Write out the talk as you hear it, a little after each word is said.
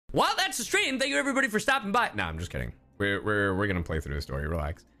Well, that's the stream. Thank you everybody for stopping by. No, I'm just kidding. We're gonna play through the story.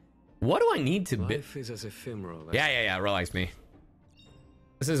 Relax. What do I need to be? Life is as ephemeral. Yeah. Relax me.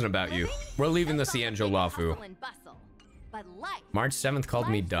 This isn't about you. We're leaving the Cienjo Lafu. March 7th called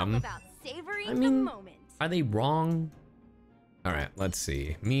me dumb. I mean, are they wrong? All right, let's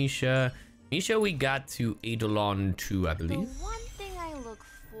see. Misha, we got to Eidolon 2, I believe. The one thing I look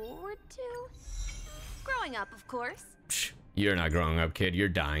forward to? Growing up, of course. Psh, you're not growing up, kid. You're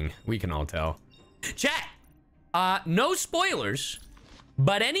dying. We can all tell. Chat, no spoilers,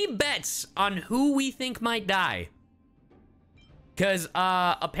 but any bets on who we think might die? Because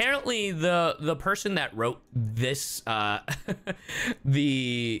apparently the person that wrote this,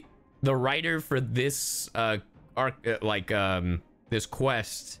 the writer for this this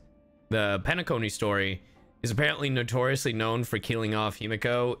quest, the Penacony story, is apparently notoriously known for killing off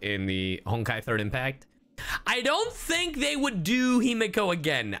Himiko in the Honkai Third Impact. I don't think they would do Himiko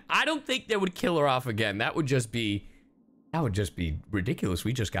again. I don't think they would kill her off again. That would just be ridiculous.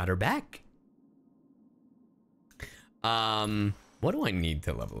 We just got her back. What do I need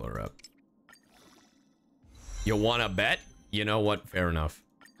to level her up? You wanna bet? You know what? Fair enough.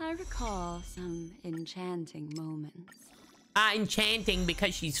 I recall some enchanting moments. Enchanting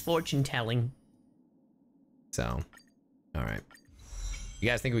because she's fortune telling. So, all right. You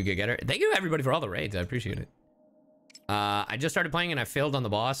guys think we could get her? Thank you everybody for all the raids. I appreciate it. I just started playing and I failed on the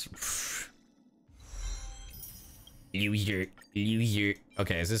boss. Loser.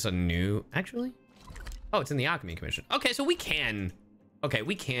 Okay, is this a new? Actually, oh, it's in the Alchemy Commission. Okay, so we can. Okay,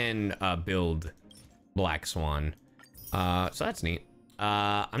 we can build Black Swan. So that's neat.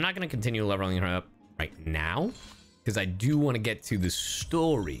 I'm not gonna continue leveling her up right now because I do want to get to the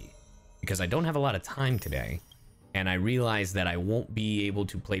story because I don't have a lot of time today, and I realize that I won't be able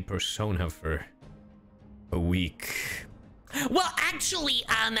to play Persona for a week. Well, actually,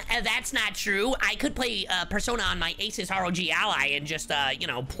 that's not true. I could play Persona on my Asus ROG Ally and just, you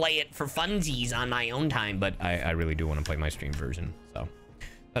know, play it for funsies on my own time. But I really do want to play my stream version, so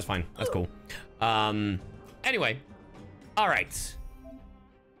that's fine. That's cool. Anyway, all right.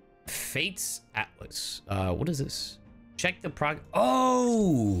 Fates Atlas. What is this? Check the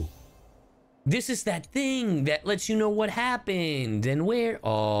Oh, this is that thing that lets you know what happened and where.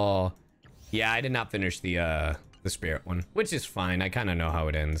 Oh, yeah. I did not finish the spirit one, which is fine. I kind of know how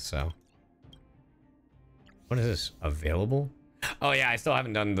it ends, so. What is this? Available? Oh yeah, I still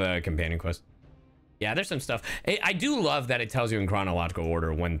haven't done the companion quest. Yeah, there's some stuff. I do love that it tells you in chronological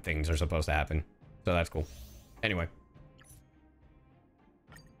order when things are supposed to happen, so that's cool. Anyway.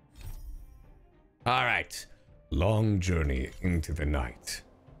 All right. Long journey into the night.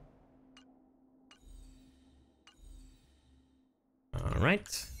 All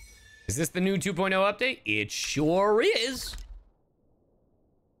right. Is this the new 2.0 update? It sure is.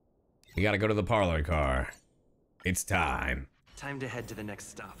 We gotta go to the parlor car. It's time. Time to head to the next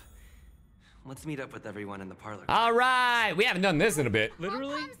stop. Let's meet up with everyone in the parlor. All right. We haven't done this in a bit.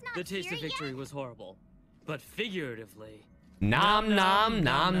 Literally, the taste of victory was horrible. But figuratively. Nom nom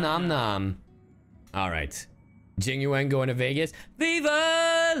nom nom nom. All right. Jingyuan going to Vegas.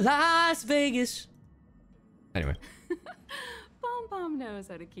 Viva Las Vegas. Anyway. Bom Bom knows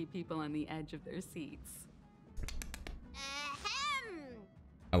how to keep people on the edge of their seats.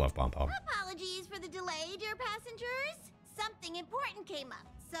 I love Bom Bom. Apologies for the delay, dear passengers. Something important came up,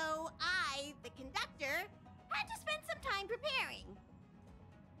 so I, the conductor, had to spend some time preparing.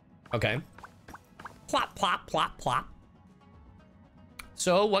 Okay. Plop, plop, plop, plop.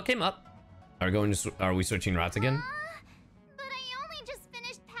 So, what came up? Are we switching routes again? But I only just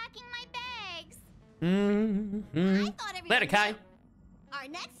finished packing my bags. Mm-hmm. I thought everyone Later, Kai. knew. Our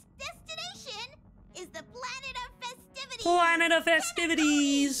next destination is the Planet of Festivities. Planet of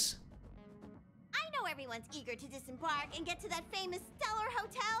Festivities. I know everyone's eager to disembark and get to that famous Stellar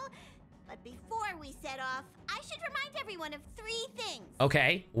Hotel. But before we set off, I should remind everyone of 3 things.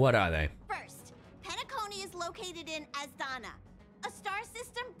 Okay, what are they? First, Penacony is located in Asdana, a star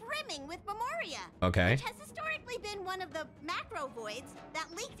system brimming with Memoria. Okay. Which has historically been one of the macro voids that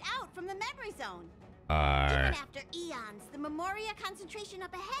leaked out from the memory zone. Even after eons, the Memoria concentration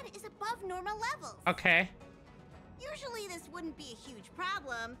up ahead is above normal levels. Okay. Usually this wouldn't be a huge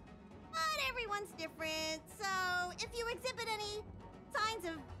problem, but everyone's different, so if you exhibit any signs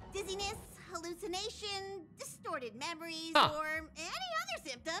of dizziness, hallucination, distorted memories, or any other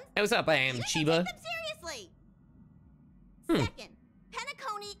symptoms, Hey, what's up? I am you should Chiba. take them seriously. Second,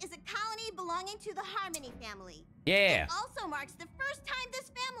 Penacony is a colony belonging to the Harmony family. Yeah. It also marks the first time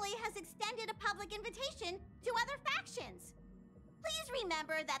this family has extended a public invitation to other factions. Please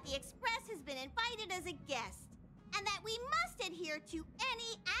remember that the Express has been invited as a guest, and that we must adhere to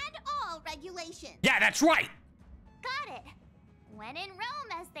any regulations. Yeah, that's right. Got it. When in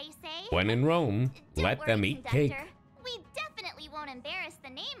Rome, as they say. When in Rome, Don't let worry, them eat cake. conductor. We definitely won't embarrass the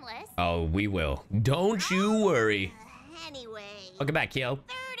nameless. Oh, we will. Don't you worry. Anyway, Welcome back, Kyo.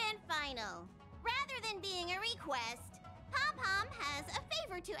 third and final. Rather than being a request, Pom-Pom has a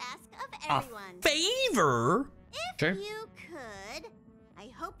favor to ask of everyone. A favor? If Sure. you could, I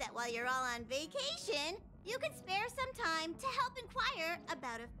hope that while you're all on vacation, you could spare some time to help inquire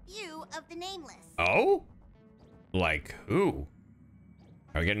about a few of the nameless. Oh? Like who?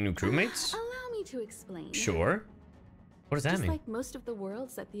 Are we getting new crewmates? Allow me to explain. Sure. What does that Just mean? like most of the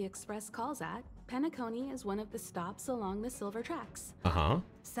worlds that the Express calls at, Penacony is one of the stops along the Silver Tracks. Uh-huh.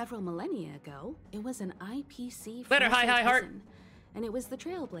 Several millennia ago, it was an IPC Later, hi, frontier heart. prison, and it was the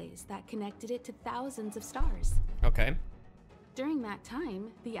Trailblaze that connected it to thousands of stars. Okay. During that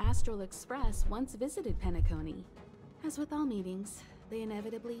time, the Astral Express once visited Penacony. As with all meetings, they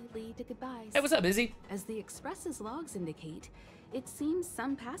inevitably lead to goodbyes. Hey, what's up, Izzy? As the Express's logs indicate, it seems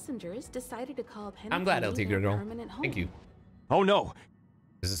some passengers decided to call Penacony I'm glad, LT their Girl. permanent home. Thank you. Oh no!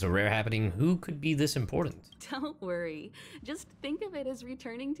 Is this a rare happening? Who could be this important? Don't worry. Just think of it as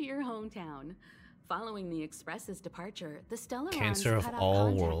returning to your hometown. Following the Express's departure, the Stellarons Cancer of cut off all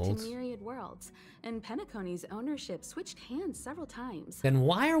contact worlds. to myriad worlds, and Penacony's ownership switched hands several times. Then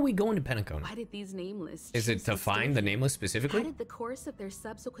why are we going to Penacony? Why did these nameless Is it choose to this find the story? nameless How specifically? did the course of their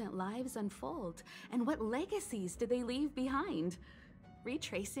subsequent lives unfold? And what legacies did they leave behind?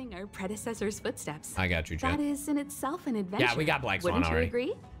 Retracing our predecessors' footsteps. I got you, Jen. That is in itself an adventure. Yeah, we got Black Swan Wouldn't you already.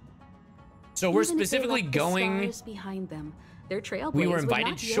 agree? So we're Even if they specifically left the going. stars behind them, their trailblaze We were would invited,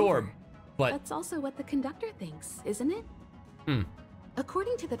 not be sure, over. but That's also what the conductor thinks, isn't it? Hmm.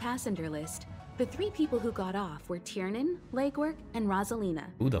 According to the passenger list, the 3 people who got off were Tiernan, Legwork, and Rosalina.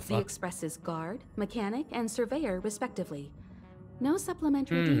 Who the The fuck? Express's guard, mechanic, and surveyor, respectively. No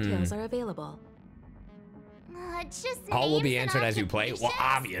supplementary details are available. Just all will be names and answered as you play. Well, occupations?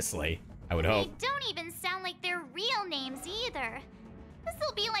 obviously, I would hope. They don't even sound like their real names either.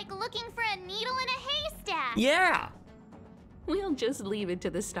 This'll be like looking for a needle in a haystack. Yeah. We'll just leave it to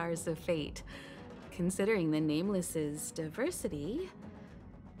the stars of fate. Considering the Nameless's diversity,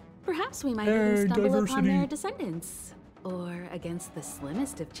 perhaps we might even stumble upon their descendants. Or, against the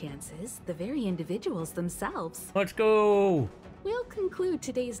slimmest of chances, the very individuals themselves. Let's go. We'll conclude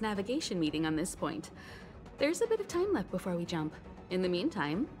today's navigation meeting on this point. There's a bit of time left before we jump. In the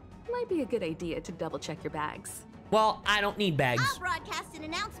meantime, it might be a good idea to double check your bags. Well, I don't need bags. I'll broadcast an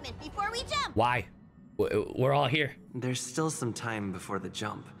announcement before we jump. Why? We're all here. There's still some time before the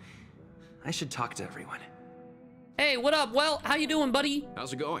jump. I should talk to everyone. Hey, what up? Well, how you doing, buddy?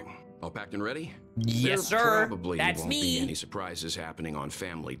 How's it going? All packed and ready? Yes, There sir. Probably That's won't me. be any surprises happening on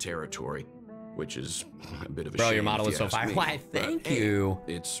family territory, which is a bit of a Bro, shame. your model if is you so ask fire. me. Why, But, thank hey, you.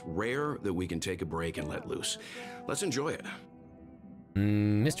 It's rare that we can take a break and let loose. Let's enjoy it.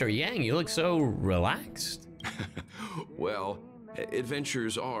 Mr. Yang, you look so relaxed. Well,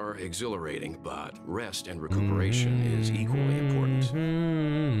 adventures are exhilarating, but rest and recuperation is equally important.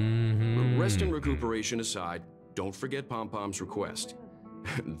 Rest and recuperation aside, don't forget Pom-Pom's request.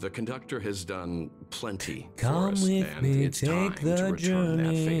 The conductor has done plenty for Come us, with and me, it's time take the to return that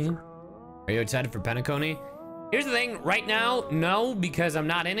journey. favor. Are you excited for Penacony? Here's the thing, right now, no, because I'm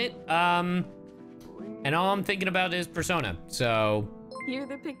not in it. And all I'm thinking about is Persona. So, You're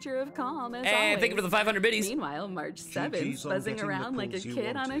the picture of calm, as hey, always. thank you for the 500 biddies. Meanwhile, March 7th, GG's on buzzing getting the around like a pulls you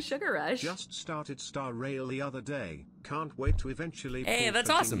kid on a wanted. sugar rush. Just started Star Rail the other day. Can't wait to eventually Hey, pull that's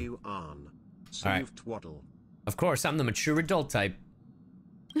something awesome. new on. All right. Saved twaddle. Of course, I'm the mature adult type.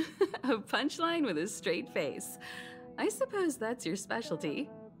 A punchline with a straight face. I suppose that's your specialty.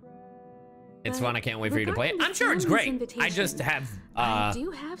 It's But fun. I can't wait for you to play it. regarding I'm sure it's the great. family's I just have, I do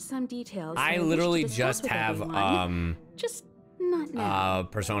have some details. that I wish to literally discuss just with have, everyone. Just not now.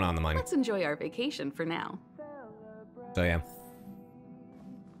 Persona on the mind. Let's enjoy our vacation for now. So, yeah.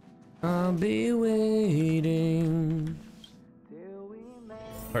 I'll be waiting.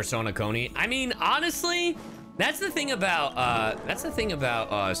 Persona Coney. I mean, honestly, that's the thing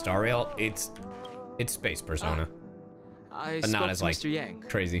about Star Rail. It's space Persona. I But not spoke as, to like, Mr. Yang.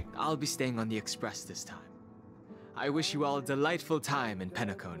 crazy. I'll be staying on the Express this time. I wish you all a delightful time in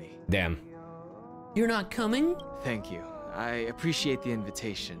Penacony. Damn. You're not coming? Thank you. I appreciate the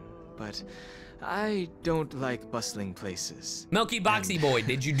invitation, but I don't like bustling places. Milky Boxy Boy,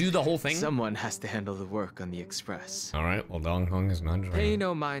 did you do the whole thing? Someone has to handle the work on the Express. All right, well, Dong Kong is not Pay joining.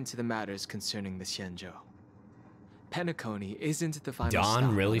 no mind to the matters concerning the Xianzhou. Penacony isn't the final stop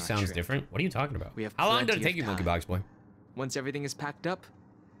Dawn really on our sounds trip. different? What are you talking about? We have How long did it plenty take of you, Milky time. Box Boy? Once everything is packed up,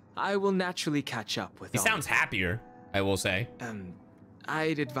 I will naturally catch up with He all sounds of you. happier, I will say.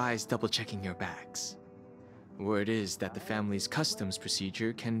 I'd advise double-checking your bags. Word is that the family's customs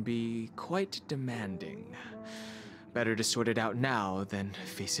procedure can be quite demanding. Better to sort it out now than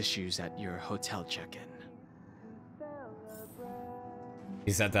face issues at your hotel check-in.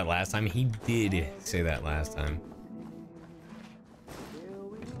 He said that last time? He did say that last time.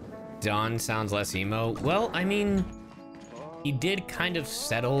 Don sounds less emo. Well, I mean, he did kind of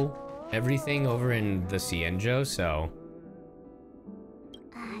settle everything over in the Cienjo, so...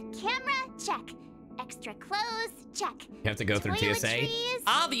 Camera, check. Extra clothes, check. You have to go through TSA? Toiletries.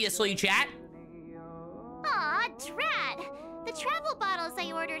 Obviously, chat. Aw, drat. The travel bottles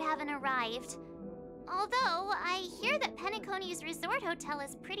I ordered haven't arrived. Although, I hear that Penacony's resort hotel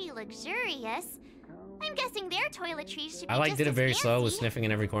is pretty luxurious. I'm guessing their toiletries should be I just did it as very fancy. slow with sniffing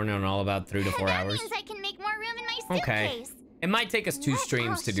in every corner and all about 3 to 4 that hours. means I can make more room in my Okay. suitcase. It might take us 2 What streams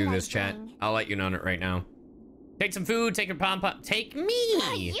else to do should I this, chat. bring? I'll let you know it right now. Take some food, take your pom-pom. Take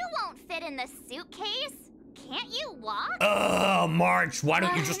me! You won't fit in the suitcase. Can't you walk? March, why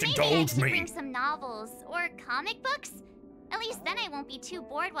don't you just Maybe I indulge should me? bring some novels or comic books. At least then I won't be too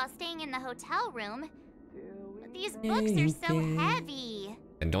bored while staying in the hotel room. But these books are so heavy.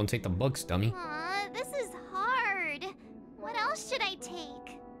 Then don't take the books, dummy. Aw, this is hard. What else should I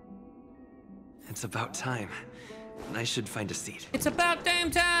take? It's about time. I should find a seat. It's about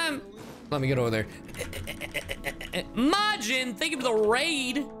damn time! Let me get over there. Majin, thank you for the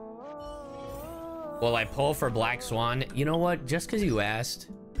raid! Will I pull for Black Swan? You know what? Just because you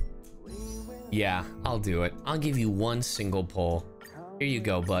asked. Yeah, I'll do it. I'll give you 1 single pull. Here you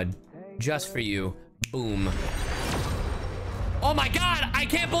go, bud. Just for you. Boom. Oh my god, I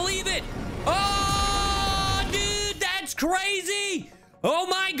can't believe it! Oh, dude, that's crazy! Oh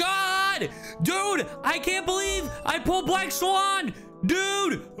my god! Dude, I can't believe I pulled Black Swan!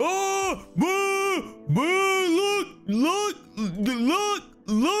 Dude! Oh!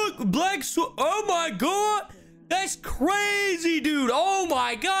 Look! Black Swan! Oh my god! That's crazy, dude! Oh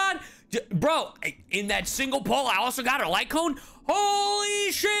my god! Bro, in that single pull, I also got a light cone?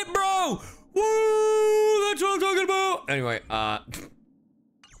 Holy shit, bro! Woo! That's what I'm talking about! Anyway,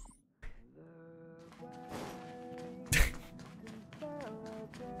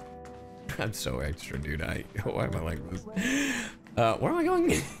 I'm so extra, dude. Why am I like this? Where am I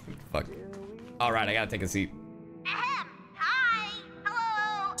going? Fuck. All right, I gotta take a seat. Ahem. Hi.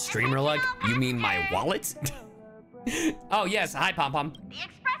 Hello. Streamer luck? You mean my wallet? Oh yes, hi Pom Pom. The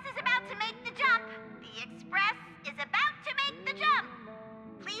express is about to make the jump. The express is about to make the jump.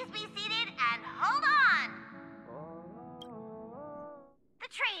 Please be seated and hold on. The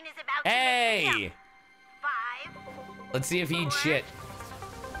train is about to make the Hey! jump. 5. Let's see if he eats shit.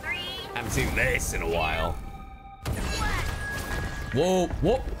 3. Haven't seen this in a while. Whoa!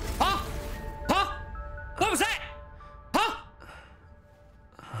 Huh? Huh? What was that? Huh?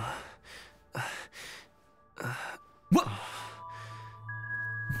 What?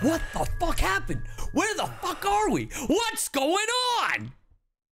 What the fuck happened? Where the fuck are we? What's going on?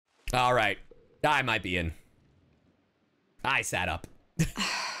 All right, I might be in. I sat up.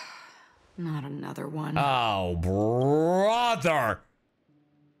 Not another one. Oh, brother.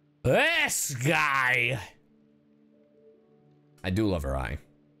 This guy. I do love her eye.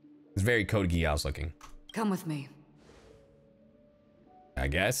 It's very Code Geass looking. Come with me. I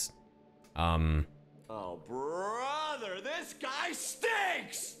guess. Oh, brother, this guy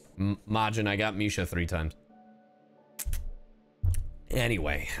stinks! Majin, I got Misha 3 times.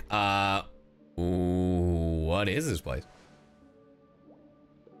 Anyway, what is this place?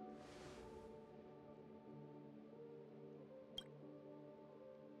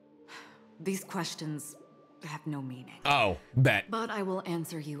 These questions have no meaning. Oh, bet. But I will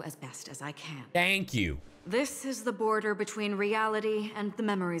answer you as best as I can. Thank you. This is the border between reality and the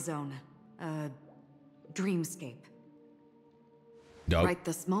memory zone. Dreamscape. Dope. Right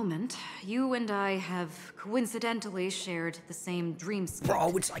this moment, you and I have coincidentally shared the same dreamscape.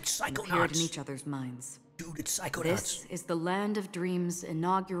 Bro, it's like appeared in Psychonauts. each other's minds. Dude, it's Psychonauts. This is the Land of Dreams'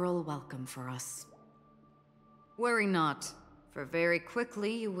 inaugural welcome for us. Worry not, for very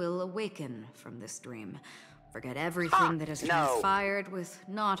quickly you will awaken from this dream. Forget everything that has transpired with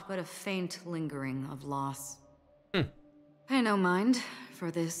naught but a faint lingering of loss. Pay no mind,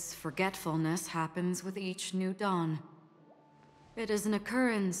 for this forgetfulness happens with each new dawn. It is an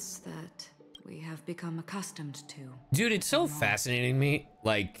occurrence that we have become accustomed to. Dude, it's so fascinating to me.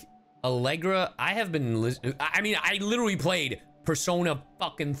 Like, Allegra, I have been listening. I mean, I literally played Persona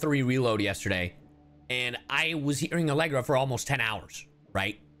fucking 3 Reload yesterday. And I was hearing Allegra for almost 10 hours,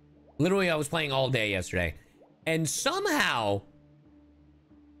 right? Literally, I was playing all day yesterday. And somehow,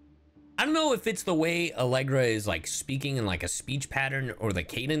 I don't know if it's the way Allegra is like speaking in like a speech pattern or the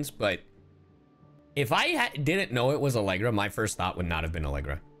cadence, but if I didn't know it was Allegra, my first thought would not have been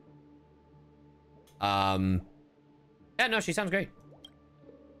Allegra. Yeah, no, she sounds great.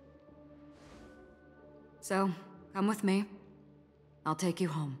 So, come with me. I'll take you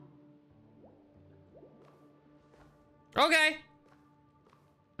home. Okay.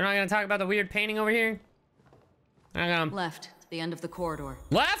 We're not gonna talk about the weird painting over here? Left, the end of the corridor.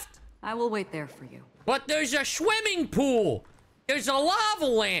 Left? I will wait there for you. But there's a swimming pool. There's a lava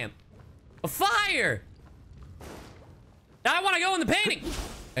lamp. A fire. I want to go in the painting.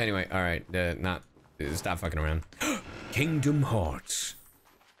 Anyway, all right. Stop fucking around. Kingdom Hearts.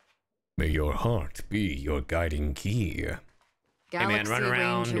 May your heart be your guiding key. Hey man, run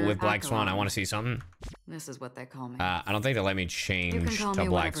around Ranger with Black Swan. I Acheron. want to see something. This is what they call me. I don't think they let me change call to me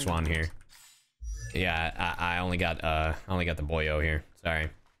Black whatever you Swan want. here. Yeah, I only got the boyo here. Sorry.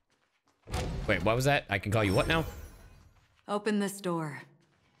 Wait, what was that? I can call you what now? Open this door.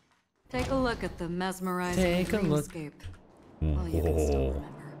 Take a look at the mesmerizing Take a look. dreamscape. While you can still remember.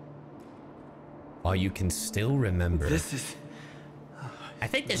 While you can still remember. This is... I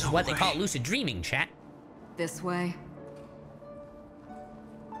think this is what they call lucid dreaming, chat. This way.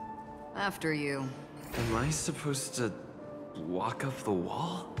 After you. Am I supposed to walk up the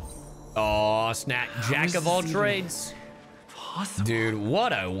wall? Oh, snap. Jack of all trades. Possible. Dude,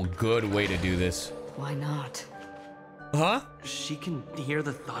 what a good way to do this. Why not? Huh? She can hear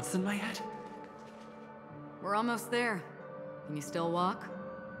the thoughts in my head? We're almost there. Can you still walk?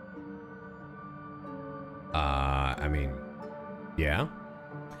 I mean, yeah.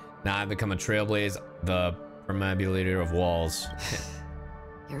 Now I've become a trailblazer, the perambulator of walls.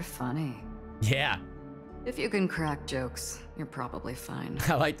 You're funny. Yeah. If you can crack jokes, you're probably fine.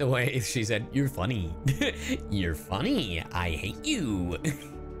 I like the way she said, you're funny. You're funny. I hate you.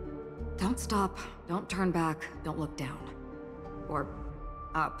 Don't stop. Don't turn back. Don't look down. Or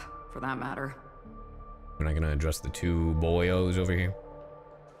up, for that matter. We're not gonna address the two boyos over here.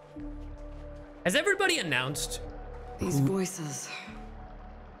 Has everybody announced? These voices.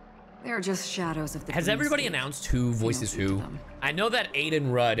 They're just shadows of the Has everybody dreamscape. announced who voices You don't who? speak to them. I know that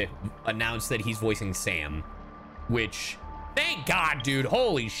Aiden Rudd announced that he's voicing Sam, which, thank God, dude.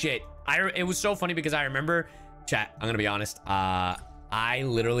 Holy shit. It was so funny because I remember, chat, I'm gonna be honest. I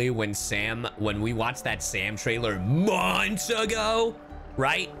literally, when we watched that Sam trailer months ago,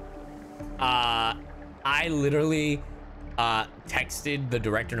 right? I literally texted the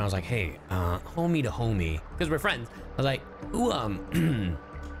director and I was like, hey, homie to homie, because we're friends. I was like, who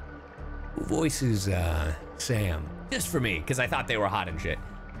voices Sam? Just for me, because I thought they were hot and shit.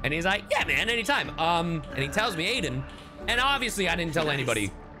 And he's like, yeah, man, anytime. And he tells me Aiden, and obviously I didn't tell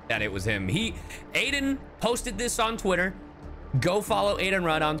anybody that it was him. Aiden posted this on Twitter. Go follow Aiden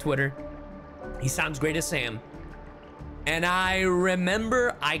Rudd on Twitter. He sounds great as Sam. And I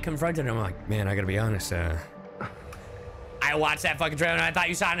remember I confronted him. I'm like, man, I gotta be honest. I watched that fucking trailer and I thought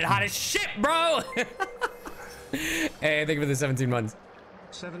you sounded hot as shit, bro. Hey, thank you for the 17 months.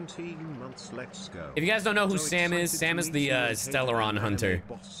 17 months, let's go. If you guys don't know who So Sam is, excited Sam to is meet the you in Hayden Stellaron Anime hunter.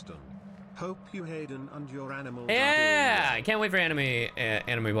 Boston. Hope you, Hayden, and your animals Yeah, I can't wait for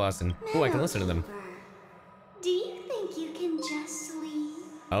Anime Boston. Oh, I can listen to them. Do you think you can just leave?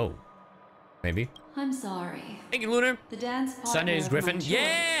 Oh, maybe. I'm sorry. Thank you, Lunar. The dance partner Sunday's of my Griffin. choice,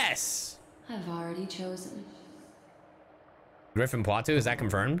 Yes! I've already chosen. Griffin Poitou, is that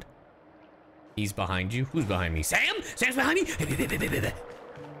confirmed? He's behind you? Who's behind me? Sam? Sam's behind me?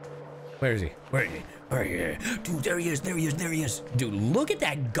 Where is he? Where is he? Where is he? Dude, there he is, there he is, there he is. Dude, look at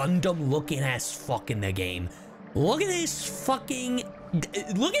that Gundam looking ass fuck in the game. Look at this fucking,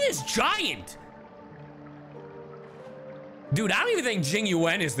 look at this giant. Dude, I don't even think Jing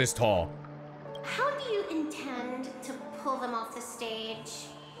Yuan is this tall. How do you intend to pull them off the stage?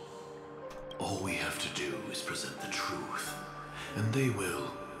 All we have to do is present the truth, and they will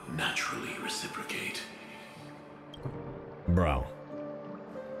naturally reciprocate. Bro.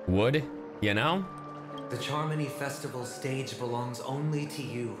 Would, you know? The Charmony Festival stage belongs only to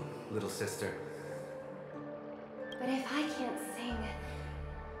you, little sister. But if I can't sing,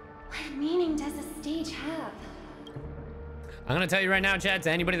 what meaning does a stage have? I'm gonna tell you right now, chat,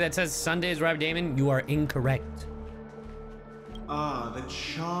 to anybody that says Sunday is Rob Damon, you are incorrect. Ah, the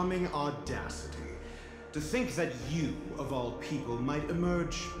charming audacity. To think that you, of all people, might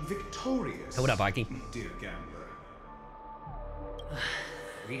emerge victorious. Hey, what up, Aki? Dear gambler.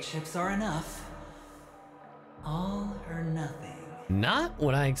 3 chips are enough. All or nothing. Not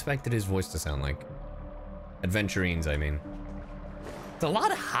what I expected his voice to sound like. Adventurines, I mean. It's a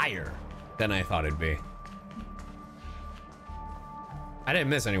lot higher than I thought it'd be. I didn't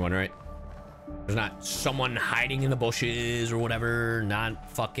miss anyone, right? There's not someone hiding in the bushes or whatever. Not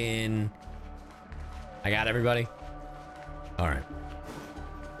fucking... I got everybody? All right.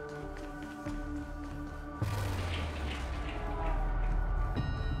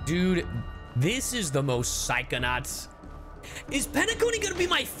 Dude, this is the most Psychonauts. Is Penacony gonna be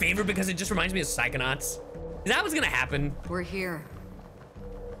my favorite because it just reminds me of Psychonauts? Is that what's gonna happen? We're here.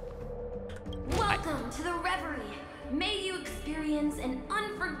 Welcome to the Reverie. May you experience an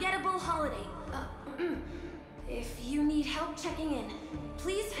unforgettable holiday. If you need help checking in,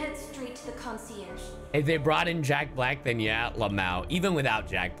 please head straight to the concierge. If they brought in Jack Black, then yeah, Lamau. Even without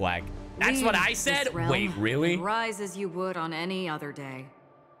Jack Black. That's Leave what I this said? realm Wait, really? and rise as you would on any other day.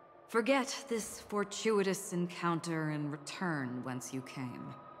 Forget this fortuitous encounter and return whence you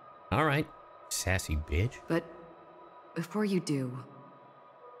came. All right, sassy bitch. But before you do,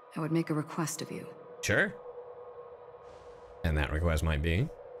 I would make a request of you. Sure. And that request might be?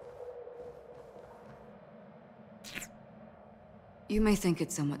 You may think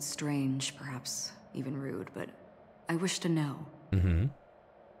it somewhat strange, perhaps even rude, but I wish to know. Mm-hmm.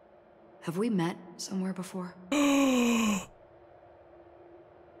 Have we met somewhere before?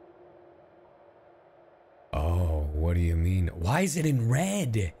 Oh, what do you mean? Why is it in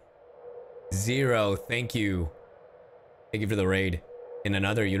red? 0, thank you. Thank you for the raid. In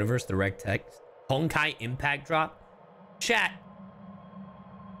another universe, the rec text. Honkai impact drop. Chat.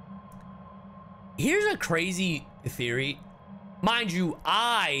 Here's a crazy theory. Mind you,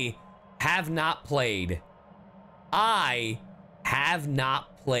 I have not played Honkai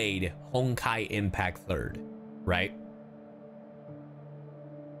Impact 3rd, right?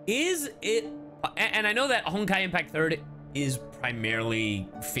 Is it, and I know that Honkai Impact 3rd is primarily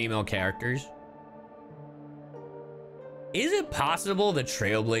female characters. Is it possible the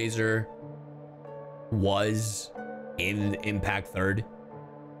Trailblazer was in Impact 3rd?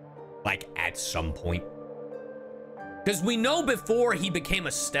 Like at some point? Because we know before he became a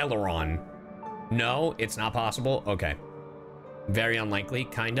Stellaron. No, it's not possible? Okay. Very unlikely,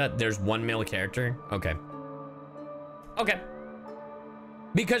 kinda. There's one male character? Okay. Okay.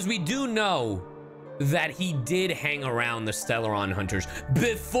 Because we do know that he did hang around the Stellaron hunters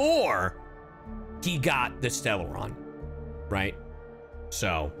before he got the Stellaron, right?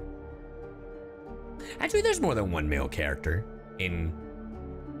 So. Actually, there's more than one male character in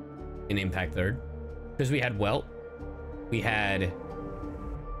Impact 3rd. Because we had Welt. We had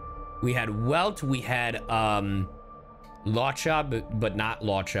Welt, we had Locha, but not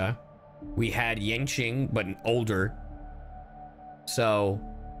Locha. We had Yangqing, but older. So,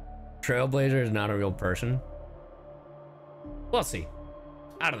 Trailblazer is not a real person. We'll see.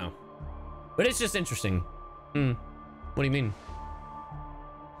 I don't know. But it's just interesting. What do you mean?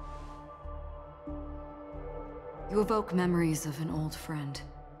 You evoke memories of an old friend.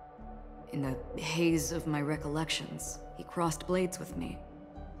 In the haze of my recollections, he crossed blades with me.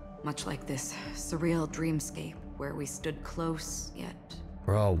 Much like this surreal dreamscape where we stood close, yet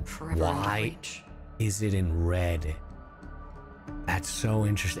Bro, forever out of why reach. is it in red? That's so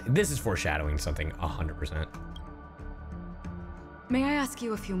interesting. This is foreshadowing something 100%. May I ask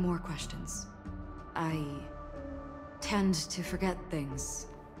you a few more questions? I tend to forget things,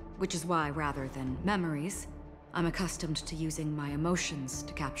 which is why, rather than memories, I'm accustomed to using my emotions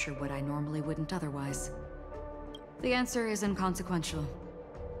to capture what I normally wouldn't otherwise. The answer is inconsequential.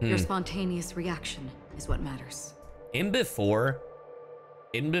 Your spontaneous reaction is what matters. In before,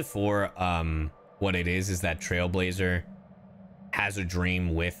 what it is that Trailblazer has a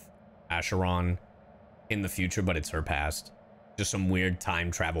dream with Acheron in the future, but it's her past. Just some weird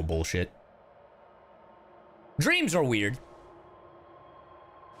time travel bullshit. Dreams are weird.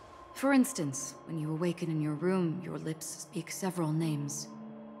 For instance, when you awaken in your room, your lips speak several names.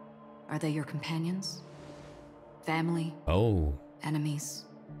 Are they your companions? Family? Oh. Enemies?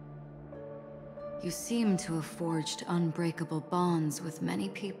 You seem to have forged unbreakable bonds with many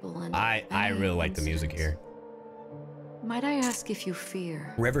people and I really like the music here. Might I ask if you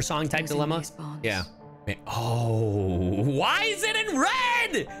fear River Song type losing dilemma? these bonds? Yeah. Oh, why is it in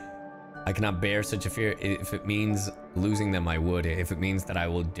red? I cannot bear such a fear. If it means losing them, I would. If it means that I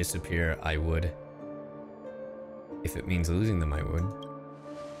will disappear, I would. If it means losing them, I would.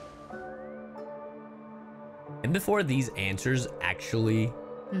 And before these answers actually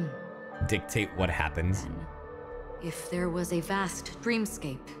dictate what happens. Then, if there was a vast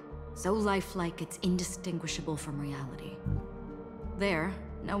dreamscape, so lifelike it's indistinguishable from reality. There,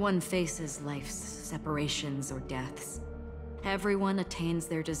 no one faces life's separations or deaths. Everyone attains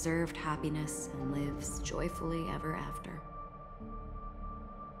their deserved happiness and lives joyfully ever after.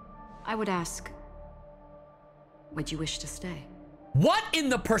 I would ask, would you wish to stay? What in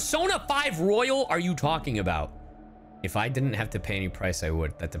the Persona 5 Royal are you talking about? If I didn't have to pay any price, I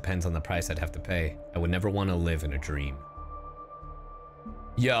would. That depends on the price I'd have to pay. I would never want to live in a dream.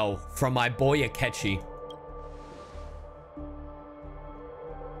 Yo, from my boy Akechi.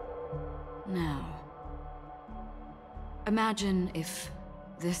 Now, imagine if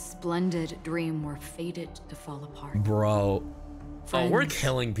this splendid dream were fated to fall apart. Bro. Friends, oh, we're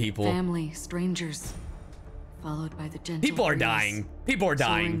killing people. Family, strangers, followed by the gentle People are breeze, dying. People are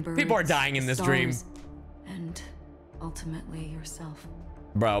dying. soaring People are birds, dying in this dream. stars, and ultimately yourself.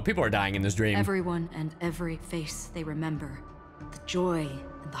 Bro, people are dying in this dream. Everyone and every face they remember. The joy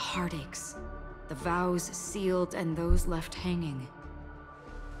and the heartaches. The vows sealed and those left hanging.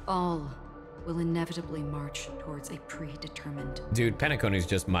 All will inevitably march towards a predetermined. Dude, Penacony's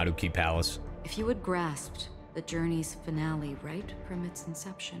just Maruki Palace. If you had grasped the journey's finale right from its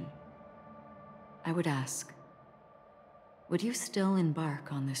inception, I would ask, would you still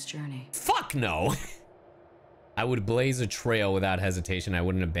embark on this journey? Fuck no. I would blaze a trail without hesitation. I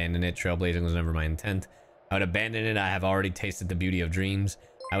wouldn't abandon it. Trailblazing was never my intent. I would abandon it. I have already tasted the beauty of dreams.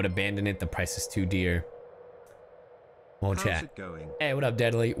 I would abandon it. The price is too dear. Well, How's chat. it going? Hey, what up,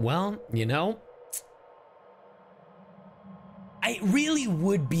 Deadly? Well, you know, I really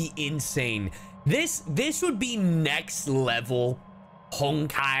would be insane. This would be next level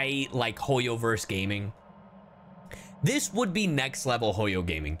Honkai, like Hoyoverse gaming. This would be next level Hoyo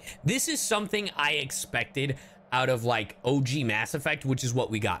gaming. This is something I expected out of like OG Mass Effect, which is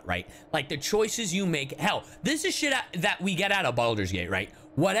what we got, right? Like the choices you make. Hell, this is shit that we get out of Baldur's Gate, right?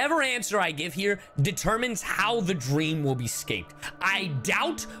 Whatever answer I give here determines how the dream will be scaped. I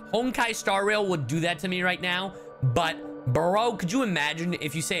doubt Honkai Star Rail would do that to me right now, but bro, could you imagine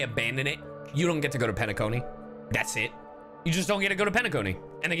if you say abandon it, you don't get to go to Penacony? That's it. You just don't get to go to Penacony,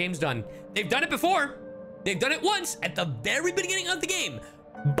 and the game's done. They've done it before. They've done it once at the very beginning of the game,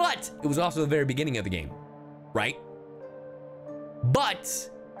 but it was also the very beginning of the game, right? But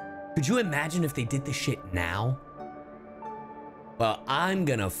could you imagine if they did this shit now? Well, I'm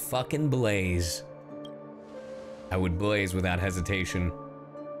gonna fucking blaze. I would blaze without hesitation.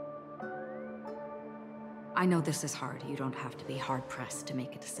 I know this is hard. You don't have to be hard-pressed to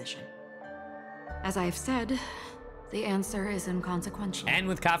make a decision. As I have said, the answer is inconsequential. And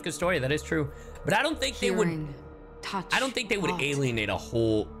with Kafka's story, that is true. But I don't think they would. Touch, I don't think they would alienate a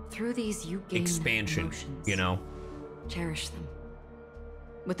whole through these you gain expansion. Emotions. You know. Cherish them.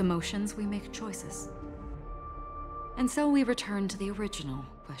 With emotions, we make choices. And so we return to the original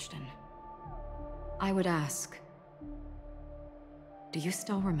question. I would ask, do you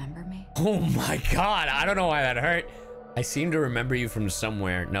still remember me? Oh my god, I don't know why that hurt. I seem to remember you from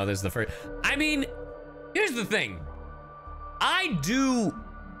somewhere. No, this is the first. I mean, here's the thing. I do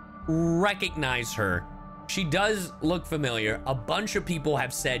recognize her. She does look familiar. A bunch of people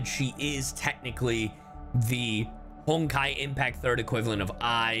have said she is technically the Honkai Impact 3rd equivalent of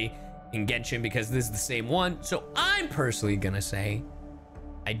I in Genshin because this is the same one. So I'm personally gonna say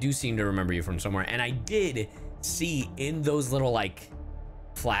I do seem to remember you from somewhere. And I did see in those little like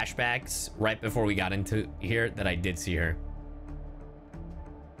flashbacks right before we got into here that I did see her.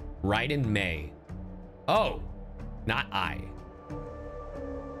 Right in May. Oh, not I.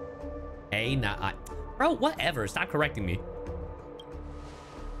 A, not I. Bro, whatever. Stop correcting me.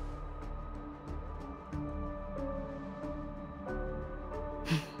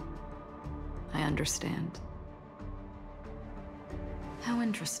 I understand. How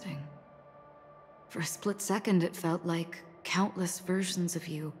interesting. For a split second, it felt like countless versions of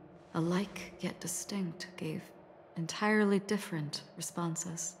you, alike yet distinct, gave entirely different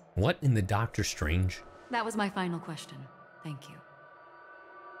responses. What in the Doctor Strange? That was my final question. Thank you.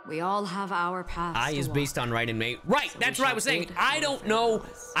 We all have our paths. I is based on right in May. Right, So that's we what I shall was saying. bid I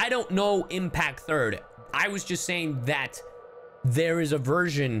don't know Impact 3rd. I was just saying that there is a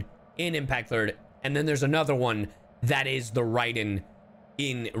version in Impact 3rd, and then there's another one that is the Raiden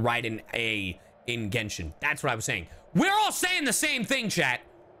in A in Genshin. That's what I was saying. We're all saying the same thing, chat.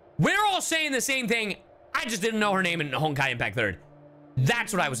 We're all saying the same thing. I just didn't know her name in Honkai Impact 3rd.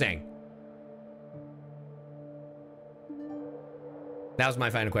 That's what I was saying. That was my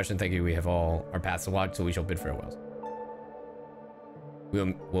final question. Thank you. We have all our paths to walk, so we shall bid farewells.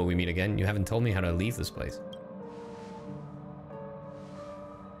 Will we meet again? You haven't told me how to leave this place.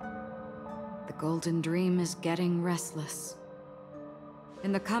 The Golden Dream is getting restless.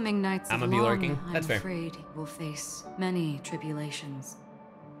 In the coming nights of I'ma be lurking. That's I'm fair. afraid you will face many tribulations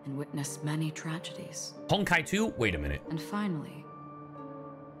and witness many tragedies. Honkai 2? Wait a minute. And finally,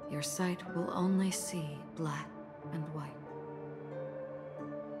 your sight will only see black and white.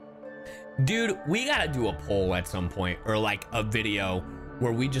 Dude, we gotta do a poll at some point, or like a video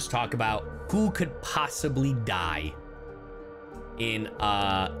where we just talk about who could possibly die in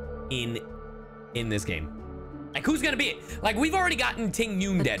this game. Like, who's gonna be it? Like, we've already gotten Ting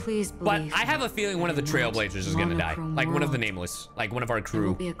Yun dead, but I have a feeling one of the Trailblazers is gonna die. Like, one of the Nameless, like one of our There crew.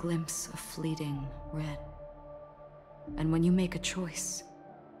 will be a glimpse of fleeting red. And when you make a choice,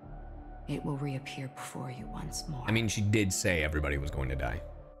 it will reappear before you once more. I mean, she did say everybody was going to die.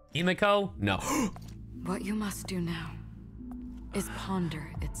 Himiko? No. What you must do now is ponder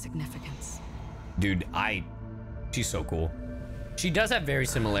its significance. Dude, she's so cool. She does have very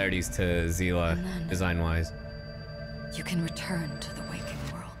similarities to Zila, design-wise. You can return to the waking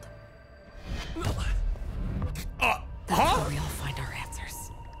world. Huh? Where we all find our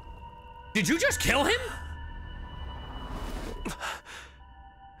answers. Did you just kill him?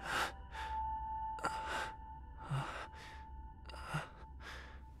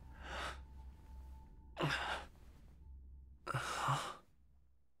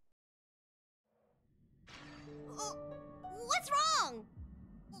 What's wrong?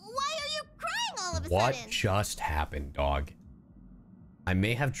 Why are you crying all of a What sudden? just happened, dog? I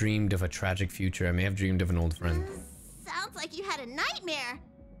may have dreamed of a tragic future. I may have dreamed of an old friend. Sounds like you had a nightmare.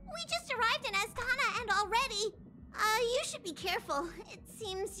 We just arrived in Astana and already... you should be careful. It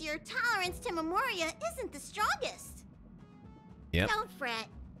seems your tolerance to Memoria isn't the strongest. Yep. Don't fret.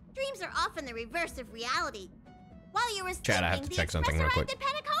 Dreams are often the reverse of reality. While you were Chad, I have to sleeping, check the something Express real arrived quick.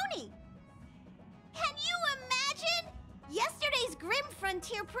 at Penacony. Can you imagine? Yesterday's grim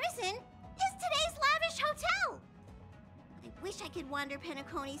frontier prison is today's lavish hotel. I wish I could wander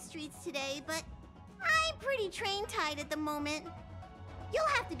Penacony streets today, but I'm pretty train-tied at the moment. You'll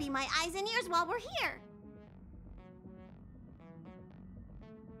have to be my eyes and ears while we're here.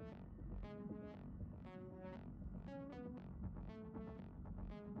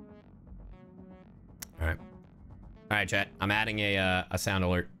 All right. All right, chat. I'm adding a sound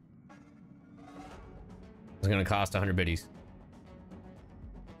alert. It's gonna cost 100 biddies.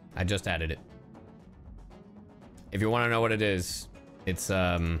 I just added it. If you want to know what it is, it's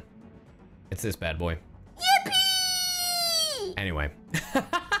this bad boy. Yippee! Anyway.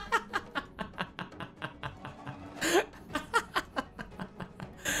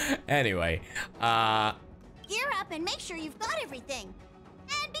 Anyway, Gear up and make sure you've got everything.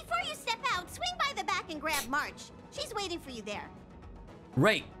 And before you step out, swing by the back and grab March. She's waiting for you there.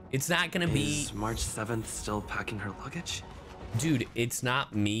 right. It's not gonna be... Is March 7th still packing her luggage? Dude, it's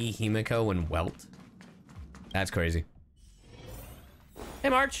not me, Himiko, and Welt. That's crazy. Hey,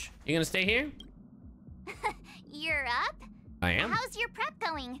 March. You gonna stay here? You're up? I am. How's your prep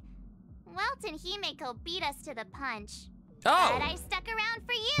going? Welt and Himiko beat us to the punch. Oh! But I stuck around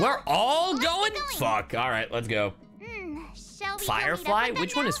for you. We're all Let's going? get going. Fuck. All right, let's go. Shall we go meet up Firefly? with them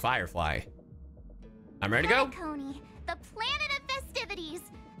Which one now? is Firefly? I'm ready to go. Penacony, the planet of festivities.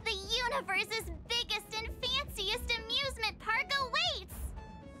 The universe's biggest and fanciest amusement park awaits.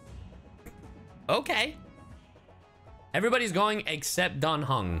 Okay. Everybody's going except Don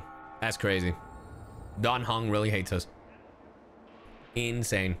Hung. That's crazy. Don Hung really hates us.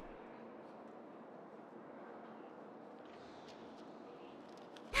 Insane.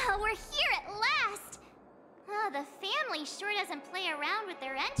 We're here at last. Oh, the family sure doesn't play around with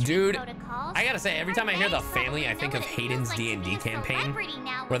their entry Dude, protocols. I gotta say, every time I hear the Our family, I names think of probably know Hayden's what it feels D&D like to be a campaign, celebrity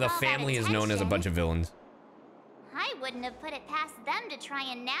now where the with all that family is known as a attention. bunch of villains. I wouldn't have put it past them to try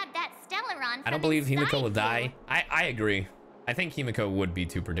and nab that Stellaron. I don't believe Himiko will die. I agree. I think Himiko would be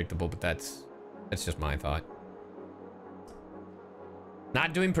too predictable, but that's just my thought.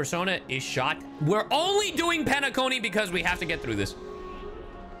 Not doing Persona is shot. We're only doing Penacony because we have to get through this.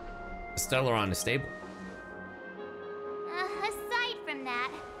 Stellaron is stable. Aside from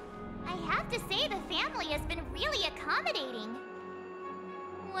that, I have to say the family has been really accommodating.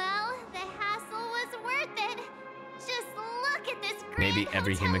 Well, the hassle was worth it. Just look at this great Maybe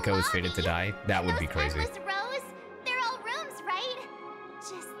every hotel Himiko is fated to lobby. die. That would be Those crazy. endless rows, they're all rooms, right?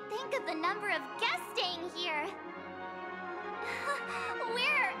 Just think of the number of guests staying here.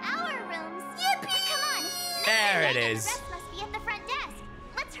 Where are our rooms? Yippee! Come on. There it The is. rest must be at the front desk.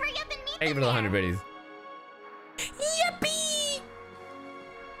 Let's hurry up and meet Thank you them for the there. 100 biddies. Yippee!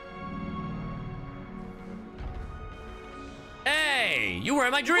 Hey, you were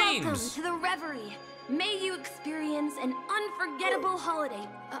in my dreams. Welcome to the Reverie. May you experience an unforgettable holiday.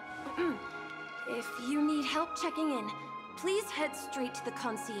 If you need help checking in, please head straight to the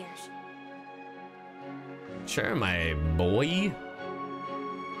concierge. Sure, my boy.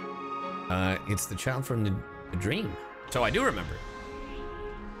 It's the child from the dream. So I do remember.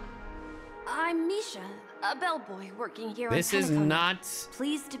 I'm Misha. a bellboy working here. This on is Penacony. not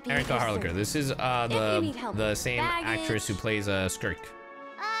Pleased to be Erica of your Harlacher. service. This is If you need help the with same baggage. actress who plays Skirk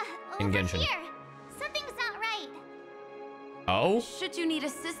in Over Genshin. here. Something's not right. Oh? Should you need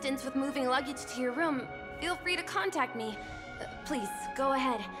assistance with moving luggage to your room, feel free to contact me. Please, go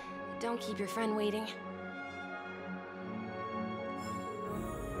ahead. Don't keep your friend waiting.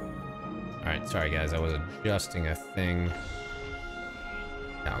 All right, sorry guys, I was adjusting a thing.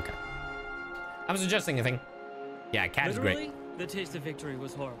 Oh, okay. I was adjusting a thing. Yeah, cat is great. Literally, the taste of victory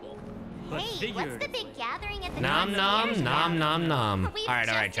was horrible. But Hey, what's the big gathering at the Nom nom concierge nom now? nom nom. We've All right,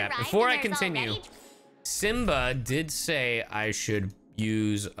 just chat. arrived Before I and there's continue, already- Simba did say I should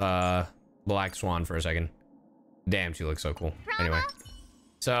use Black Swan for a second. Damn, she looks so cool. Anyway,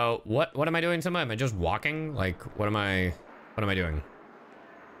 so what am I doing, Simba? Am I just walking? Like, what am I doing?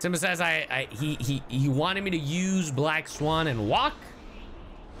 Simba says he wanted me to use Black Swan and walk.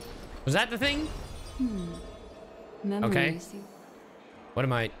 Was that the thing? Okay. What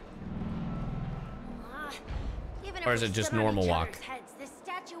am I? Even Or if is we it just stood on normal each walk? other's heads, this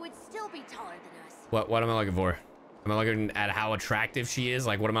statue would still be taller than us. What am I looking for? Am I looking at how attractive she is?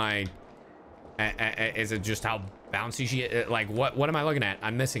 Like, what am I? Is it just how bouncy she is? Like, what am I looking at?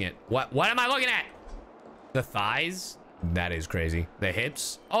 I'm missing it. What am I looking at? The thighs? That is crazy. The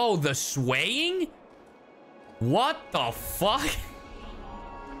hips? Oh, the swaying? What the fuck?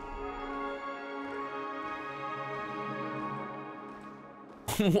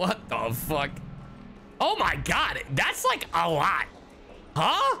 What the fuck? Oh my god, that's like a lot.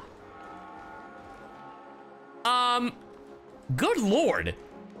 Huh? Good lord.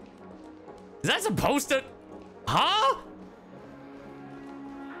 Is that supposed to? Huh?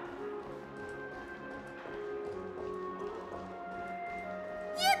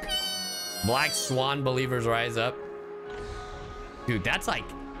 Yippee! Black Swan believers rise up. Dude, that's like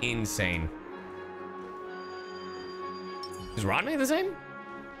insane. Is Rodney the same?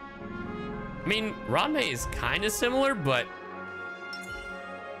 I mean, Rodney is kind of similar, but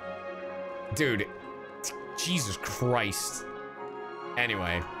dude, Jesus Christ.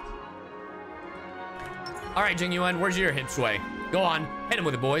 Anyway. All right, Jingyuan, where's your hip sway? Go on, hit him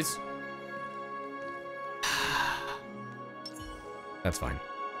with it, boys. That's fine.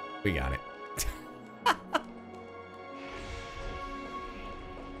 We got it.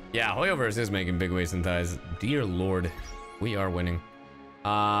 Yeah, Hoyoverse is making big waist and thighs. Dear Lord, we are winning.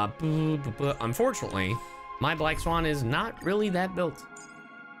 Unfortunately, my Black Swan is not really that built.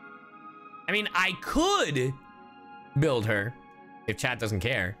 I mean, I could build her if chat doesn't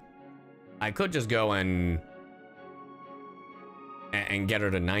care. I could just go and get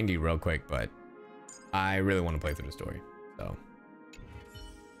her to 90 real quick, but I really want to play through the story, so.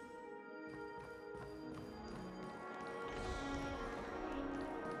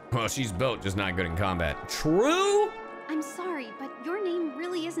 Well, she's built, just not good in combat. True? I'm sorry, but your name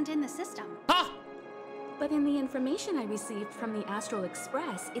really isn't in the system. Huh? But in the information I received from the Astral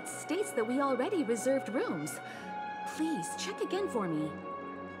Express, it states that we already reserved rooms. Please, check again for me.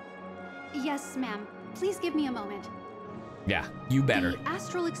 Yes, ma'am. Please give me a moment. Yeah, you better. The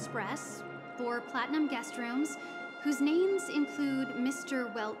Astral Express, 4 platinum guest rooms, whose names include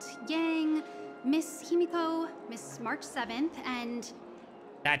Mr. Welt Yang, Miss Himiko, Miss March 7th, and...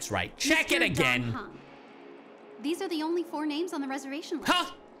 That's right. Check Mr. it again. Dong Hung. These are the only 4 names on the reservation list.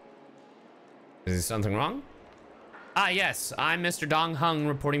 Huh? Is there something wrong? Ah, yes. I'm Mr. Dong Hung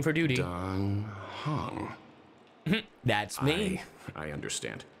reporting for duty. Dong Hung. That's me. I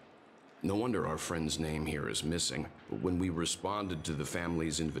understand. No wonder our friend's name here is missing. When we responded to the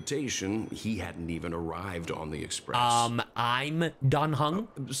family's invitation, he hadn't even arrived on the express. I'm Don Hung?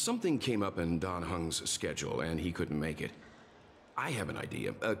 Something came up in Don Hung's schedule, and he couldn't make it. I have an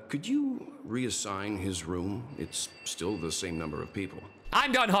idea. Could you reassign his room? It's still the same number of people.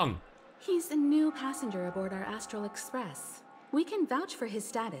 I'm Don Hung. He's a new passenger aboard our Astral Express. We can vouch for his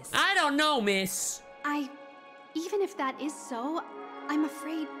status. I don't know, miss. Even if that is so, I'm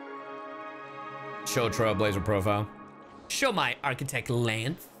afraid... Show Trailblazer profile. Show my architect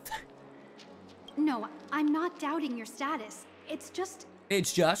length. No, I'm not doubting your status. It's just...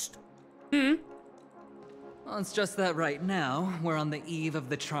 It's just... Well, it's just that right now, we're on the eve of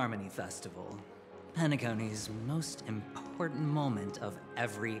the Charmony Festival. Penacony's most important moment of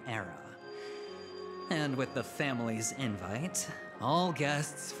every era. And with the family's invite, all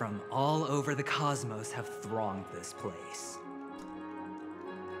guests from all over the cosmos have thronged this place.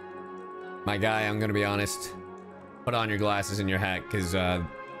 My guy, I'm gonna be honest. Put on your glasses and your hat, because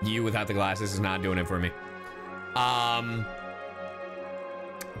you without the glasses is not doing it for me.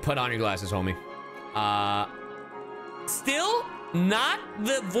 Put on your glasses, homie. Still not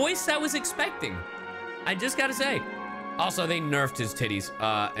the voice I was expecting. I just gotta say. Also, they nerfed his titties.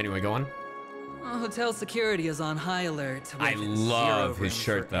 Anyway, go on. Hotel security is on high alert. I love his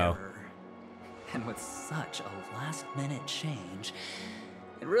shirt, though. And with such a last-minute change,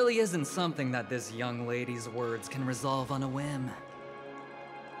 it really isn't something that this young lady's words can resolve on a whim.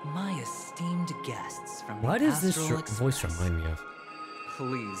 My esteemed guests from What the does this Astral Express, voice remind me of?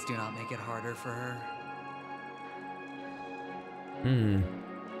 please do not make it harder for her.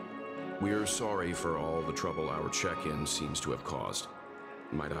 We're sorry for all the trouble our check-in seems to have caused.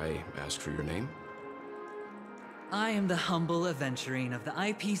 Might I ask for your name? I am the humble aventurine of the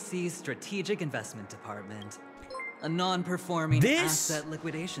IPC's Strategic Investment Department. A non-performing asset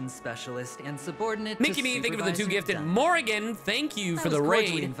liquidation specialist and subordinate to Mickey Me, thank you for the 2 Supervisor gifted. Dunn. Morgan, thank you for I the was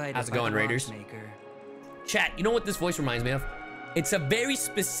cordially raid. invited How's it by going, the Raiders? watchmaker. Chat, you know what this voice reminds me of? It's a very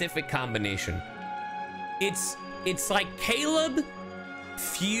specific combination. It's like Caleb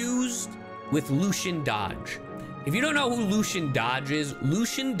fused with Lucian Dodge. If you don't know who Lucian Dodge is,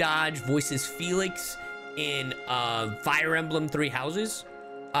 Lucian Dodge voices Felix in Fire Emblem 3 Houses.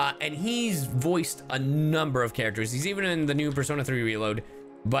 And he's voiced a number of characters. He's even in the new Persona 3 Reload.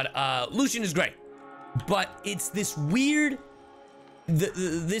 But Lucian is great. But it's this weird...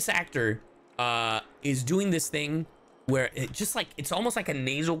 this actor is doing this thing where it just like... It's almost like a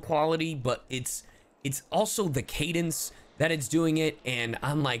nasal quality, but it's also the cadence that it's doing it. And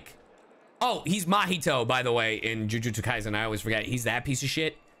I'm like... Oh, he's Mahito, by the way, in Jujutsu Kaisen. I always forget. He's that piece of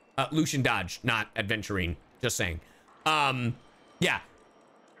shit. Lucian Dodge, not Adventurine. Just saying. Yeah.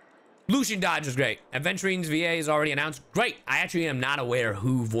 Lucian Dodge is great. Adventurine's VA is already announced. Great. I actually am not aware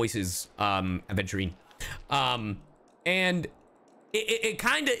who voices Adventurine. And it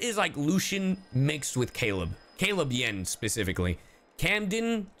kind of is like Lucian mixed with Caleb. Caleb Yen, specifically.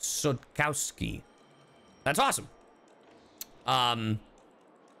 Camden Sotkowski. That's awesome.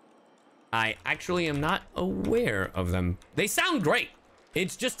 I actually am not aware of them. They sound great.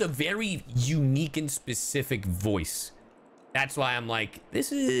 It's just a very unique and specific voice. That's why I'm like,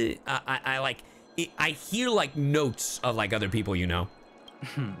 this is, I like, I hear like notes of like other people, you know?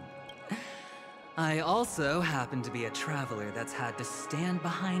 I also happen to be a traveler that's had to stand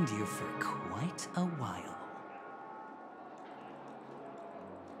behind you for quite a while.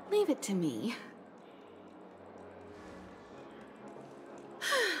 Leave it to me.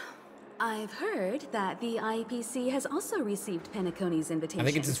 I've heard that the IPC has also received Penacony's invitation. I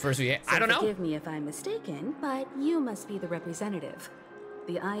think it's his first VA. I don't know. Forgive me if I'm mistaken, but you must be the representative.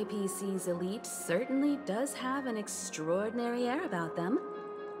 The IPC's elite certainly does have an extraordinary air about them.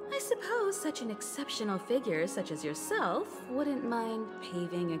 I suppose such an exceptional figure such as yourself wouldn't mind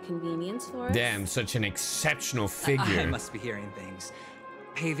paving a convenience for us. Damn, such an exceptional figure. I must be hearing things.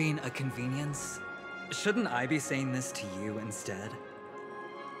 Paving a convenience? Shouldn't I be saying this to you instead?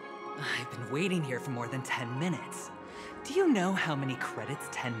 I've been waiting here for more than 10 minutes. Do you know how many credits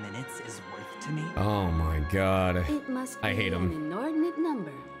 10 minutes is worth to me? Oh my god. It must be I hate him. an inordinate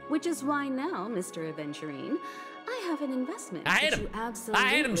number, which is why now, Mr. Aventurine, I have an investment I hate that him. you absolutely I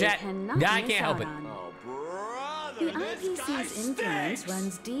hate him, chat. cannot Yeah, I miss can't help out it. on. Oh, brother, The this guy IPC's influence stinks.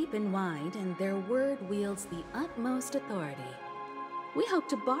 runs deep and wide, and their word wields the utmost authority. We hope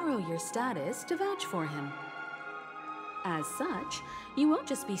to borrow your status to vouch for him. As such, you won't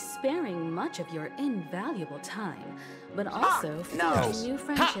just be sparing much of your invaluable time, but also forging new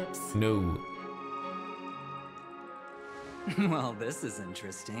friendships. No. Well, this is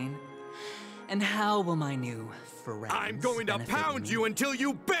interesting. And how will my new friends I'm going to benefit pound me? you until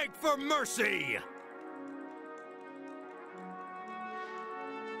you beg for mercy.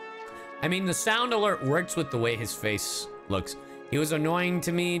 I mean, the sound alert works with the way his face looks. He was annoying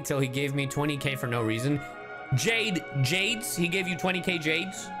to me till he gave me 20k for no reason. Jades, he gave you 20k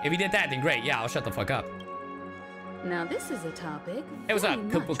Jades? If he did that, then great. Yeah, I'll shut the fuck up. Now this is a topic Hey, what's up? very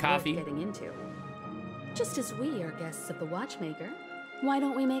Cup much of coffee? worth getting into. Just as we are guests of the Watchmaker, why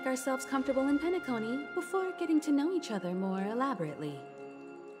don't we make ourselves comfortable in Penacony before getting to know each other more elaborately?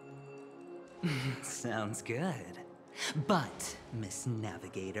 Sounds good. But, Miss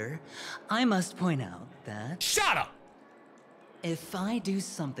Navigator, I must point out that... Shut up! If I do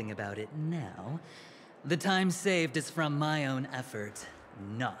something about it now, the time saved is from my own effort,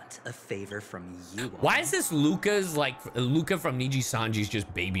 not a favor from you all. Why is this Luca's like Luca from Niji Sanji's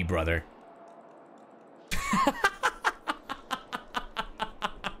just baby brother?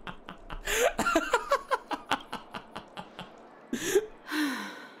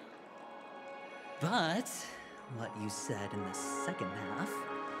 But what you said in the second half,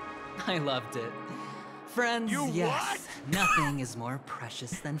 I loved it. Friends, You yes, nothing is more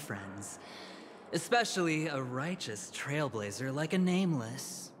precious than friends. Especially a righteous trailblazer like a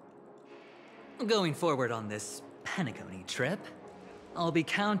Nameless. Going forward on this Penacony trip, I'll be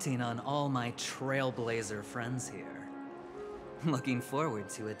counting on all my trailblazer friends here. Looking forward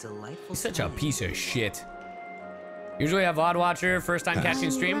to a delightful He's such a piece of shit. Usually a VOD watcher, first time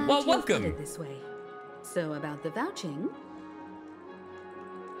catching stream. Well, welcome. This way. So about the vouching.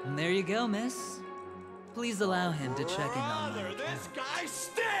 There you go, miss. Please allow him to check in on my account. This guy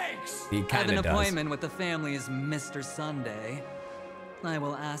stinks! He I have kinda an does. appointment with the family's Mr. Sunday. I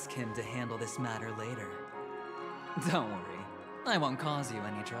will ask him to handle this matter later. Don't worry, I won't cause you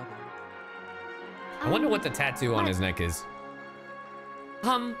any trouble. I wonder what the tattoo on his neck is.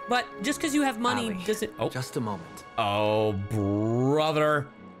 But just because you have money Allie, doesn't. Oh, just a moment. Oh, brother,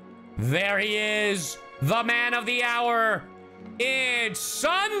 there he is, the man of the hour. It's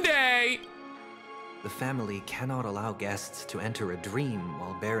Sunday. The family cannot allow guests to enter a dream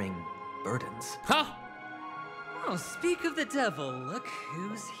while bearing burdens. Huh? Oh, speak of the devil, look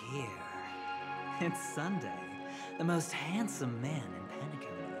who's here. It's Sunday, the most handsome man in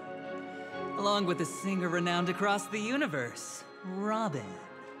Penacony. Along with a singer renowned across the universe, Robin.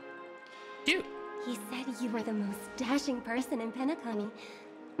 Cute. He said you were the most dashing person in Penacony.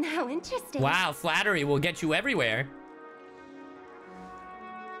 How interesting. Wow, flattery will get you everywhere.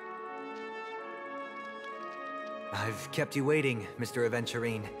 I've kept you waiting, Mr.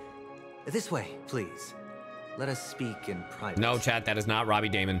 Aventurine. This way, please. Let us speak in private. No, chat, that is not Robbie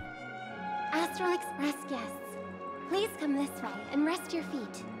Damon. Astral Express guests, please come this way and rest your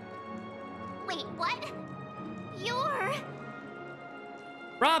feet. Wait, what? You're...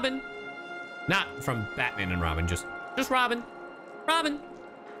 Robin. Not from Batman and Robin, just Robin. Robin.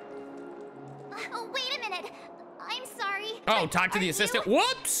 Oh, wait a minute. I'm sorry. Oh, talk to the assistant.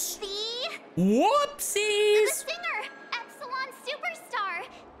 Whoops. The Whoopsies. singer, Epsilon Superstar.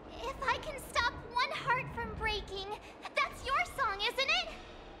 If I can stop one heart from breaking, that's your song, isn't it?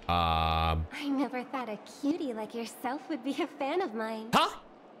 I never thought a cutie like yourself would be a fan of mine. Huh?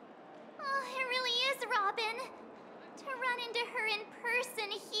 Oh, it really is, Robin. To run into her in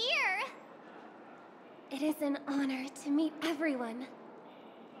person here. It is an honor to meet everyone.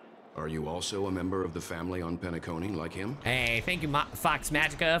 Are you also a member of the family on Penacony like him? Hey, thank you, Fox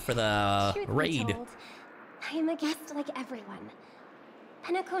Magica, for the Truth be raid. told, I am a guest like everyone.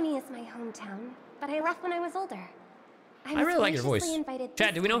 Penacony is my hometown, but I left when I was older. I really like your voice.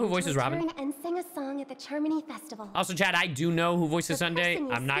 Chad, do we know who voices Robin? And sing a song at the Charmony Festival. Also, Chad, I do know who voices Sunday. person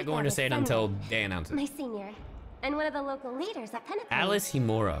you I'm not speak going of to is say it Sunday, until they announce it. my senior, and one of the local leaders at Penacony. Alice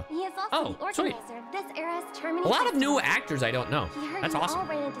Himura. He is also Oh, the sweet. organizer of this era's Charmony A lot of new Festival. actors I don't know. He heard That's we all awesome.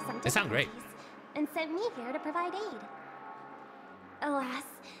 ran into some They sound great. and sent me here to provide aid. Alas,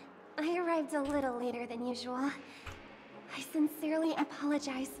 I arrived a little later than usual. I sincerely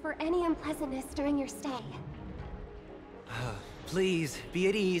apologize for any unpleasantness during your stay. Please, be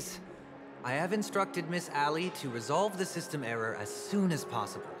at ease. I have instructed Miss Allie to resolve the system error as soon as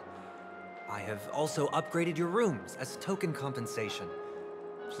possible. I have also upgraded your rooms as token compensation.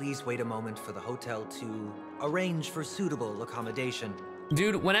 Please wait a moment for the hotel to arrange for suitable accommodation.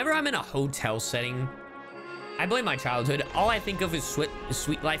 Dude, whenever I'm in a hotel setting, I blame my childhood. All I think of is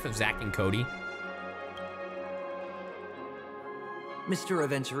Sweet Life of Zack and Cody. Mr.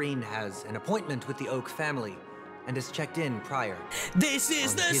 Aventurine has an appointment with the Oak family and has checked in prior. This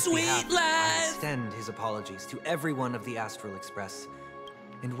is On the his sweet behalf, I life! extend his apologies to everyone of the Astral Express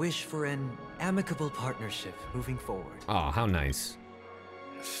and wish for an amicable partnership moving forward. Oh, how nice.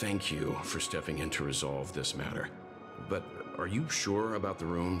 Thank you for stepping in to resolve this matter. But are you sure about the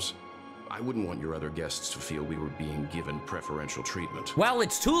rooms? I wouldn't want your other guests to feel we were being given preferential treatment. Well,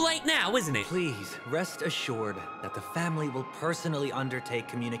 it's too late now, isn't it? Please, rest assured that the family will personally undertake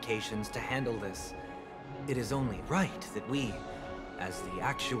communications to handle this. It is only right that we, as the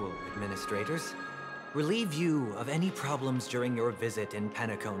actual administrators, relieve you of any problems during your visit in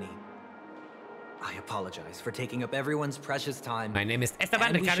Penacony. I apologize for taking up everyone's precious time. My name is Esteban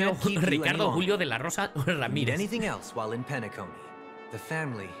and we Ricardo, shan't keep you any Ricardo longer. Julio de la Rosa Need Ramirez. anything else while in Penacony? The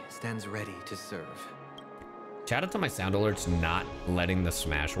family stands ready to serve. Shout out to my sound alerts not letting the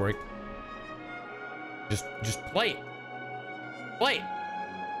smash work. Just play it. Play it.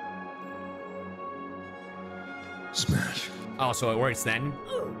 Smash. Oh, so it works then?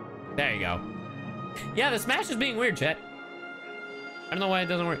 There you go. Yeah, the smash is being weird, chat. I don't know why it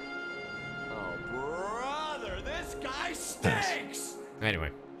doesn't work. Oh, brother, this guy stinks! Anyway.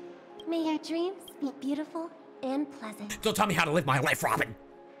 May your dreams be beautiful and pleasant. Don't tell me how to live my life, Robin.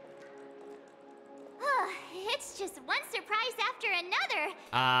 It's just one surprise after another.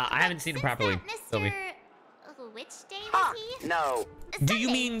 I haven't seen it properly, Sylvie. Which day was he? No. Do you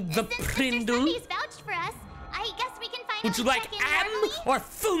mean the Prindle? He's vouched for us. I guess we can finally Would you like check in am normally? or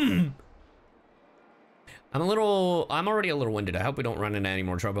thum? I'm already a little winded. I hope we don't run into any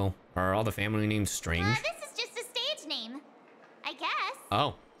more trouble. Are all the family names strange? This is just a stage name, I guess.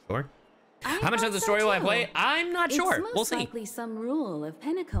 Oh, sure. How much of the story will I play? I'm not sure. It's most likely some rule of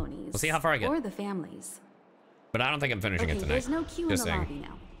Penacony's. We'll see how far I get. Or the families. But I don't think I'm finishing it tonight. There's no queue in Just the saying. lobby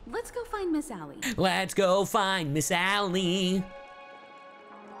now. Let's go find Miss Allie. Let's go find Miss Allie.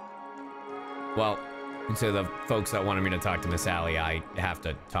 Well, to the folks that wanted me to talk to Miss Allie, I have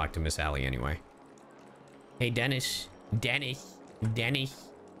to talk to Miss Allie anyway. Hey, Dennis. Dennis.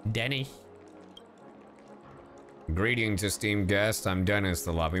 Greetings, esteemed guest. I'm Dennis,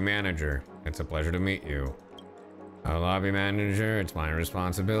 the lobby manager. It's a pleasure to meet you. A lobby manager, it's my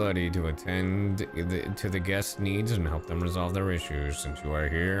responsibility to attend to the guests' needs and help them resolve their issues. Since you are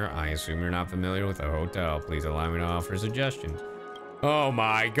here, I assume you're not familiar with the hotel. Please allow me to offer suggestions. Oh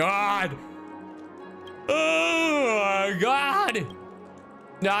my god! Oh my god!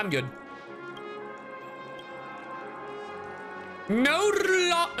 No, I'm good. No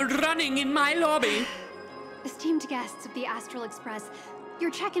running in my lobby. Esteemed guests of the Astral Express, your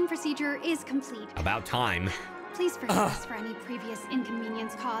check-in procedure is complete. About time. Please forgive us for any previous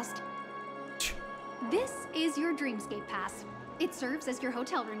inconvenience caused. This is your Dreamscape Pass. It serves as your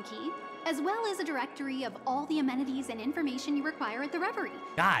hotel room key, as well as a directory of all the amenities and information you require at the Reverie.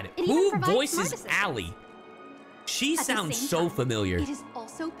 God, It even who provides voices smart assistants. Allie? She At the sounds same so time, familiar. It is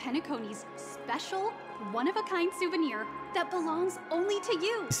also Penacony's special, one-of-a-kind souvenir that belongs only to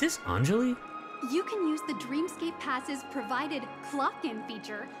you. Is this Anjali? You can use the Dreamscape Pass's provided clock-in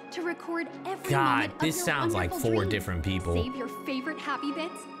feature to record every God, moment of this your sounds like wonderful 4 dream. different people. Save your favorite happy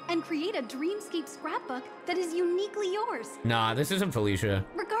bits and create a Dreamscape scrapbook that is uniquely yours. Nah, this isn't Felicia.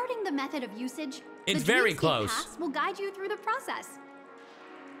 Regarding the method of usage, It's the very Dreamscape close. Pass will guide you through the process.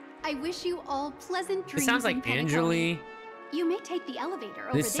 I wish you all pleasant dreams. This sounds in like Penacony. Anjali. You may take the elevator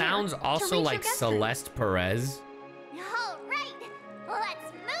over This there sounds to also reach like your guest room. Celeste Perez. All right,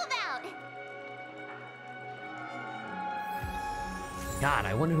 let's move out. God,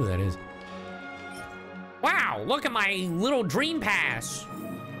 I wonder who that is. Wow, look at my little dream pass.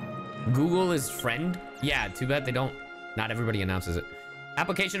 Google is friend? Yeah, too bad they don't. Not everybody announces it.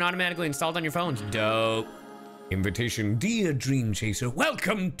 Application automatically installed on your phones. Dope. Invitation, dear Dream Chaser.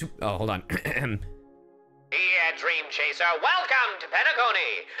 Welcome to. Oh, hold on. Dear Dream Chaser, welcome to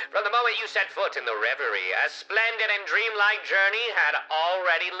Penacony. From the moment you set foot in the Reverie, a splendid and dreamlike journey had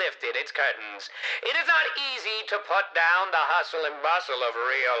already lifted its curtains. It is not easy to put down the hustle and bustle of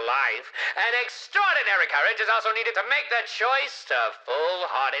real life, and extraordinary courage is also needed to make the choice to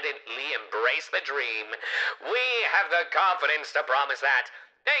full-heartedly embrace the dream. We have the confidence to promise that.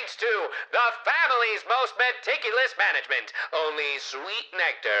 Thanks to the family's most meticulous management, only sweet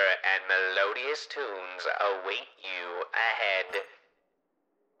nectar and melodious tunes await you ahead.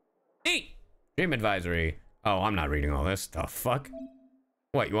 Hey, Dream Advisory. Oh, I'm not reading all this. The fuck?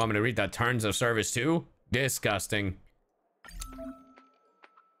 What, you want me to read the terms of service too? Disgusting.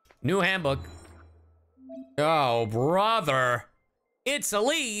 New handbook. Oh, brother. It's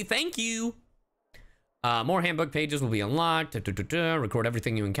Ali. Thank you. More handbook pages will be unlocked. Record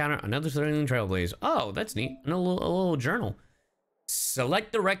everything you encounter. Another thrilling trailblaze. Oh, that's neat. And a little journal.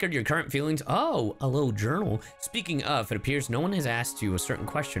 Select the record your current feelings. Oh, a little journal. Speaking of, it appears no one has asked you a certain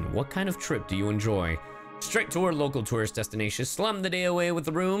question. What kind of trip do you enjoy? Straight toward local tourist destinations. Slum the day away with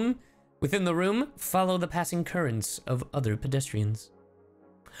the room. Within the room, follow the passing currents of other pedestrians.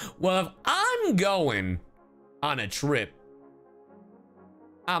 Well, if I'm going on a trip,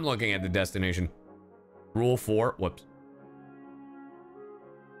 I'm looking at the destination. Rule 4. Whoops.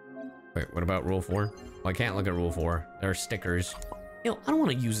 Wait, what about rule 4? Well, I can't look at rule 4. There are stickers. You know, I don't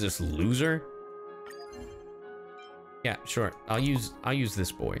want to use this loser. Yeah, sure. I'll use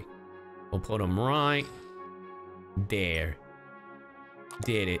this boy. We'll put him right there.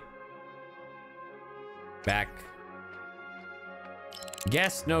 Did it. Back.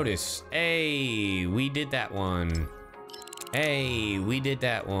 Guest notice. Hey, we did that one. Hey, we did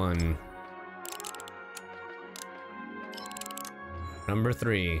that one. Number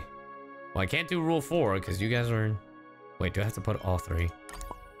 3. Well, I can't do rule 4 because you guys are... Wait, do I have to put all 3?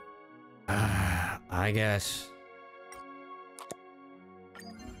 I guess.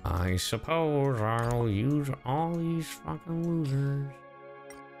 I suppose I'll use all these fucking losers.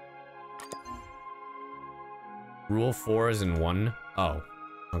 Rule 4 is in 1? Oh,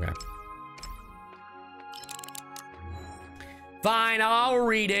 okay. Fine, I'll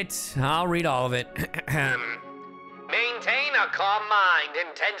read it. I'll read all of it. Maintain a calm mind.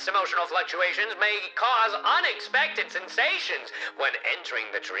 Intense emotional fluctuations may cause unexpected sensations when entering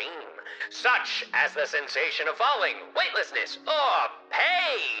the dream, such as the sensation of falling, weightlessness, or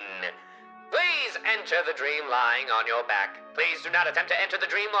pain. Please enter enter the dream lying on your back. Please do not attempt to enter the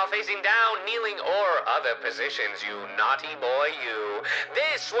dream while facing down, kneeling, or other positions, you naughty boy, you.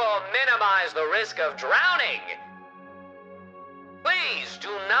 This will minimize the risk of drowning. Please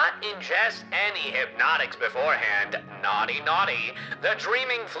do not ingest any hypnotics beforehand. Naughty, naughty. The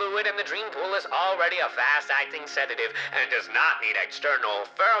dreaming fluid in the dream pool is already a fast-acting sedative and does not need external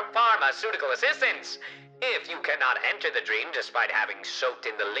pharmaceutical assistance. If you cannot enter the dream despite having soaked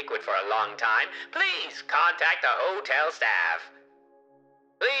in the liquid for a long time, please contact the hotel staff.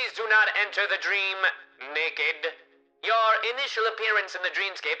 Please do not enter the dream naked. Your initial appearance in the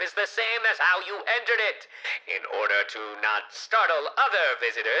dreamscape is the same as how you entered it. In order to not startle other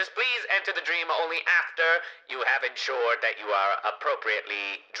visitors, please enter the dream only after you have ensured that you are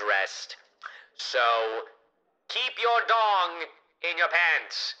appropriately dressed. So, keep your dong in your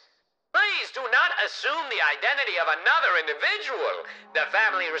pants. Please do not assume the identity of another individual. The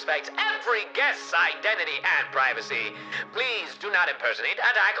family respects every guest's identity and privacy. Please do not impersonate,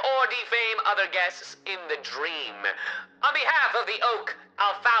 attack, or defame other guests in the dream. On behalf of the Oak,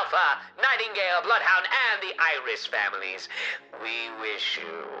 Alfalfa, Nightingale, Bloodhound, and the Iris families, we wish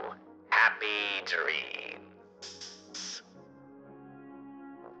you happy dreams.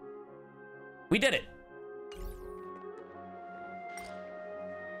 We did it.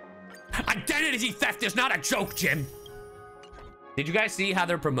 Identity theft is not a joke, Jim. Did you guys see how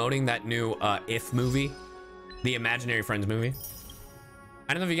they're promoting that new If movie? The Imaginary Friends movie?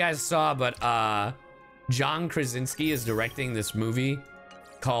 I don't know if you guys saw, but John Krasinski is directing this movie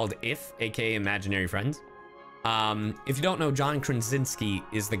called If, aka Imaginary Friends. If you don't know, John Krasinski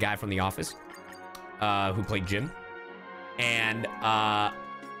is the guy from The Office who played Jim. And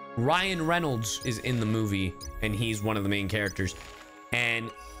Ryan Reynolds is in the movie, and he's one of the main characters.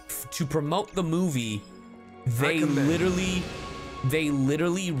 And to promote the movie, they literally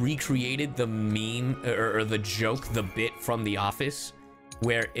recreated the meme or the joke, the bit from The Office,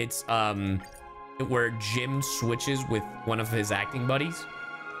 where it's where Jim switches with one of his acting buddies,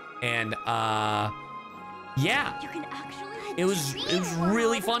 and yeah, it was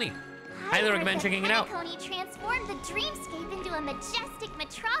really funny. I highly recommend checking it out. Penacony transformed the dreamscape into a majestic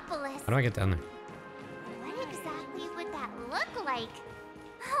metropolis. How do I get down there? What exactly would that look like?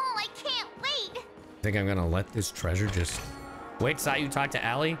 Oh, I can't wait! Think I'm gonna let this treasure just... Wait, saw you talk to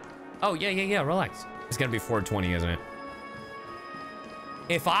Allie? Oh, yeah, relax. It's gonna be 420, isn't it?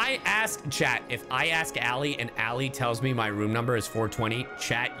 If I ask, chat, if I ask Allie and Allie tells me my room number is 420,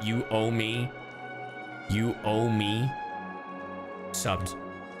 chat, you owe me subs.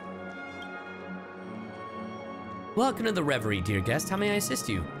 Welcome to the Reverie, dear guest. How may I assist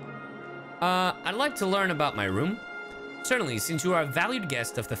you? I'd like to learn about my room. Certainly, since you are a valued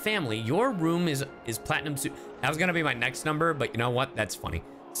guest of the family, your room is platinum suit. That was gonna be my next number, but you know what? That's funny.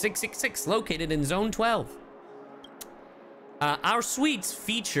 666, located in Zone 12. Our suites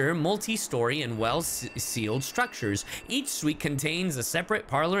feature multi-story and well-sealed structures. Each suite contains a separate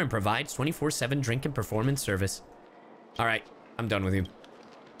parlor and provides 24/7 drink and performance service. All right, I'm done with you.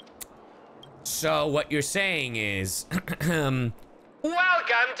 So what you're saying is, welcome to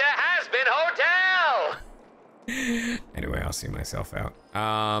Has-Been Hotel. Anyway, I'll see myself out.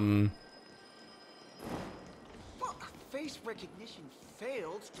 Well, face recognition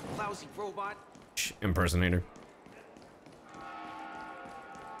failed, lousy robot. Impersonator.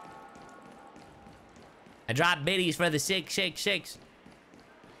 I dropped biddies for the 666.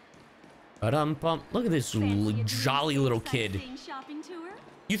 Ba-dum-bum. Look at this jolly little kid.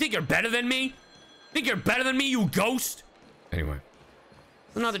 You think you're better than me? Think you're better than me, you ghost? Anyway.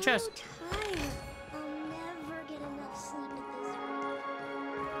 Another chest.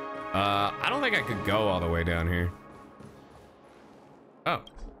 I don't think I could go all the way down here. Oh,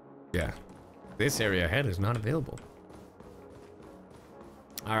 yeah. This area ahead is not available.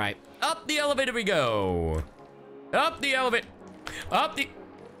 All right, up the elevator we go. Up the elevator. Up the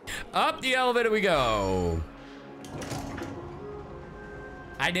elevator we go.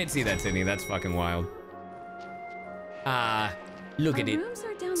 I did see that, Sydney. That's fucking wild. Look at it.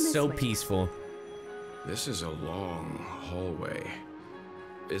 So peaceful. This is a long hallway.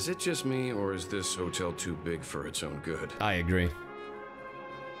 Is it just me, or is this hotel too big for its own good? I agree.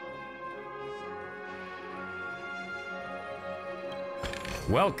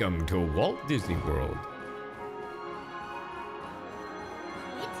 Welcome to Walt Disney World.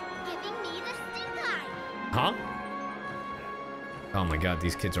 It's giving me the stink eye. Huh? Oh my god,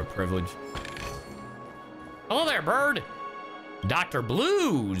 these kids are privileged. Hello there, bird. Dr.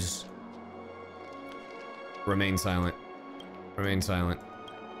 Blues. Remain silent. Remain silent.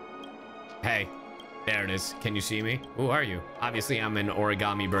 Hey, There it is. Can you see me? Who are you? Obviously, I'm an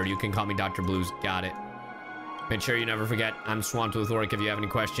origami bird. You can call me Dr. Blues. Got it. Make sure you never forget, I'm Swamp Tooth Oric if you have any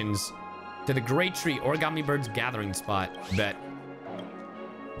questions. To the Great Tree, Origami Bird's gathering spot. Bet.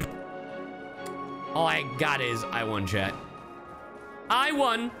 All I got is, I won, chat. I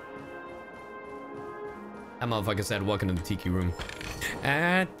won! That motherfucker said, welcome to the Tiki Room.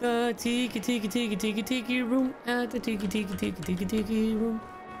 At the Tiki Room. At the Tiki Room.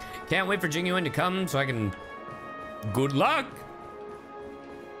 Can't wait for Genuine to come so I can... Good luck!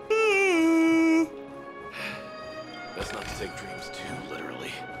 Best not to take dreams too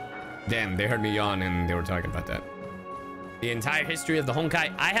literally. Damn, they heard me yawn and they were talking about that. The entire history of the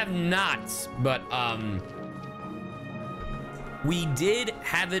Honkai, I have not, but we did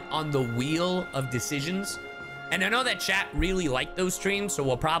have it on the Wheel of Decisions. And I know that chat really liked those streams, so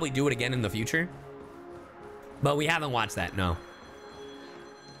we'll probably do it again in the future. But we haven't watched that, no.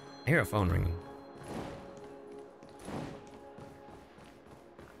 I hear a phone ringing.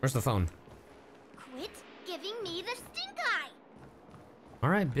 Where's the phone? Quit giving me the stink eye. All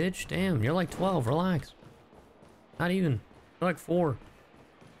right, bitch. Damn, you're like 12. Relax. Not even. You're like 4.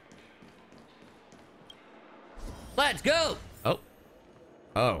 Let's go. Oh.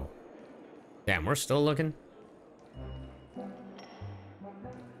 Oh. Damn, we're still looking.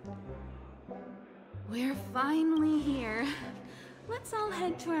 We're finally here. Let's all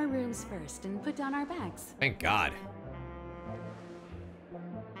head to our rooms first and put down our bags. Thank God.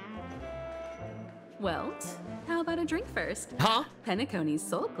 Well, how about a drink first? Huh? Penacony's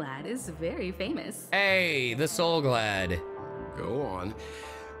Soul Glad is very famous. Hey, the Soul Glad. Go on.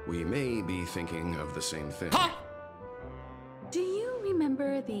 We may be thinking of the same thing. Huh? Do you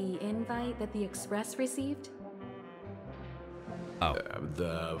remember the invite that the Express received? Oh.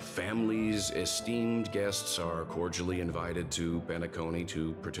 The family's esteemed guests are cordially invited to Penacony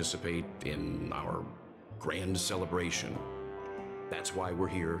to participate in our grand celebration. That's why we're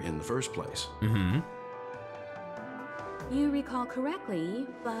here in the first place. Mm-hmm. You recall correctly,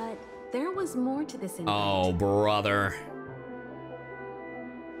 but there was more to this invite. Oh, brother.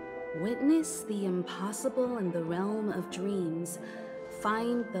 Witness the impossible in the realm of dreams.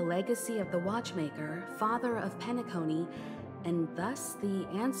 Find the legacy of the Watchmaker, father of Penacony, and thus the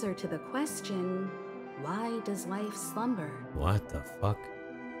answer to the question, why does life slumber? What the fuck?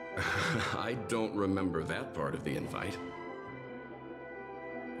 I don't remember that part of the invite.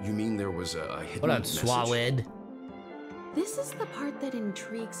 You mean there was a hidden What up, message? Swaled? This is the part that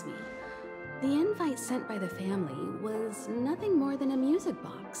intrigues me. The invite sent by the family was nothing more than a music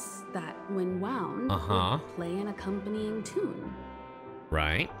box that, when wound, would play an accompanying tune.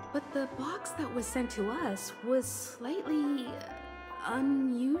 Right. But the box that was sent to us was slightly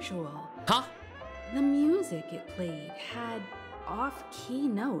unusual. Huh? The music it played had off-key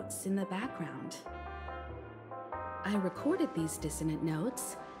notes in the background. I recorded these dissonant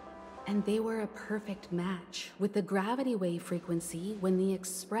notes, and they were a perfect match with the gravity wave frequency when the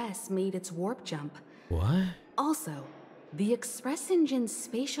Express made its warp jump. What? Also, the Express engine's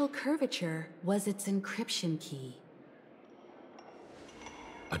spatial curvature was its encryption key.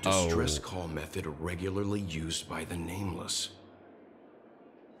 A distress call method regularly used by the Nameless.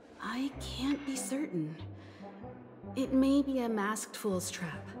 I can't be certain. It may be a masked fool's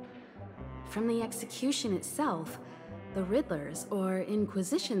trap. From the execution itself, the Riddlers or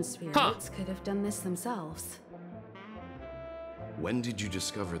Inquisition spirits could have done this themselves. When did you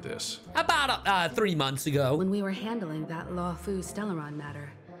discover this? About 3 months ago. When we were handling that Law Fu Stellaron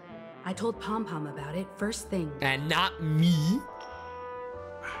matter. I told Pom Pom about it first thing. And not me?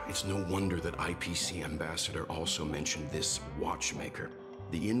 It's no wonder that IPC Ambassador also mentioned this Watchmaker.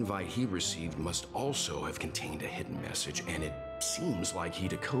 The invite he received must also have contained a hidden message, and it seems like he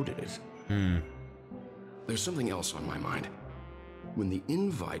decoded it. There's something else on my mind. When the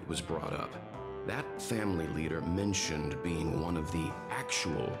invite was brought up, that family leader mentioned being one of the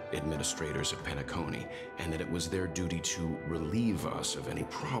actual administrators of Penacony, and that it was their duty to relieve us of any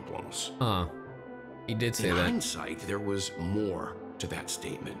problems. He did say that. In that. hindsight, there was more to that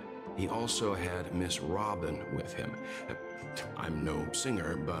statement. He also had Miss Robin with him. I'm no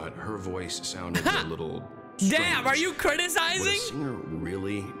singer, but her voice sounded a little strange. Damn, are you criticizing? Would a singer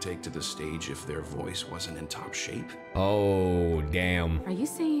really take to the stage if their voice wasn't in top shape? Oh, damn. Are you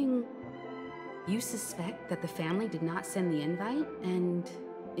saying you suspect that the family did not send the invite and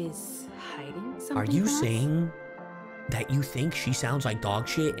is hiding something? Are you from us? saying that you think she sounds like dog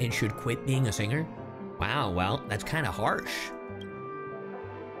shit and should quit being a singer? Wow, well, that's kind of harsh.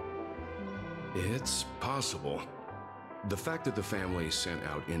 It's possible. The fact that the family sent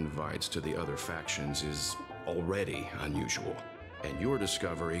out invites to the other factions is already unusual. And your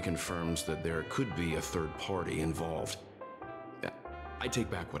discovery confirms that there could be a third party involved. I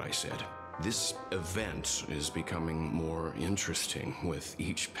take back what I said. This event is becoming more interesting with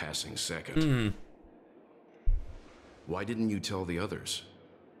each passing second. Why didn't you tell the others?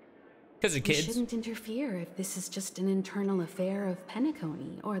 Because of kids. We shouldn't interfere if this is just an internal affair of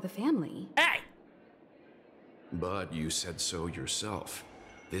Penacony or the family. Hey! But you said so yourself.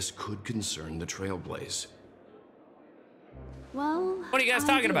 This could concern the Trailblaze. Well, what are you guys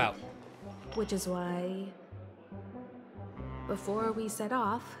talking did. about? Which is why, before we set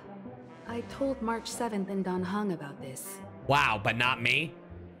off, I told March 7th and Don Hung about this. Wow, but not me?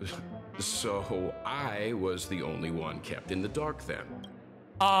 So I was the only one kept in the dark then.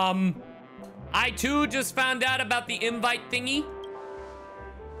 I too just found out about the invite thingy.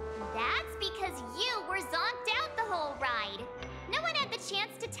 That's because you were zonked out the whole ride. No one had the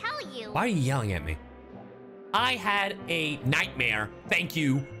chance to tell you. Why are you yelling at me? I had a nightmare. Thank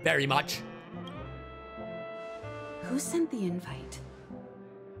you very much. Who sent the invite?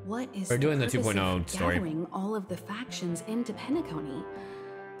 What is We're doing the purpose 2.0 of story. gathering all of the factions into Penacony?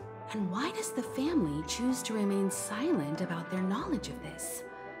 And why does the family choose to remain silent about their knowledge of this?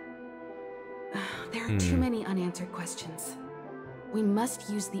 There are too many unanswered questions. We must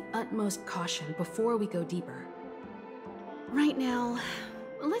use the utmost caution before we go deeper. Right now,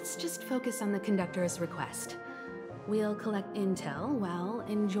 let's just focus on the conductor's request. We'll collect intel while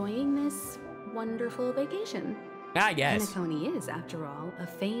enjoying this wonderful vacation. I guess. Penacony is, after all, a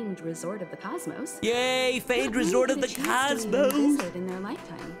famed resort of the cosmos. Yay, famed resort of the cosmos! Visit in their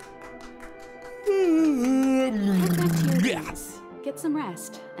lifetime. Head back to your rooms, get some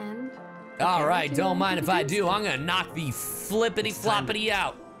rest, and... All right, don't mind if I do. I'm gonna knock the flippity-floppity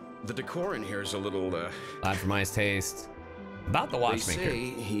out. The decor in here is a little, Not for my taste. About the watchmaker. They say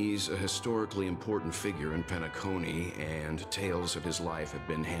he's a historically important figure in Penacony, and tales of his life have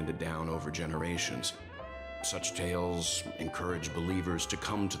been handed down over generations. Such tales encourage believers to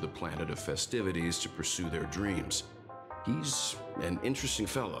come to the planet of festivities to pursue their dreams. He's an interesting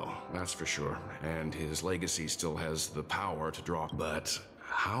fellow, that's for sure, and his legacy still has the power to draw. But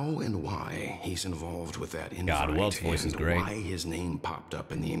how and why he's involved with that invite, God, Welt's voice is great. Why his name popped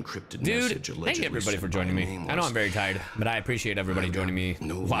up in the encrypted Dude, message allegedly thank you everybody for sent joining by me. Nameless. I know I'm very tired, but I appreciate everybody joining me,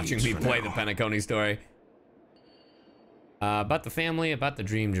 watching me play the Penacony story. About the family, about the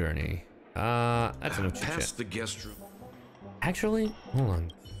dream journey. That's enough chit-chat. Past the guest room. Actually, hold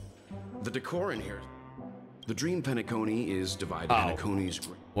on. The decor in here. The dream Penacony is divided into Coney's.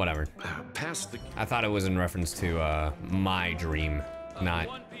 Whatever. Past the. I thought it was in reference to my dream, not.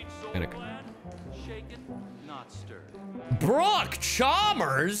 Brock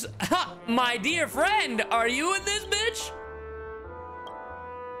Chalmers, my dear friend, are you in this bitch?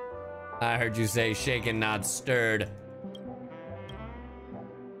 I heard you say shaken, not stirred.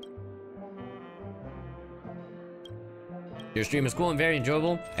 Your stream is cool and very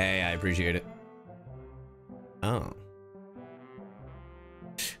enjoyable. Hey, I appreciate it. Oh.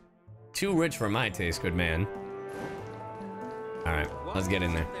 Too rich for my taste, good man. All right, let's get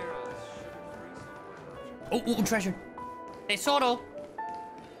in there. Oh, treasure. Tesoro.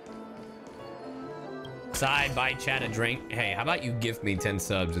 Side, buy chat a drink. Hey, how about you gift me 10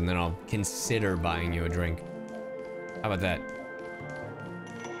 subs and then I'll consider buying you a drink. How about that?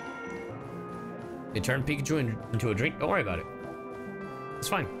 They turned Pikachu into a drink? Don't worry about it. It's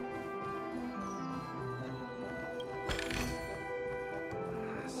fine.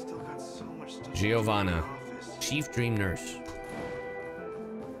 Still got so much stuff. Giovanna, Chief Dream Nurse.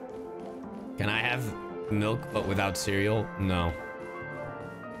 Can I have milk but without cereal? No.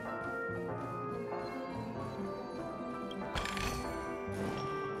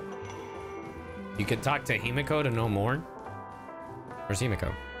 You could talk to Himiko to know more? Where's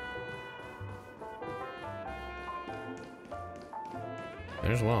Himiko?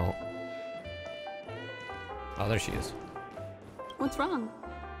 There's Walt. Oh, there she is. What's wrong?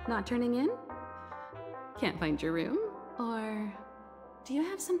 Not turning in? Can't find your room? Or do you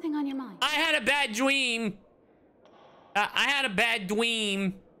have something on your mind? I had a bad dream. I had a bad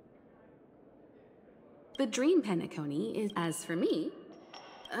dream. The dream Penacony is, as for me,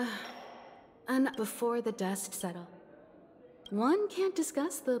 and before the dust settle. One can't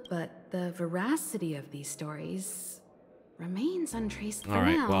discuss but the veracity of these stories remains untraced for All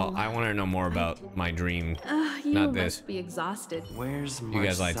right, now. well, I want to know more about my dream, You not must this. be exhausted. Where's March You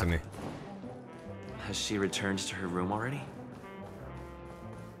guys lied to me. 7th? Has she returned to her room already?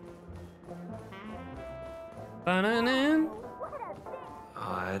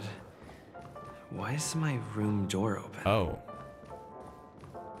 Odd. Why is my room door open? Oh.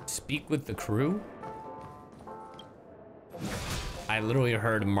 Speak with the crew? I literally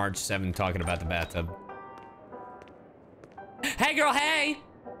heard March 7 talking about the bathtub. Hey, girl, hey!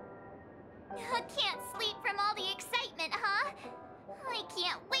 Can't sleep from all the excitement, huh? I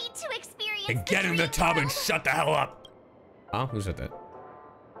can't wait to experience And get in the tub and shut the hell up. Huh? Who said that?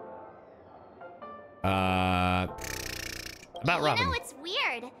 About Robin. You know, it's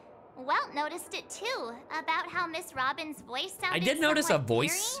weird. Welt noticed it too, about how Miss Robin's voice sounded. I did notice a somewhat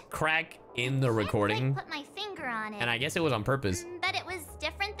voice eerie. crack in the recording, Put my finger on it. and I guess it was on purpose. But it was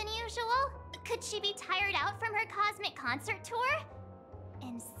different than usual? Could she be tired out from her cosmic concert tour?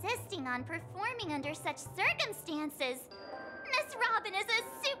 Insisting on performing under such circumstances. Miss Robin is a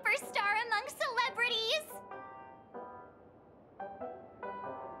superstar among celebrities.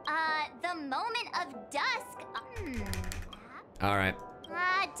 The moment of dusk. All right.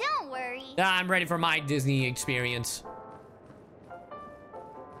 Don't worry. I'm ready for my Disney experience.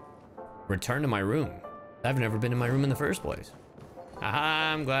 Return to my room. I've never been in my room in the first place.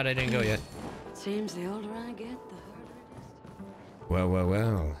 Haha, I'm glad I didn't go yet. Seems the older I get, the harder it is. Well, well,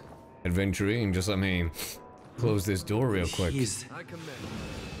 well. Adventuring, just let me close this door real quick. I command.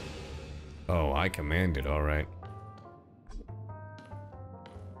 Oh, I commanded, all right.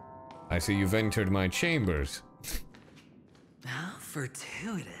 I see you've entered my chambers. How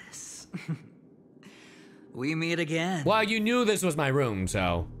fortuitous. We meet again. Well, you knew this was my room,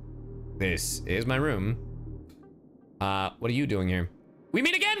 so this is my room. What are you doing here? We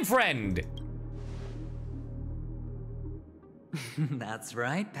meet again, friend! That's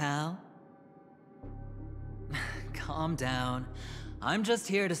right, pal. Calm down. I'm just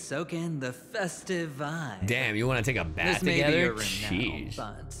here to soak in the festive vibe. Damn, you want to take a bath this may together? be your room Jeez.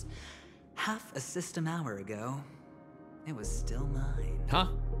 now, but half a system hour ago, it was still mine. Huh?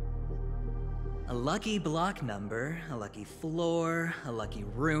 A lucky block number, a lucky floor, a lucky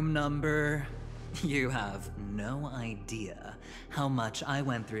room number. You have no idea how much I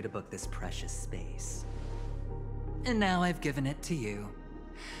went through to book this precious space. And now I've given it to you.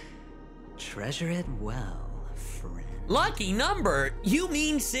 Treasure it well, friend. Lucky number? You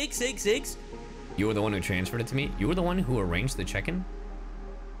mean 666? You were the one who transferred it to me? You were the one who arranged the check-in?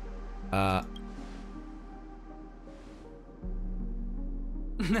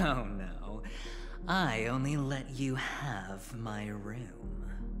 No, no. I only let you have my room.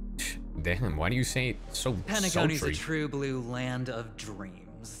 Damn, why do you say it so Penacony's sultry? a true blue land of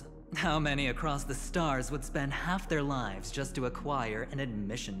dreams. How many across the stars would spend half their lives just to acquire an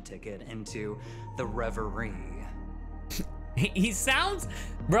admission ticket into the Reverie? He sounds,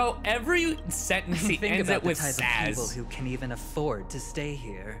 bro, every sentence he Think ends about it the with type of people Saz. who can even afford to stay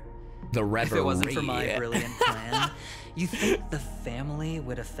here. The Reverie. If it wasn't for my brilliant plan, you think the family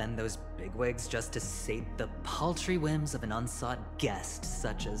would offend those bigwigs just to sate the paltry whims of an unsought guest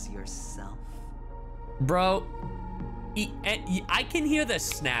such as yourself? Bro, I can hear the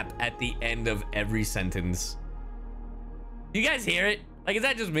snap at the end of every sentence. You guys hear it? Like, is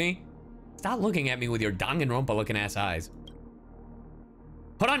that just me? Stop looking at me with your Danganronpa looking ass eyes.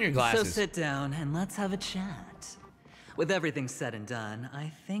 Put on your glasses. So sit down and let's have a chat. With everything said and done,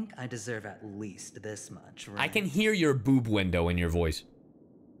 I think I deserve at least this much, right? I can hear your boob window in your voice.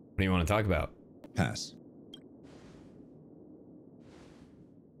 What do you want to talk about? Pass.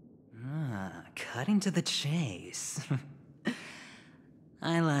 Cutting to the chase.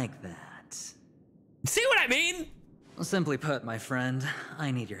 I like that. See what I mean? Simply put, my friend,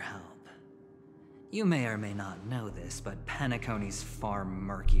 I need your help. You may or may not know this, but Penacony's far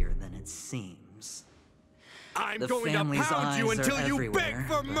murkier than it seems. I'm The going to family's pound you eyes are until you everywhere, beg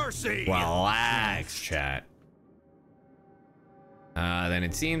for but- mercy! Relax, chat. Then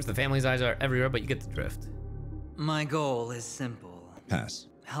it seems the family's eyes are everywhere, but you get the drift. My goal is simple. Pass.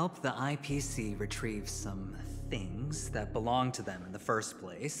 Help the IPC retrieve some things that belong to them in the first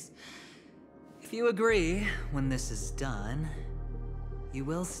place. If you agree, when this is done, you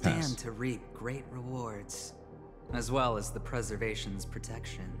will stand Pass. to reap great rewards, as well as the preservation's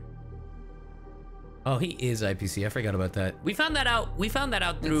protection. Oh, he is IPC. I forgot about that. We found that out. We found that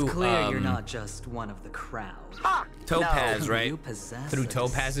out through It's clear you're not just one of the crowd. Topaz, No. right? You possess Through a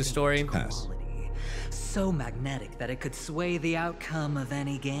Topaz's story. Pass. quality so magnetic that it could sway the outcome of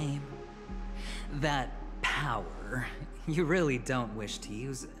any game. That power, you really don't wish to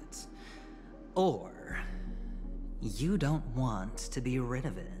use it. Or you don't want to be rid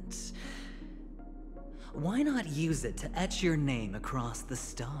of it. Why not use it to etch your name across the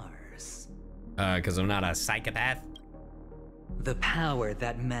stars? Because I'm not a psychopath. The power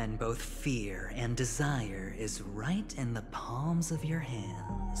that men both fear and desire is right in the palms of your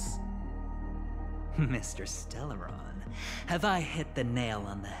hands. Mr. Stellaron, have I hit the nail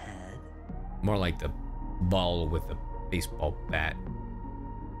on the head? More like the ball with the baseball bat.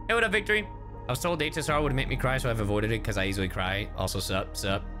 Hey, what up, Victory? I was told HSR would make me cry, so I've avoided it because I easily cry. Also,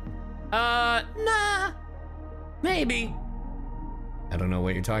 sup. Nah. Maybe. I don't know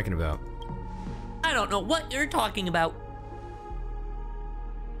what you're talking about. I don't know what you're talking about.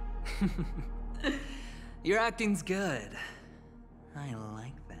 Your acting's good. I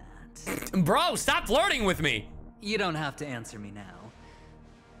like that. Bro, stop flirting with me. You don't have to answer me now.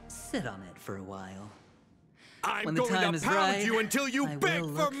 Sit on it for a while. I'm when the going time to is pound right, you until you I beg will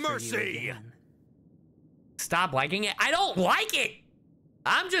for look mercy. Stop liking it. I don't like it.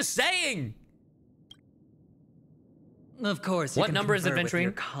 I'm just saying. Of course. What you can number is confer with adventuring?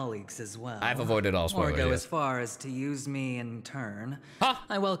 your colleagues as well. I've avoided all spoilers. Or go as far as to use me in turn. Huh?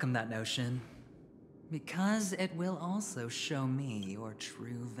 I welcome that notion. Because it will also show me your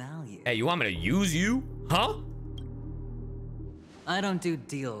true value. Hey, you want me to use you? Huh? I don't do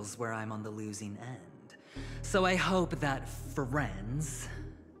deals where I'm on the losing end. So I hope that friends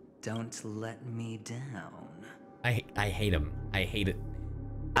don't let me down. I hate him. I hate it.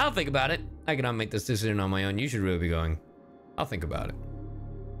 I'll think about it. I cannot make this decision on my own. You should really be going. I'll think about it.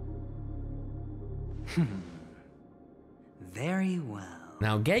 Very well.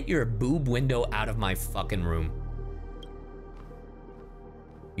 Now get your boob window out of my fucking room.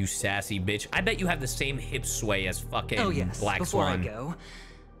 You sassy bitch. I bet you have the same hip sway as fucking Black before Swan. I go,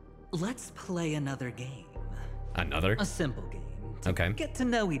 let's play another game. Another? A simple game. Okay. Get to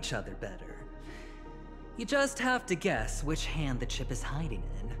know each other better. You just have to guess which hand the chip is hiding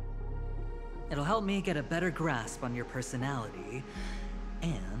in. It'll help me get a better grasp on your personality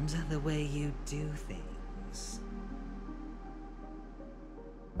and the way you do things.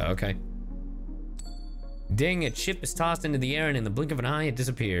 Okay. Ding, a chip is tossed into the air and in the blink of an eye it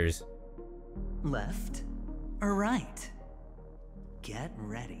disappears. Left or right? Get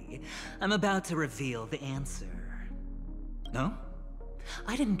ready. I'm about to reveal the answer. No?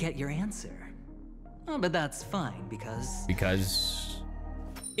 I didn't get your answer. Oh, but that's fine because... Because...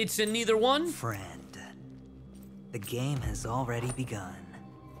 it's in neither one? Friend, the game has already begun.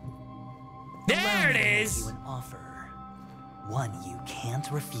 There it is! You an offer. One you can't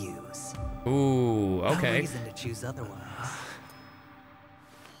refuse. Ooh, okay. No reason to choose otherwise.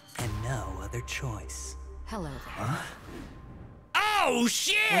 And no other choice. Hello there. Huh? Oh,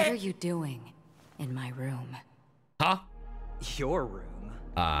 shit! What are you doing in my room? Huh? Your room?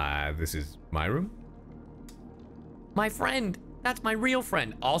 This is my room? My friend. That's my real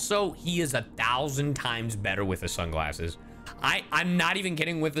friend. Also, he is 1,000 times better with the sunglasses. I'm not even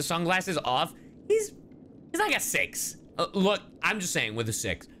kidding. With the sunglasses off, he's like a 6. Look, I'm just saying with a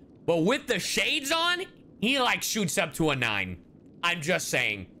 6. But with the shades on, he like shoots up to a 9. I'm just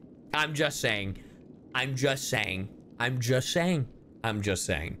saying. I'm just saying. I'm just saying. I'm just saying. I'm just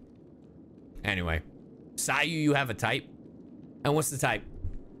saying. Anyway, Sayu, you have a type? And what's the type?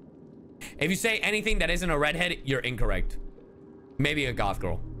 If you say anything that isn't a redhead, you're incorrect. Maybe a goth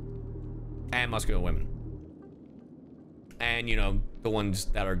girl. And muscular women. And, you know, the ones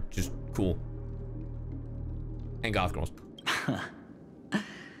that are just cool. And goth girls.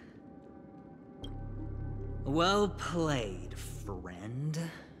 Well played, friend.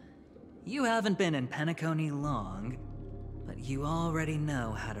 You haven't been in Penacony long, but you already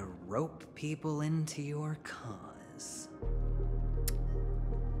know how to rope people into your cause.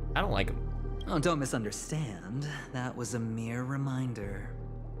 I don't like him. Oh, don't misunderstand. That was a mere reminder.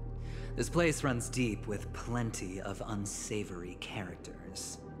 This place runs deep with plenty of unsavory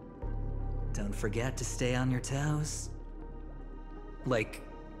characters. Don't forget to stay on your toes. Like,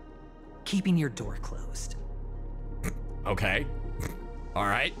 keeping your door closed. Okay. All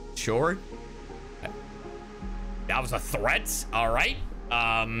right, sure. That was a threat. All right.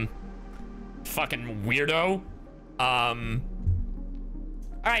 Fucking weirdo. All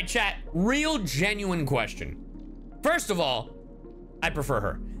right, chat. Real genuine question. First of all, I prefer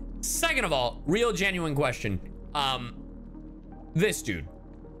her. Second of all, real genuine question. This dude.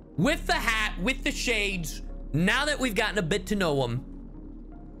 With the hat, with the shades, now that we've gotten a bit to know him,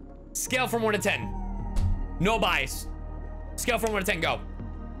 scale from 1 to 10. No bias. Scale from 1 to 10, go.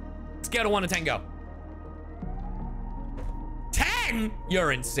 Scale to 1 to 10, go. 10?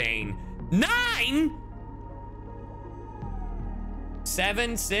 You're insane. 9?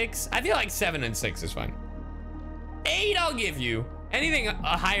 7, 6? I feel like 7 and 6 is fine. 8 I'll give you. Anything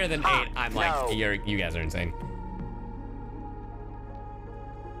higher than 8, I'm like, you guys are insane.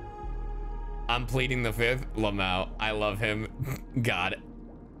 I'm pleading the 5th. Lamau. I love him. God.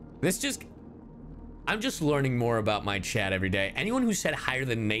 I'm just learning more about my chat every day. Anyone who said higher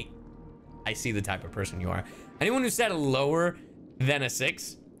than an 8, I see the type of person you are. Anyone who said lower than a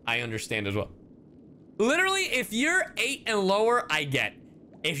 6, I understand as well. Literally, if you're 8 and lower, I get.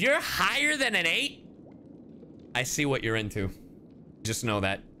 If you're higher than an 8, I see what you're into. Just know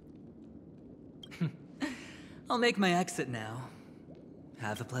that. I'll make my exit now.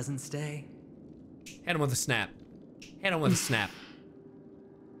 Have a pleasant stay. Hit him with a snap. Hit him with a snap.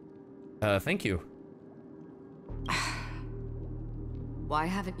 Thank you. Why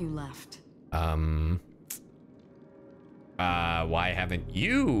haven't you left? Why haven't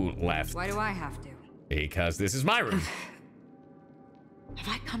you left? Why do I have to? Because this is my room. Have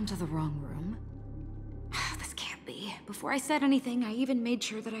I come to the wrong room? This can't be. Before I said anything, I even made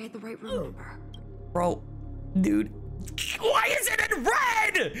sure that I had the right room number. Bro, dude, why is it in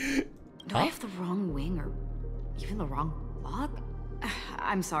red? Do I have the wrong wing or even the wrong log?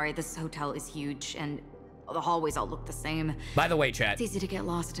 I'm sorry, this hotel is huge and the hallways all look the same. By the way, chat. It's easy to get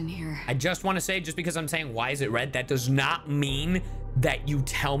lost in here. I just want to say, just because I'm saying why is it red, that does not mean that you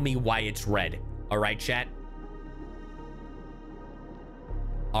tell me why it's red. All right, chat?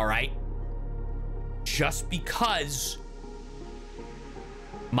 All right? Just because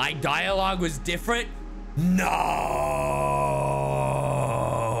my dialogue was different? No!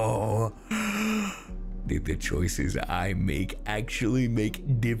 Did the choices I make actually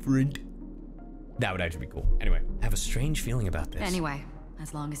make different? That would actually be cool. Anyway, I have a strange feeling about this. Anyway,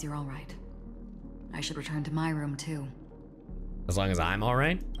 as long as you're all right. I should return to my room too. As long as I'm all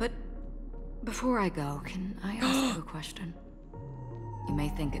right? But before I go, can I ask you a question? You may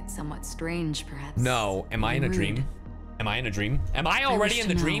think it's somewhat strange, perhaps. No. Am I in a dream? Am I in a dream? Am I already in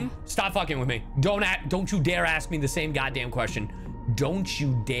the dream? Stop fucking with me. Don't you dare ask me the same goddamn question. Don't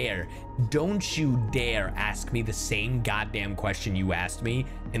you dare. Don't you dare ask me the same goddamn question you asked me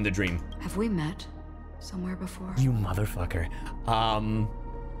in the dream. Have we met somewhere before? You motherfucker. I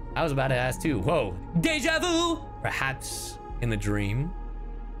was about to ask too. Whoa. Deja vu! Perhaps in the dream.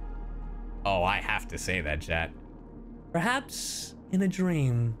 Oh, I have to say that, chat. Perhaps in a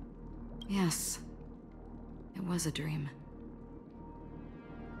dream. Yes. It was a dream.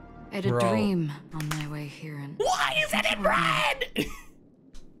 I had a dream on my way here and... Why is it in red?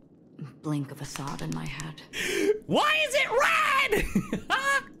 Blink of a thought in my head. Why is it red?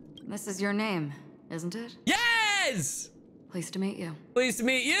 This is your name, isn't it? Yes! Pleased to meet you. Pleased to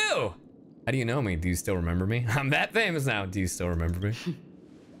meet you. How do you know me? Do you still remember me? I'm that famous now. Do you still remember me?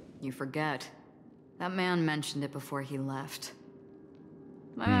 You forget. That man mentioned it before he left.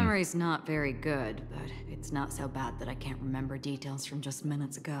 My memory's not very good, but it's not so bad that I can't remember details from just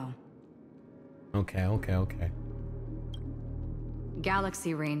minutes ago. Okay.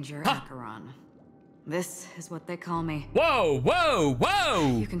 Galaxy Ranger Acheron. This is what they call me. Whoa!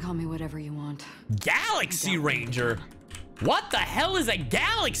 You can call me whatever you want. Galaxy Ranger? What the hell is a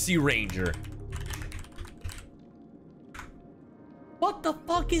Galaxy Ranger? What the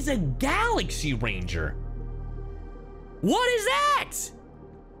fuck is a Galaxy Ranger? What is that?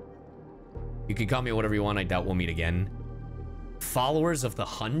 You can call me whatever you want. I doubt we'll meet again. Followers of the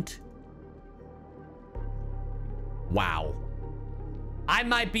Hunt? Wow. I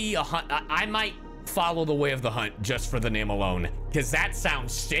might be a hunt. I might follow the way of the Hunt just for the name alone, because that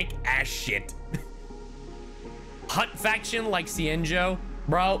sounds sick as shit. Hunt faction like Cienjo?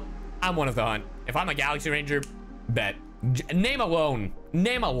 Bro, I'm one of the Hunt. If I'm a Galaxy Ranger, bet. Name alone.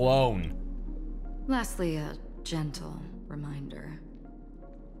 Name alone. Lastly, a gentle reminder.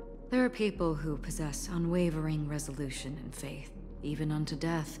 There are people who possess unwavering resolution and faith, even unto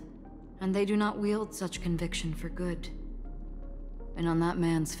death, and they do not wield such conviction for good. And on that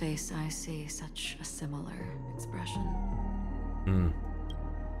man's face, I see such a similar expression.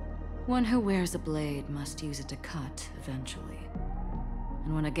 One who wears a blade must use it to cut eventually.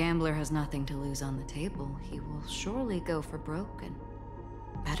 And when a gambler has nothing to lose on the table, he will surely go for broke and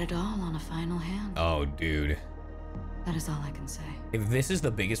bet it all on a final hand. Oh, dude. That is all I can say. If this is the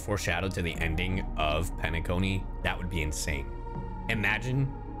biggest foreshadow to the ending of Penacony, that would be insane. Imagine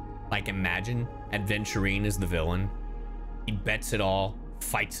Adventurine is the villain. He bets it all,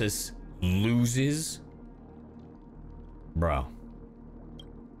 fights us, loses. Bro.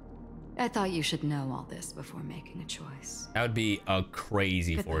 I thought you should know all this before making a choice. That would be a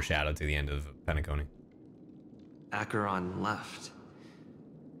crazy foreshadow to the end of Penacony. Acheron left.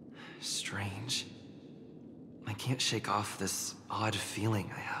 Strange. I can't shake off this odd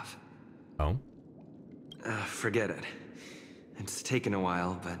feeling I have. Oh? Forget it. It's taken a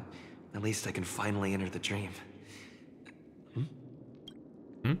while, but at least I can finally enter the dream.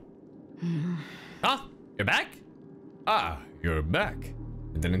 Huh? You're back? Ah, you're back.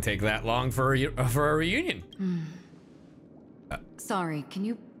 It didn't take that long for a reunion. Sorry, can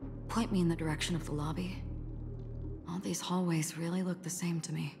you point me in the direction of the lobby? All these hallways really look the same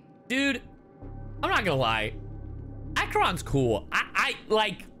to me. Dude, I'm not gonna lie. Acheron's cool. I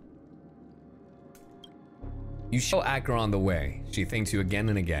like... You show Acheron the way. She thanks you again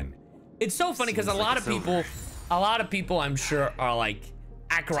and again. It's so funny because a lot of people I'm sure are like,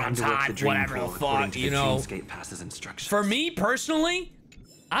 Acheron's hot, whatever the fuck, you know. For me personally,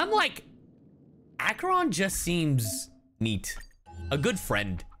 I'm like, Acheron just seems neat. A good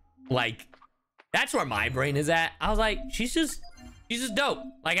friend. Like, that's where my brain is at. I was like, she's just dope.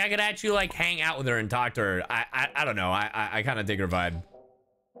 Like, I could actually like hang out with her and talk to her. I don't know. I kind of dig her vibe.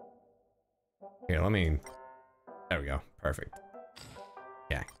 Here, let me... There we go. Perfect.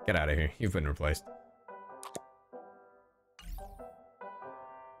 Yeah, get out of here. You've been replaced.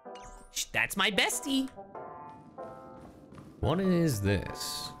 That's my bestie. What is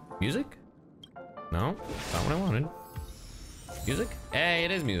this? Music? No, that's not what I wanted. Music? Hey,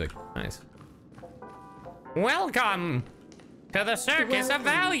 it is music. Nice. Welcome to the Circus of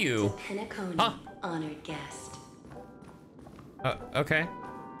Value. Penacony, honored guest. Okay.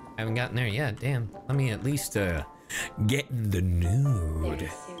 Haven't gotten there yet. Damn. Let me at least get in the nude.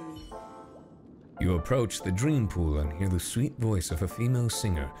 You approach the dream pool and hear the sweet voice of a female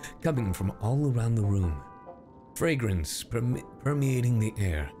singer coming from all around the room. Fragrance permeating the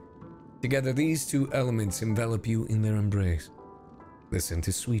air. Together, these two elements envelop you in their embrace. Listen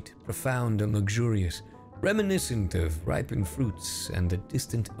to sweet, profound, and luxurious, reminiscent of ripened fruits and a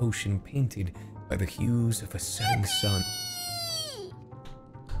distant ocean painted by the hues of a setting sun.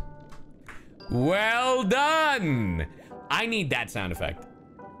 Well done! I need that sound effect.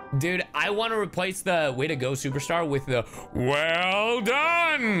 Dude, I want to replace the Way to Go Superstar with the well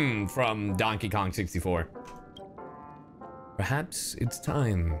done from Donkey Kong 64. Perhaps it's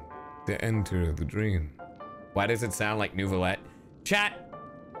time to enter the dream. Why does it sound like Nouvellette? Chat.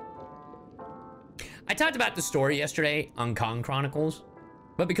 I talked about the story yesterday on Kong Chronicles,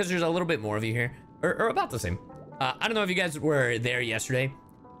 but because there's a little bit more of you here, or about the same. I don't know if you guys were there yesterday.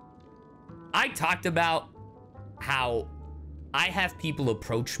 I talked about how I have people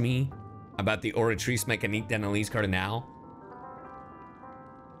approach me about the Oratrice Mécanique d'Analyse Cardinal,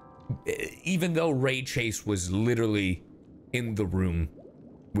 even though Ray Chase was literally in the room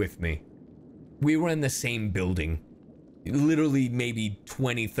with me. We were in the same building, literally maybe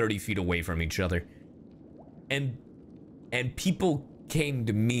 20, 30 feet away from each other. And people came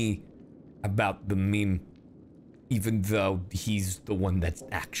to me about the meme, even though he's the one that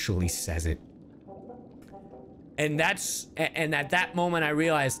actually says it. And at that moment I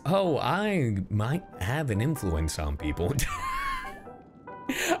realized, oh, I might have an influence on people.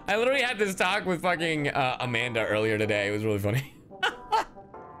 I literally had this talk with fucking Amanda earlier today. It was really funny.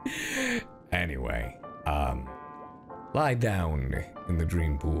 Anyway, lie down in the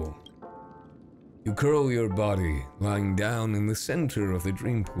dream pool. You curl your body, lying down in the center of the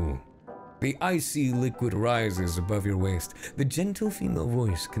dream pool. The icy liquid rises above your waist. The gentle female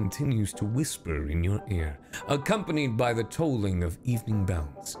voice continues to whisper in your ear, accompanied by the tolling of evening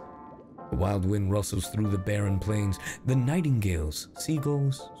bells. The wild wind rustles through the barren plains. The nightingales,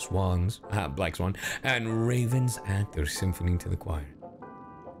 seagulls, swans, black swan, and ravens add their symphony to the choir.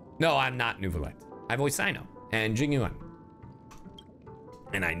 No, I'm not Nouvellette. I voice Sino and Jing Yuan.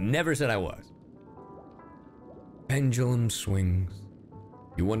 And I never said I was. Pendulum swings.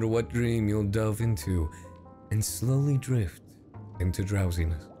 You wonder what dream you'll delve into and slowly drift into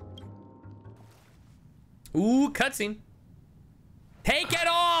drowsiness. Ooh, cutscene. Take it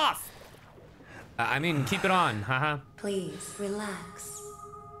off! I mean, keep it on, haha. Please relax.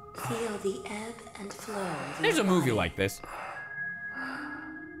 Feel the ebb and flow of There's a movie like this.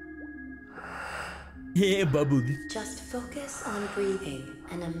 Yeah, bubble. Just focus on breathing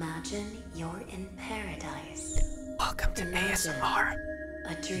and imagine you're in paradise. Welcome to ASMR.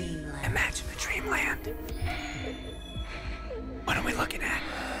 A dreamland. Imagine a dreamland. What are we looking at?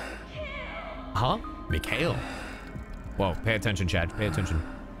 Huh? Mikhail. Whoa, pay attention, Chad. Pay attention.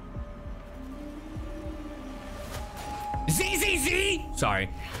 Z! Sorry.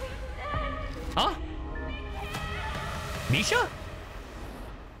 Huh? Misha?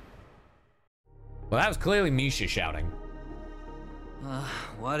 Well, that was clearly Misha shouting.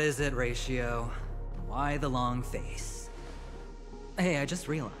 What is it, Ratio? Why the long face? Hey, I just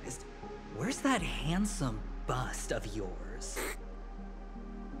realized, where's that handsome bust of yours?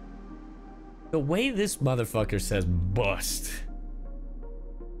 The way this motherfucker says bust.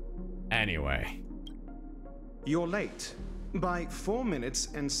 Anyway. You're late. By 4 minutes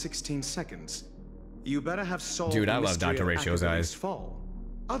and 16 seconds. You better have solved Dude, I the love mystery Dr. of Ratio's Academy's eyes. fall.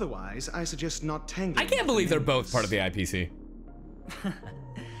 Otherwise, I suggest not tangling. I can't believe they're both part of the IPC.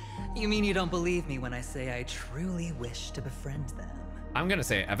 You mean you don't believe me when I say I truly wish to befriend them? I'm gonna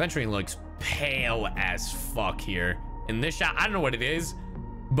say Aventurine looks pale as fuck here. In this shot, I don't know what it is,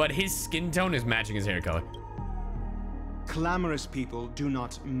 but his skin tone is matching his hair color. Clamorous people do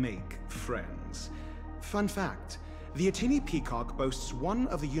not make friends. Fun fact, the Atini Peacock boasts one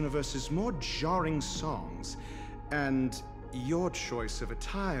of the universe's more jarring songs, and your choice of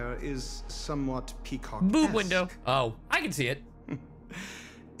attire is somewhat peacock-esque. Boob window. Oh, I can see it.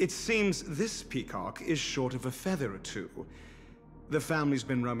 It seems this peacock is short of a feather or two. The family's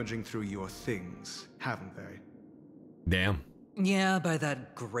been rummaging through your things, haven't they? Damn. Yeah, by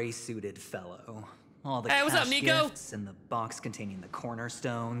that gray-suited fellow. All the hey, what's up, Nico? gifts and the box containing the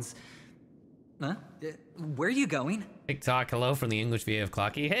cornerstones. Huh? Where are you going? TikTok, hello from the English VA of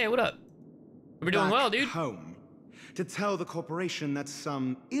Clocky. Hey, what up? We're doing well, dude. Home. To tell the corporation that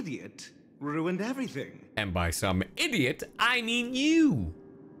some idiot ruined everything. And by some idiot, I mean you.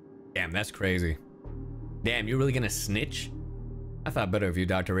 Damn, that's crazy. Damn, you're really gonna snitch? I thought better of you,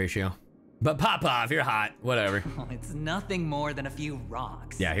 Dr. Ratio. But Papa, if you're hot, whatever. Oh, it's nothing more than a few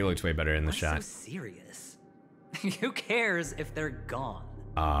rocks. Yeah, he looks way better in the shot. So serious. Who cares if they're gone?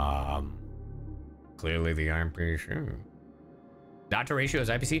 Clearly the IPC. Dr. Ratio is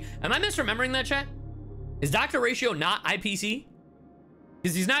IPC. Am I misremembering that, chat? Is Dr. Ratio not IPC?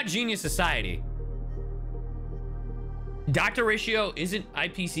 Because he's not Genius Society. Dr. Ratio isn't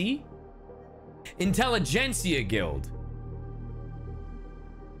IPC? Intelligentsia Guild.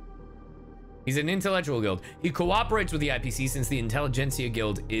 He's an intellectual guild. He cooperates with the IPC since the Intelligentsia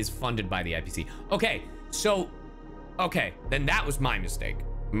Guild is funded by the IPC. Okay, so, okay, then that was my mistake.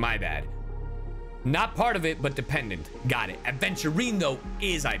 My bad. Not part of it, but dependent. Got it. Aventurine, though,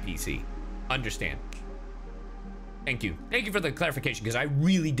 is IPC. Understand. Thank you. Thank you for the clarification, because I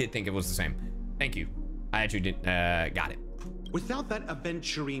really did think it was the same. Thank you. I actually did, got it. Without that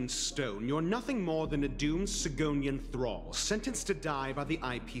Aventurine stone, you're nothing more than a doomed Sigonian thrall, sentenced to die by the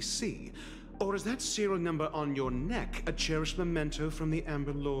IPC. Or is that serial number on your neck a cherished memento from the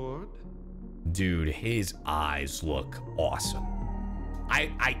Amber Lord? Dude, his eyes look awesome.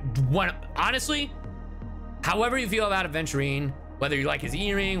 I want, honestly, however you feel about Aventurine, whether you like his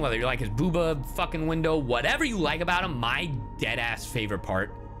earring, whether you like his booba fucking window, whatever you like about him, my dead-ass favorite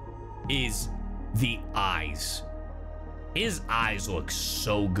part is the eyes. His eyes look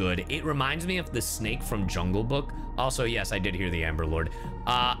so good. It reminds me of the snake from Jungle Book. Also, yes, I did hear the Amber Lord.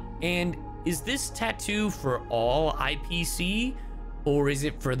 And is this tattoo for all IPC, or is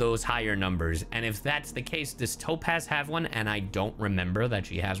it for those higher numbers? And if that's the case, does Topaz have one and I don't remember that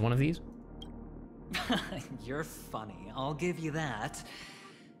she has one of these? You're funny, I'll give you that.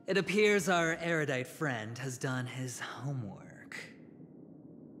 It appears our erudite friend has done his homework.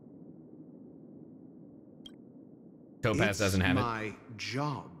 Topaz doesn't have it. It's my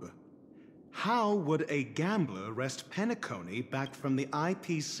job. How would a gambler wrest Penacony back from the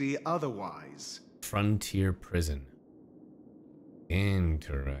IPC otherwise? Frontier prison.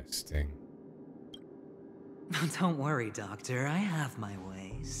 Interesting. Don't worry, Doctor. I have my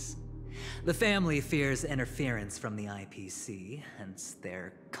ways. The family fears interference from the IPC, hence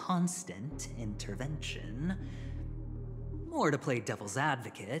their constant intervention. Or to play devil's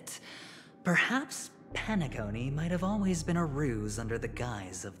advocate, perhaps Penacony might have always been a ruse under the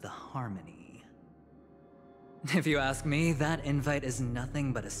guise of the Harmony. If you ask me, that invite is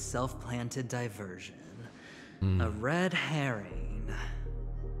nothing but a self-planted diversion. A red herring.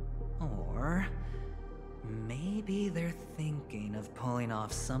 Or maybe they're thinking of pulling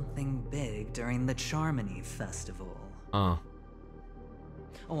off something big during the Charmony Festival.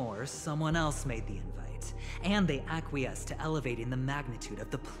 Or someone else made the invite, and they acquiesced to elevating the magnitude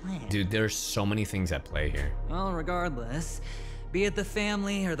of the plan. Dude, there's so many things at play here. Well, regardless, be it the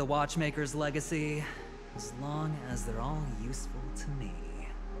family or the Watchmaker's legacy, as long as they're all useful to me.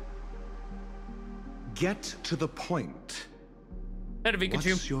 Get to the point.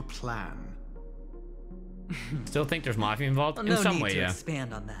 What's your plan? Still think there's mafia involved? Well, in no some need way, to yeah.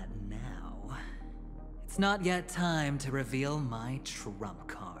 expand on that now. It's not yet time to reveal my trump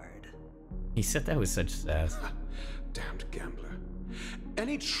card. He said that with such sass. Damned gambler.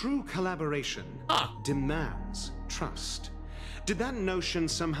 Any true collaboration demands trust. Did that notion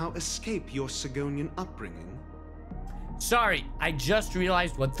somehow escape your Sigonian upbringing? Sorry, I just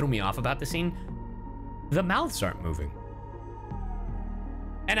realized what threw me off about the scene. The mouths aren't moving.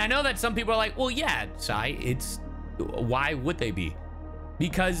 And I know that some people are like, well, yeah, Sai, it's... Why would they be?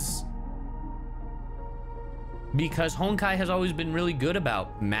 Because Honkai has always been really good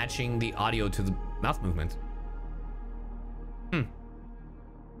about matching the audio to the mouth movement.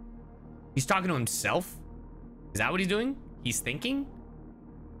 He's talking to himself? Is that what he's doing? He's thinking?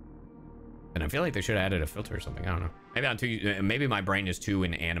 And I feel like they should have added a filter or something. I don't know. Maybe I'm too. Maybe my brain is too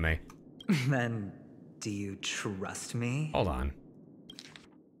in anime. Then, do you trust me? Hold on.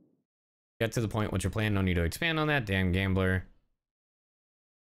 Get to the point. What you're planning? No need to expand on that. Damn gambler.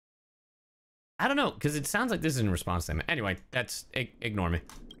 I don't know, because it sounds like this is in response to him. Anyway, that's ignore me.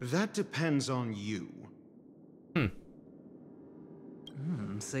 That depends on you.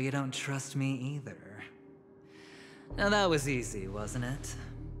 So you don't trust me either. Now that was easy, wasn't it?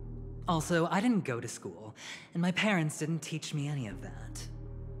 Also, I didn't go to school, and my parents didn't teach me any of that.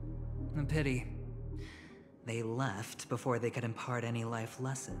 A pity. They left before they could impart any life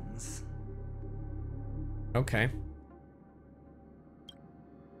lessons. Okay.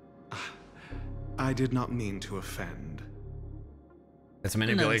 I did not mean to offend. That's a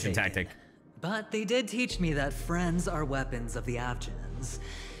manipulation tactic. But they did teach me that friends are weapons of the Avgens.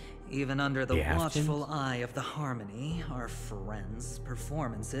 Even under the watchful eye of the Harmony, our friends'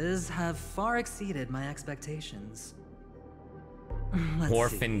 performances have far exceeded my expectations.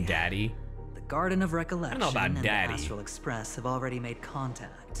 Orphan Daddy? The Garden of Recollection and Daddy. the Astral Express have already made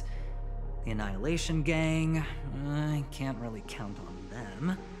contact. The Annihilation Gang, I can't really count on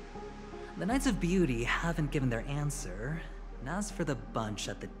them. The Knights of Beauty haven't given their answer. And as for the bunch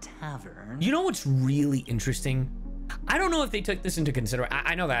at the tavern... You know what's really interesting? I don't know if they took this into consideration.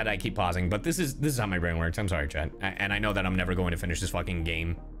 I know that I keep pausing, but this is how my brain works. I'm sorry, Chad. And I know that I'm never going to finish this fucking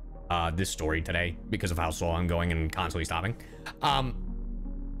game, this story today, because of how slow I'm going and constantly stopping.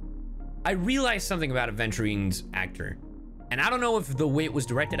 I realized something about Aventurine's actor. And I don't know if the way it was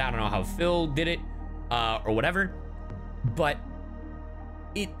directed, I don't know how Phil did it, or whatever, but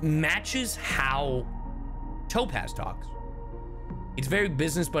it matches how Topaz talks. It's very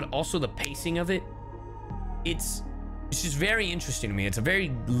business, but also the pacing of it. It's just very interesting to me. It's a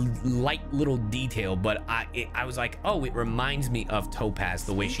very light little detail, but I was like, oh, it reminds me of Topaz,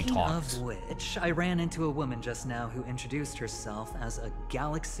 the way she talks. Of which, I ran into a woman just now who introduced herself as a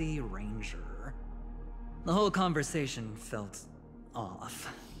Galaxy Ranger. The whole conversation felt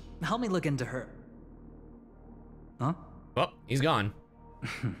off. Help me look into her. Huh? Oh, he's gone.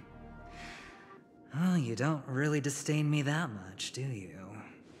 Oh, you don't really disdain me that much, do you?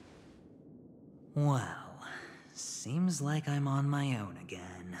 Well, seems like I'm on my own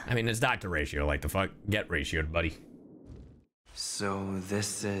again. I mean, it's Dr. Ratio, like the fuck? Get ratioed, buddy. So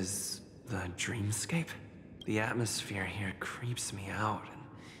this is the dreamscape? The atmosphere here creeps me out.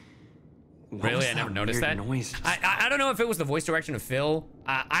 Really? I never noticed that? Noise? I don't know if it was the voice direction of Phil.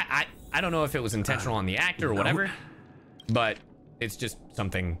 I don't know if it was intentional on the actor or whatever, but it's just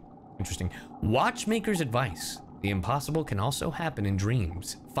something interesting. Watchmaker's advice. The impossible can also happen in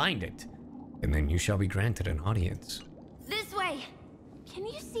dreams. Find it, and then you shall be granted an audience. This way. Can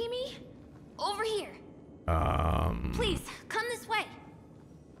you see me? Over here. Please, come this way.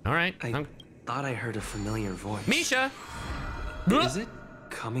 All right. I thought I heard a familiar voice. Misha! Is it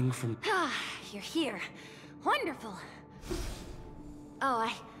coming from... Ah, you're here. Wonderful. Oh,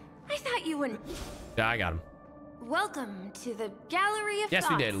 I thought you wouldn't... Yeah, I got him. Welcome to the Gallery of Yes, we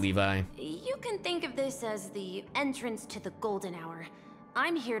Thoughts. did, Levi. You can think of this as the entrance to the Golden Hour.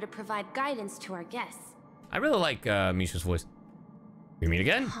 I'm here to provide guidance to our guests. I really like Misha's voice. We meet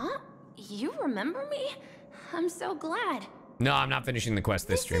again? Huh? You remember me? I'm so glad. No, I'm not finishing the quest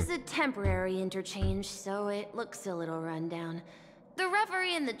this stream. This is a temporary interchange, so it looks a little rundown. The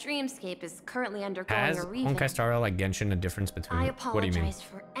Reverie in the Dreamscape is currently undergoing Has a revamp. Honkai Star Rail like Genshin a difference between... I What do you mean? apologize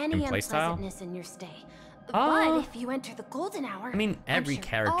for any In playstyle? unpleasantness in your stay. But if you enter the Golden Hour, I mean, every I'm sure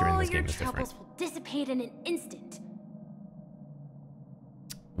character in this all your game is different. troubles will dissipate in an instant.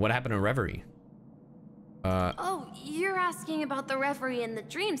 What happened to Reverie? Oh, you're asking about the Reverie in the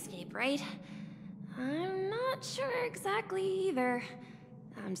Dreamscape, right? I'm not sure exactly either.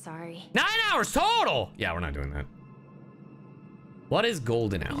 I'm sorry. 9 hours total! Yeah, we're not doing that. What is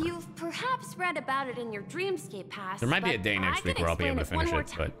Golden Hour? You've perhaps read about it in your Dreamscape past. There might be a but day next I week can where I'll be able to explain finish one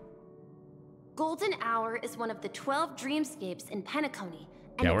it, more but... Golden Hour is one of the 12 dreamscapes in Penacony,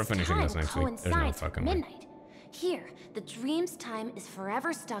 and Yeah, we're its finishing time this next week. There's no coincides fucking with way. midnight. Here, the dream's time is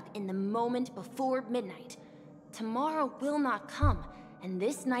forever stuck in the moment before midnight. Tomorrow will not come, and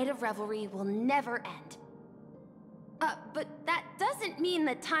this night of revelry will never end. But that doesn't mean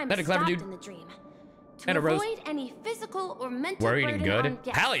that time Better, stopped clever dude. in the dream. To Better, Rose. avoid any physical or mental We're eating burden good. on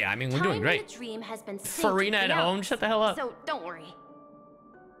guests, Hell yeah, I mean, we're doing time great. in the dream has been synced Farina with at home, notes, shut the hell up. So don't worry.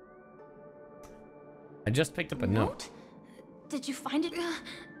 I just picked up a note. Did you find it?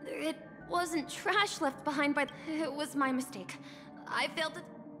 It wasn't trash left behind by... It was my mistake. I failed to...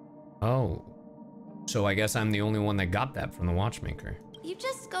 Oh. So I guess I'm the only one that got that from the Watchmaker. You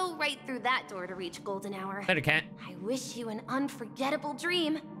just go right through that door to reach Golden Hour. Later, cat. I wish you an unforgettable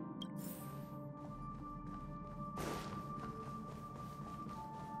dream.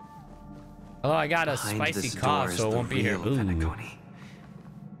 Oh, I got a Behind spicy this cough, door is so it the won't be here. real Ooh. Penacony.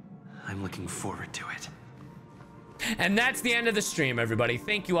 I'm looking forward to it. And that's the end of the stream, everybody.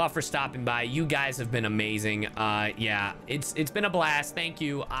 Thank you all for stopping by. You guys have been amazing. Yeah, it's been a blast. Thank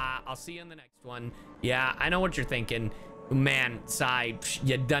you. I'll see you in the next one. Yeah, I know what you're thinking. Man, Sai,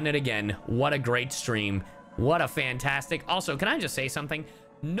 you done it again. What a great stream. What a fantastic. Also, can I just say something?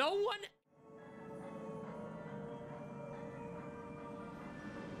 No one...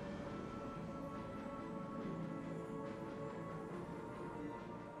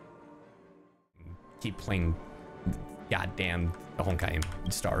 Keep playing goddamn Honkai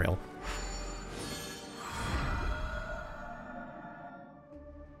Star Rail.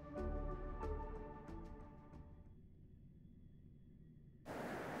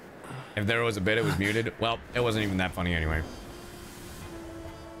 If there was a bit, it was muted. Well, it wasn't even that funny anyway.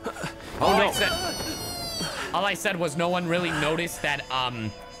 All I said was no one really noticed that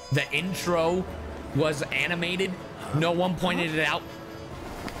the intro was animated. No one pointed it out.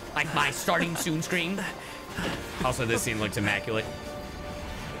 Like my starting soon screen. Also, this scene looks immaculate.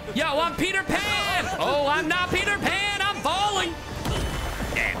 Yo, I'm Peter Pan! Oh, I'm not Peter Pan! I'm falling!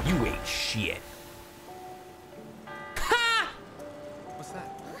 Damn, you ain't shit. Ha! What's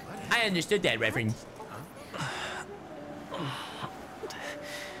that? I understood that reference.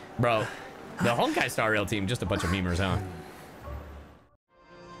 Bro, the Honkai Star Rail team, just a bunch of memers, huh?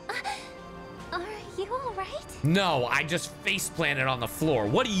 Are you alright? No, I just face planted on the floor.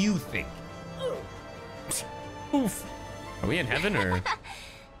 What do you think? Oof. Are we in heaven or?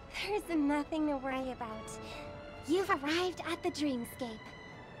 There's nothing to worry about. You've arrived at the dreamscape.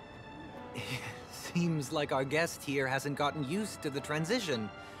 Seems like our guest here hasn't gotten used to the transition.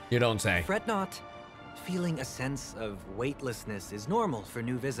 You don't say. Fret not. Feeling a sense of weightlessness is normal for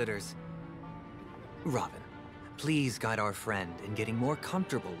new visitors. Robin, please guide our friend in getting more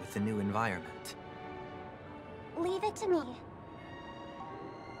comfortable with the new environment. Leave it to me.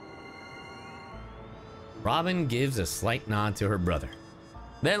 Robin gives a slight nod to her brother,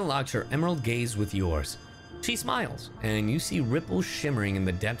 then locks her emerald gaze with yours. She smiles, and you see ripples shimmering in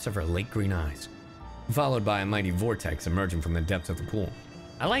the depths of her lake green eyes, followed by a mighty vortex emerging from the depths of the pool.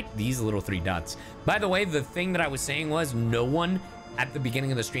 I like these little 3 dots. By the way, the thing that I was saying was no one at the beginning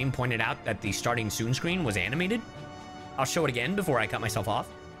of the stream pointed out that the starting soon screen was animated. I'll show it again before I cut myself off.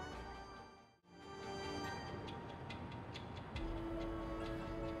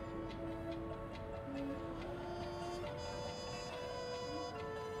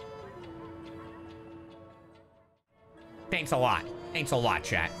 Thanks a lot. Thanks a lot,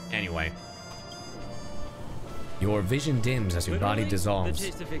 chat. Anyway. Your vision dims as your body dissolves. The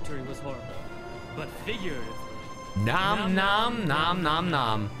taste of victory was horrible, but figuratively. Nom nom nom nom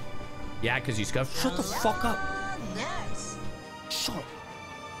nom. Yeah, because you scuffed. Shut the fuck up. Yes. Shut up.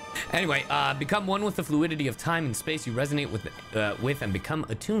 Anyway, become one with the fluidity of time and space. You resonate with and become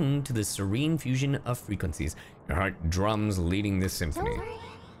attuned to the serene fusion of frequencies. Your heart drums leading this symphony. Don't worry.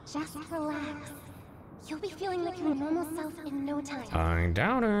 Just relax. You'll be feeling like your normal self in no time. I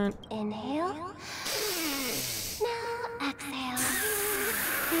doubt it. Inhale. Now exhale.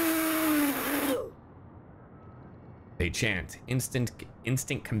 They chant.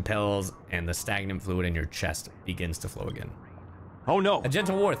 Instinct compels, and the stagnant fluid in your chest begins to flow again. Oh no! A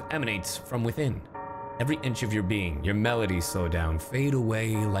gentle warmth emanates from within. Every inch of your being, your melodies slow down, fade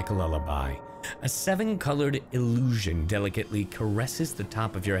away like a lullaby. A 7-colored illusion delicately caresses the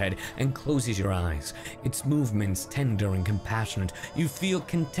top of your head and closes your eyes. Its movements tender and compassionate. You feel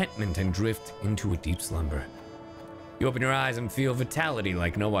contentment and drift into a deep slumber. You open your eyes and feel vitality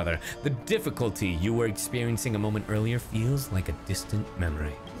like no other. The difficulty you were experiencing a moment earlier feels like a distant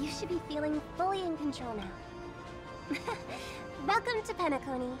memory. You should be feeling fully in control now. Welcome to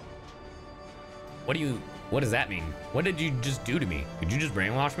Penacony. What does that mean? What did you just do to me? Did you just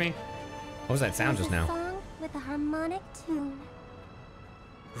brainwash me? What was that sound just now? Song with a harmonic tune.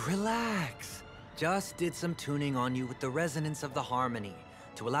 Relax. Just did some tuning on you with the resonance of the harmony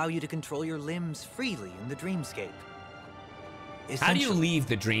to allow you to control your limbs freely in the dreamscape. How do you leave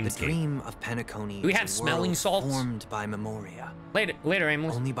the dreamscape? The dream of Penacony. Do we have smelling salts? Formed by Memoria. Later,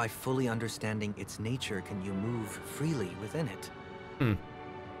 Amos. Only by fully understanding its nature can you move freely within it.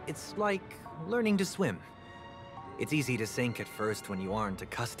 It's like learning to swim. It's easy to sink at first when you aren't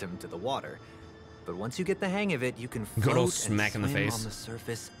accustomed to the water, but once you get the hang of it, you can float and smack in the swim face on the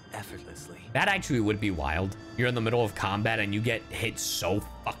surface effortlessly. That actually would be wild. You're in the middle of combat and you get hit so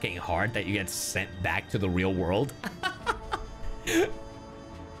fucking hard that you get sent back to the real world.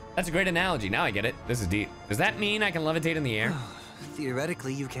 That's a great analogy. Now I get it. This is deep. Does that mean I can levitate in the air?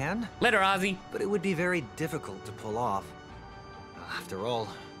 Theoretically, you can. Later, Ozzy. But it would be very difficult to pull off. After all,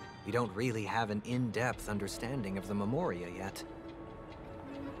 we don't really have an in-depth understanding of the Memoria yet.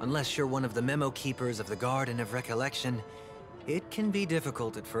 Unless you're one of the memo keepers of the Garden of Recollection, it can be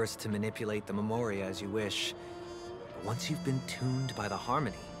difficult at first to manipulate the Memoria as you wish. But once you've been tuned by the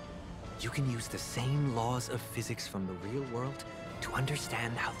harmony, you can use the same laws of physics from the real world to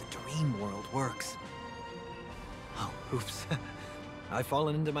understand how the dream world works. Oh, oops. I've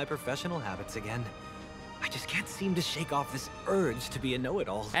fallen into my professional habits again. I just can't seem to shake off this urge to be a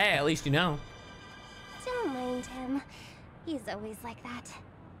know-it-all. Hey, at least you know. Don't mind him. He's always like that.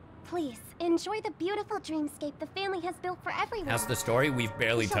 Please, enjoy the beautiful dreamscape the family has built for everyone. That's the story. We've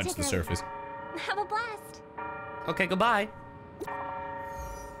barely Shall touched the take her. surface. Have a blast. Okay, goodbye.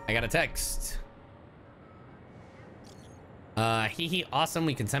 I got a text. Hee, awesome.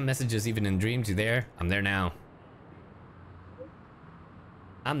 We can send messages even in dreams. You there? I'm there now.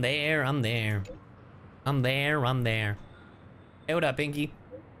 I'm there. I'm there. I'm there. I'm there. Hey, what up, Pinky?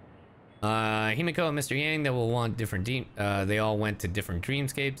 Himiko and Mr. Yang, they will want different they all went to different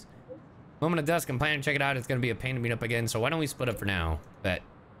dreamscapes. Moment of Dusk, I'm planning to check it out. It's gonna be a pain to meet up again, so why don't we split up for now? Bet.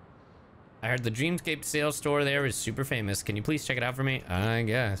 I heard the Dreamscape sales store there is super famous. Can you please check it out for me? I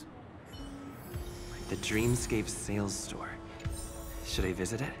guess. The Dreamscape sales store. Should I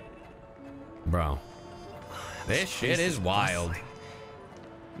visit it? Bro. This shit is wild. Bustling.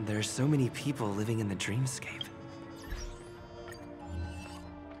 There are so many people living in the Dreamscape.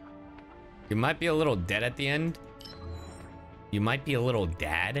 You might be a little dead at the end. You might be a little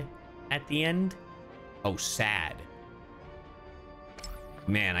dad at the end. Oh, sad.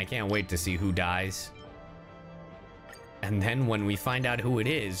 Man, I can't wait to see who dies. And then when we find out who it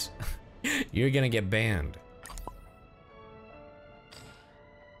is, you're gonna get banned.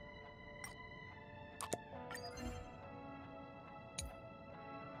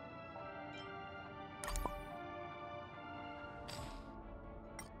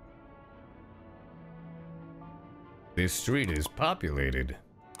 This street is populated.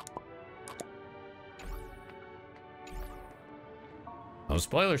 No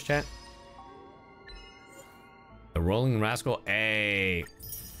spoilers, chat. The Rolling Rascal. Hey.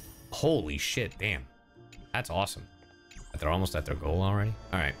 Holy shit, damn. That's awesome. But they're almost at their goal already?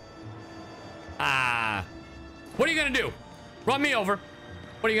 Alright. What are you gonna do? Run me over.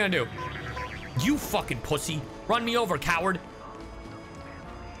 What are you gonna do? You fucking pussy. Run me over, coward.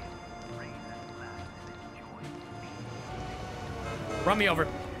 Run me over.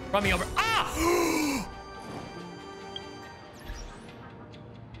 Run me over. Ah!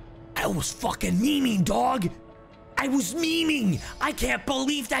 I was fucking memeing, dog. I was memeing. I can't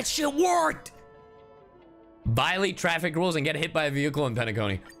believe that shit worked. Violate traffic rules and get hit by a vehicle in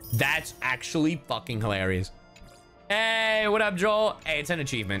Penacony. That's actually fucking hilarious. Hey, what up, Joel? Hey, it's an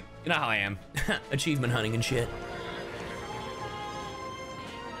achievement. You know how I am. Achievement hunting and shit.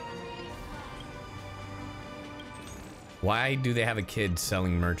 Why do they have a kid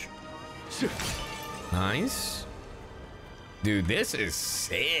selling merch? Nice. Dude, this is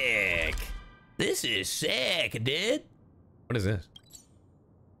sick. This is sick, dude. What is this?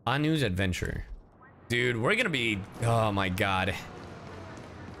 Anu's Adventure. Dude, we're gonna be... Oh my god.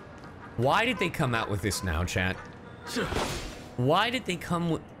 Why did they come out with this now, chat? Why did they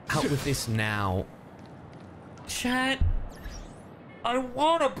come out with this now? Chat, I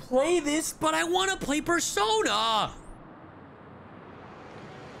want to play this, but I want to play Persona.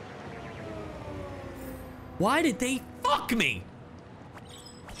 Why did they fuck me?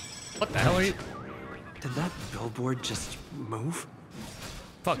 What the hell are you? Did that billboard just move?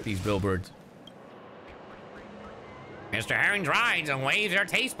 Fuck these billboards. Mr. Herring's rides and waves our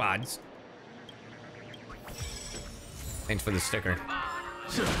taste buds. Thanks for the sticker.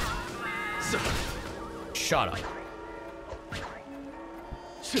 Shut up.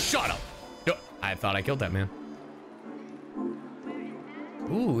 Shut up. No, I thought I killed that man.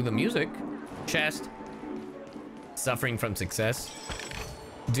 Ooh, the music. Chest. Suffering from success.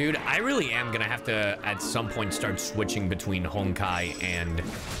 Dude, I really am gonna have to, at some point, start switching between Honkai and...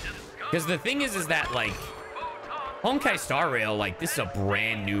 Because the thing is that, like, Honkai Star Rail, like, this is a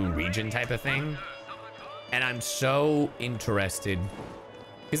brand new region type of thing. And I'm so interested.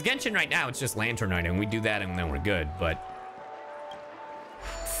 Because Genshin right now, it's just Lantern Night, and we do that and then we're good, but...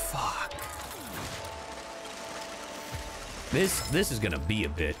 Fuck. This is gonna be a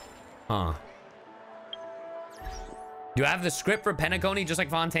bit, huh? Do I have the script for Penacony just like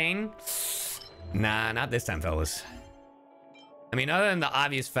Fontaine? Nah, not this time, fellas. I mean, other than the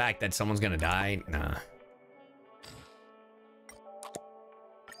obvious fact that someone's gonna die, nah.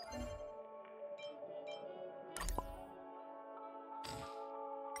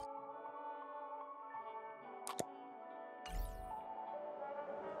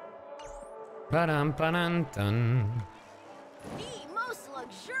 Ba-dum-ba-dum-dum. The most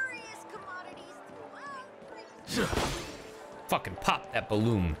luxurious commodities throughout. Fucking pop that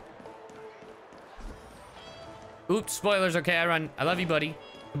balloon. Oops, spoilers. Okay, I run. I love you, buddy.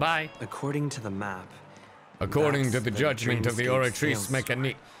 Goodbye. According to the map. According to that's the judgment of the Dreamscape Oratrice sales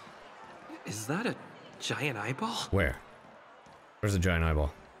Mécanique. Is that a giant eyeball? Where? Where's the giant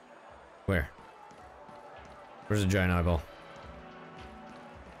eyeball? Where? Where's the giant eyeball?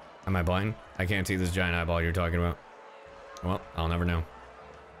 Am I blind? I can't see this giant eyeball you're talking about. Well, I'll never know.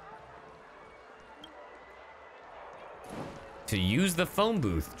 To use the phone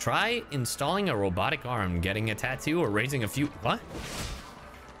booth, try installing a robotic arm, getting a tattoo, or raising a few... What?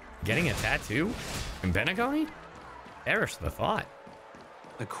 Getting a tattoo? In Penacony? Perish the thought.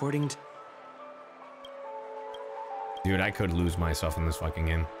 According to... Dude, I could lose myself in this fucking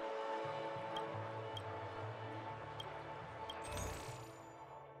game.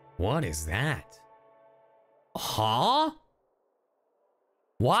 What is that? Huh?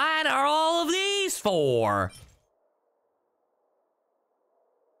 What are all of these for?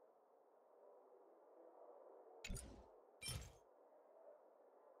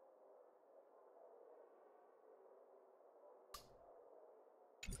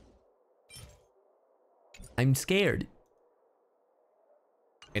 I'm scared.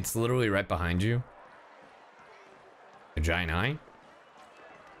 It's literally right behind you. A giant eye?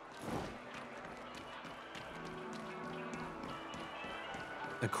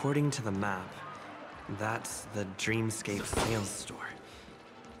 According to the map, that's the Dreamscape sales store.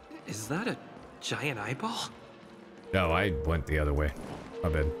 Is that a giant eyeball? No, I went the other way. My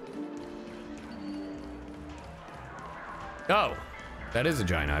bad. Oh, that is a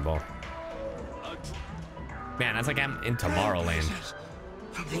giant eyeball. Man, that's like I'm in Tomorrowland.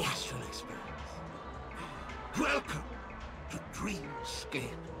 From the Astral Experience. Welcome to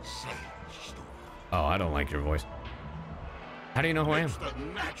Dreamscape Sage Store. Oh, I don't like your voice. How do you know who I am? It's the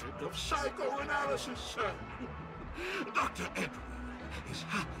magic of psychoanalysis, sir. Dr. Edward is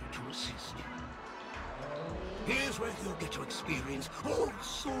happy to assist you. Here's where you'll get to experience all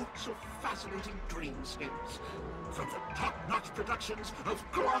sorts of fascinating dreamscapes. From the top-notch productions of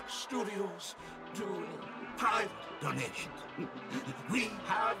Clock Studios to private donations. We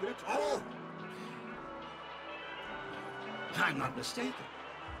have it all. If I'm not mistaken,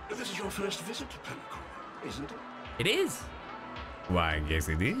 this is your first visit to Penacony, isn't it? It is. Why, I guess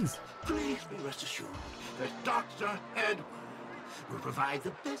it is. Please be rest assured that Dr. Edward will provide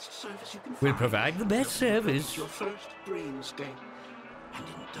the best service you can find. We'll provide the best service. Your first dreamscape and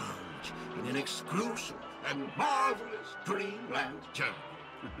indulge in an exclusive and marvelous dreamland journey.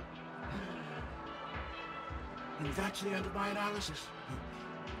 And that's the end of my analysis.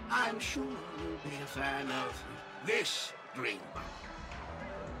 I'm sure you'll be a fan of this dream bubble.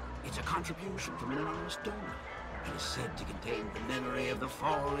 It's a contribution from an anonymous donor and is said to contain the memory of the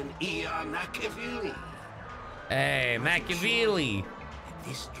fallen Eon Machiavelli. Hey, Machiavelli.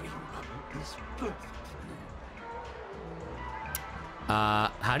 This dream bubble is perfect.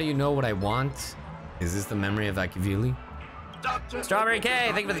 How do you know what I want? Is this the memory of Machiavelli? Strawberry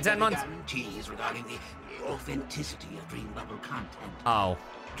K, thank you for the 10 months. Guarantees regarding the authenticity of dream bubble content. Oh.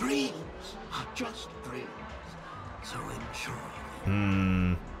 Dreams are just dreams, so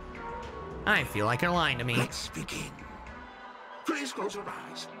enjoy. I feel like you're lying to me. Let's begin. Please close your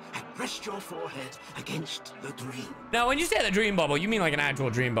eyes and rest your forehead against the dream. Now, when you say the dream bubble, you mean like an actual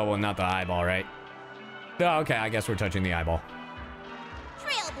dream bubble and not the eyeball, right? Oh, okay, I guess we're touching the eyeball.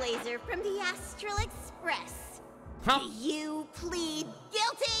 Trailblazer from the Astral Express. Huh? Do you plead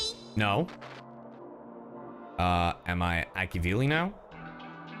guilty? No. Am I Machiavelli now?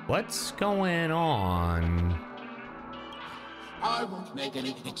 What's going on? I won't make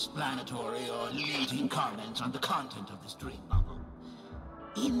any explanatory or leading comments on the content of this dream bubble.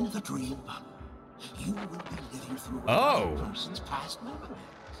 In the dream bubble, you will be living through another person's past memories.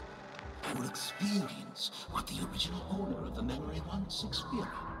 You will experience what the original owner of the memory once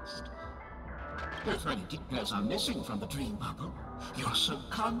experienced. If any details are missing from the dream bubble, your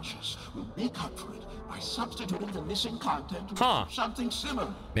subconscious will make up for it by substituting the missing content with something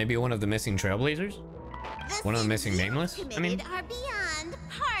similar. Maybe one of the missing Trailblazers? One of the missing Nameless? I mean, are beyond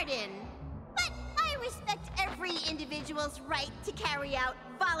pardon. But I respect every individual's right to carry out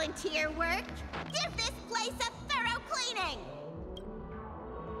volunteer work. Give this place a thorough cleaning.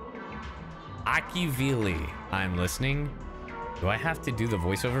 Machiavelli, I'm listening. Do I have to do the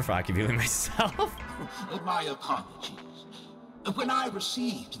voiceover for Machiavelli myself? My apologies. When I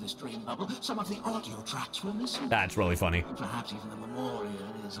received this dream bubble, some of the audio tracks were missing. That's really funny. Perhaps even the memorial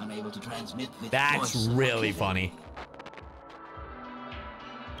is unable to transmit the That's voice really funny.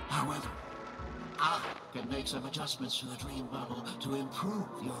 However, I can make some adjustments to the dream bubble to improve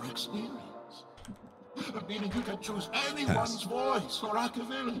your experience. Meaning you can choose anyone's voice for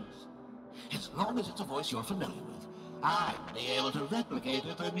Akavili's. As long as it's a voice you're familiar with, I'll be able to replicate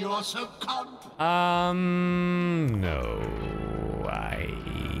it in your subconscious. No.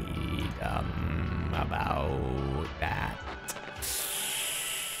 About that.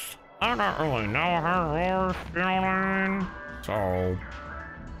 I don't really know how it works, you know what I mean? So,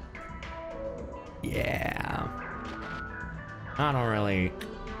 yeah. I don't really,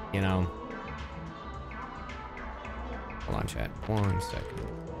 you know. Hold on, chat. 1 second.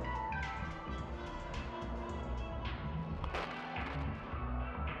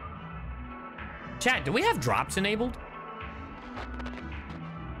 Chat, do we have drops enabled?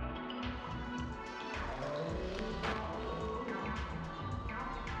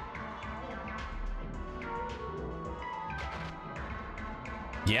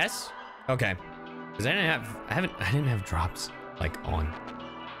 Yes? Okay. Because I didn't have drops like on.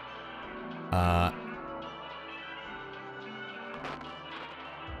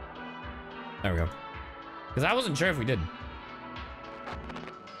 There we go. Because I wasn't sure if we did.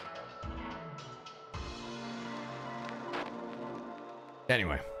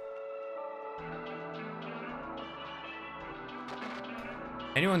 Anyway.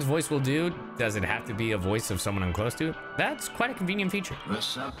 Anyone's voice will do. Does it have to be a voice of someone I'm close to? That's quite a convenient feature. The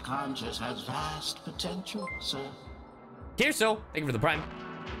subconscious has vast potential, sir. Here, so. Thank you for the prime.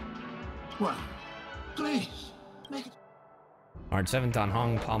 Well, please, make it. March 7th on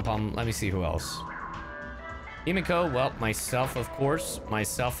Hong Pom Pom. Let me see who else. Himiko, well, myself, of course.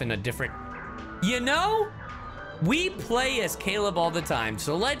 Myself in a different... You know, we play as Caleb all the time,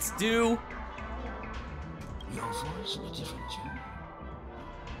 so let's do... Your voice in a different tune.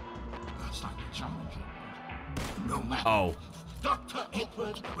 That's like a challenge. No matter. Oh. Dr.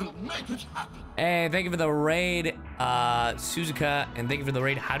 Edward will make it happen. Hey, thank you for the raid, Suzuka, and thank you for the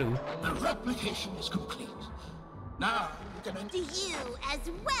raid, Haru. The replication is complete. Now, you can... Do you, as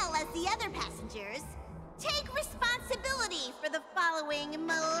well as the other passengers, take responsibility for the following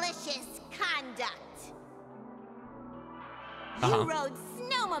malicious conduct? You rode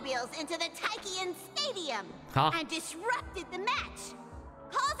snowmobiles into the Taikian Stadium and disrupted the match,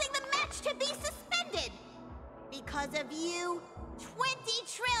 causing the match to be suspended. Because of you, 20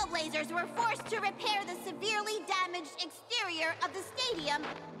 trailblazers were forced to repair the severely damaged exterior of the stadium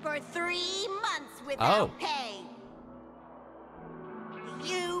for 3 months without pay.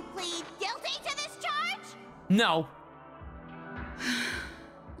 You plead guilty to this charge? No.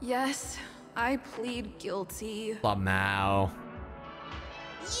 Yes, I plead guilty. Lamau.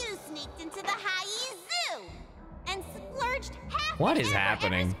 You sneaked into the Haie Zoo and splurged half What the is Amber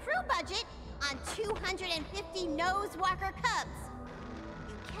happening? Era's crew budget on 250 Nosewalker cubs.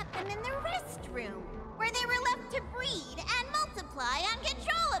 You kept them in the restroom, where they were left to breed and multiply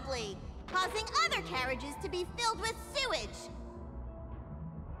uncontrollably, causing other carriages to be filled with sewage.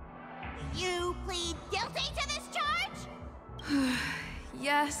 You plead guilty to this charge?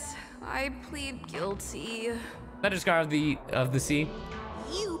 Yes, I plead guilty. Better Scar of the sea.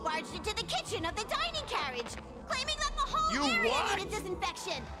 You barged into the kitchen of the dining carriage, claiming that the whole area needed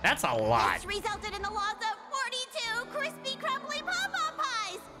disinfection. That's a lot. This resulted in the loss of 42 crispy, crumbly pom-pom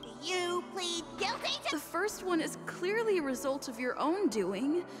pies. You plead guilty to... The first one is clearly a result of your own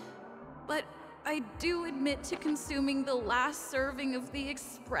doing, but I do admit to consuming the last serving of the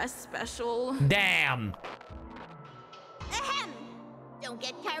express special. Damn. Ahem. Don't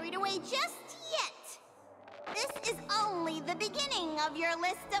get carried away just yet. This is only the beginning of your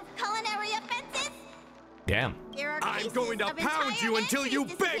list of culinary offenses. Damn. I'm going to pound you until you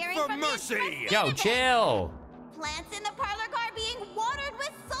beg for mercy. Yo, chill. Plants in the parlor car being watered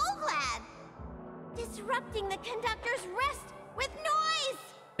with Soul Glad. Disrupting the conductor's rest with noise.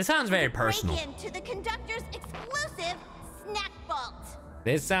 This sounds very personal. Break into the conductor's exclusive snack vault.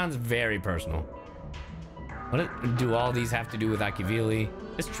 This sounds very personal. What do all these have to do with Akivili?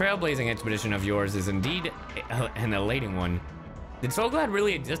 This trailblazing expedition of yours is indeed an elating one. Did Soul Glad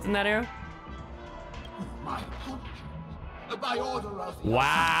really exist in that era? My apologies. By order of...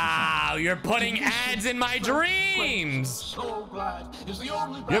 Wow, you're putting ads in my dreams! So glad is the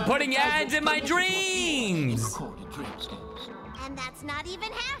only You're putting ads in my dreams! And that's not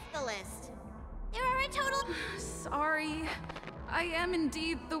even half the list. There are a total... Sorry. I am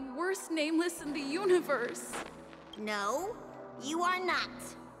indeed the worst nameless in the universe. No, you are not.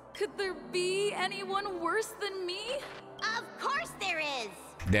 Could there be anyone worse than me? Of course there is.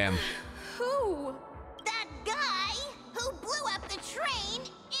 Damn. Who? That guy who blew up the train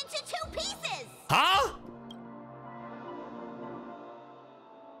into 2 pieces. Huh?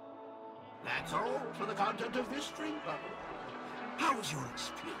 That's all for the content of this dream bubble. How was your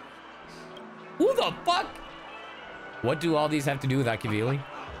experience? Who the fuck? What do all these have to do with Akivili?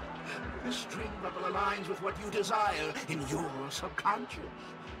 This dream bubble aligns with what you desire in your subconscious.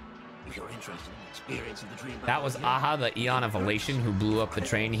 If you're interested in experiencing the dream bubble, That was Aha, the Eon of Elation, who blew up the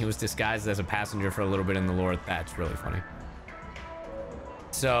train. He was disguised as a passenger for a little bit in the lore. That's really funny.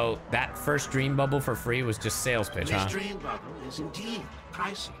 So that first dream bubble for free was just sales pitch, this huh? dream bubble is indeed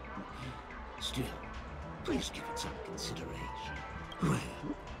pricey. Still, please give it some consideration. Well,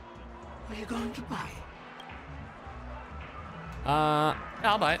 are you going to buy it?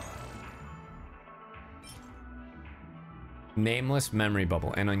 I'll buy it. Nameless memory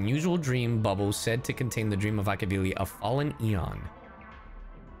bubble. An unusual dream bubble said to contain the dream of Akivili, a fallen Eon.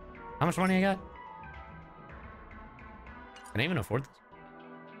 How much money I got? Can I even afford this?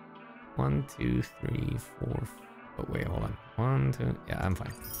 1, 2, 3, 4. Oh, wait, hold on. 1, 2. Yeah, I'm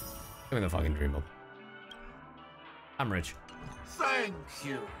fine. Give me the fucking dream bubble. I'm rich. Thank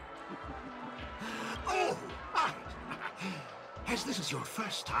you. Oh, right. As this is your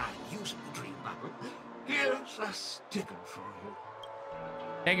first time using the dream bubble, here's a sticker for you.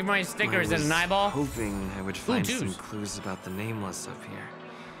 Thank you for my stickers and an eyeball. Hoping I would find some clues about the Nameless up here.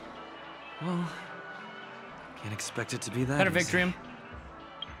 Well, can't expect it to be that Better easy. Victrium.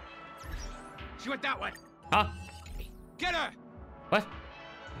 She went that way. Huh? Get her! What?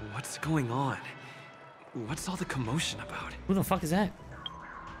 What's going on? What's all the commotion about? Who the fuck is that?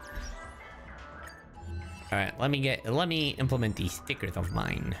 All right, let me implement these stickers of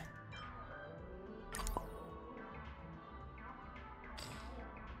mine.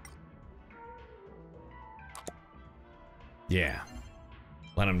 Yeah.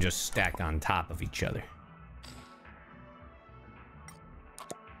 Let them just stack on top of each other.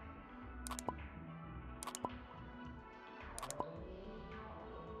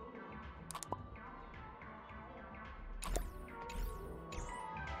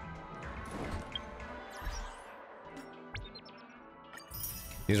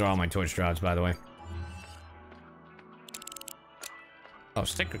 These are all my Twitch drops, by the way. Oh,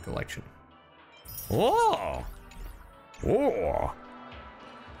 sticker collection. Whoa! Whoa!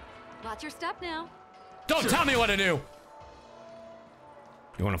 Watch your step now. Don't tell me what to do!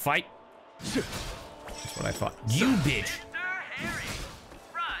 You wanna fight? That's what I thought. You bitch!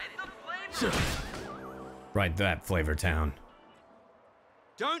 Ride that Flavor Town.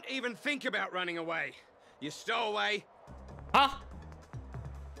 Don't even think about running away. You stowaway. Huh?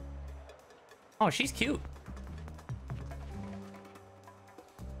 Oh, she's cute.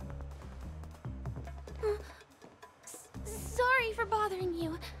 Sorry for bothering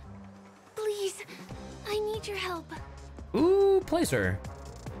you. Please, I need your help. Ooh, Placer.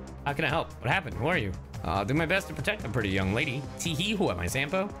 How can I help? What happened? Who are you? I'll do my best to protect the pretty young lady. Teehee, who am I,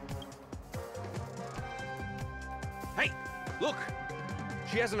 Sampo? Hey, look.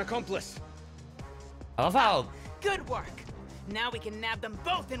 She has an accomplice. I love how... Good work. Now we can nab them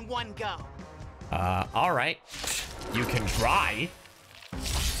both in one go. All right. You can try.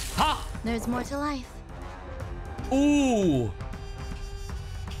 Ha! There's more to life. Ooh.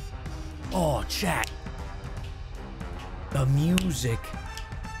 Oh, chat. The music.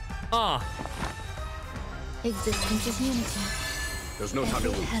 Existence is unity. There's no time to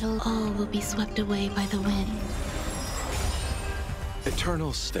lose. Petal, all will be swept away by the wind.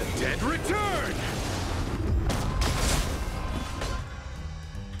 Eternal step. Dead return!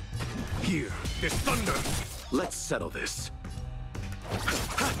 Here, this thunder. Let's settle this.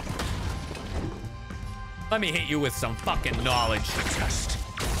 Let me hit you with some fucking knowledge. Test.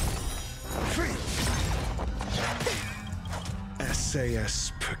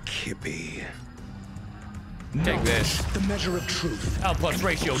 SAS Perkibi. Take this. The measure of truth. L plus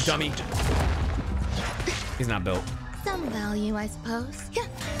ratio, dummy. He's not built. Some value, I suppose.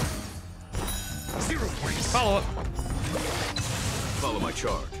 0 points. Follow up. Follow my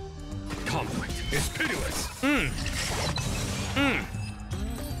charge. Conflict is pitiless.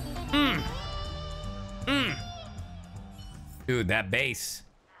 Dude, that bass.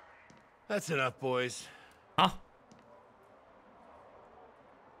 That's enough, boys. Huh?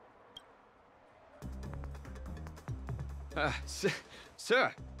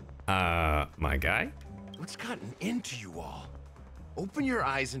 Sir. My guy? What's gotten into you all? Open your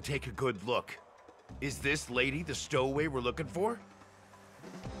eyes and take a good look. Is this lady the stowaway we're looking for?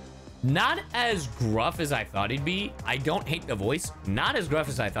 Not as gruff as I thought he'd be. I don't hate the voice. Not as gruff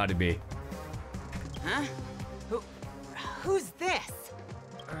as I thought he'd be. Huh? Who's this?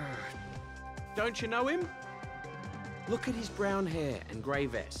 Don't you know him? Look at his brown hair and grey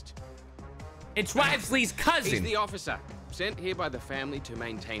vest. It's Wivesly's cousin. He's the officer. sent here by the family to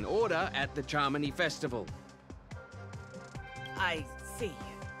maintain order at the Charmony Festival. I see.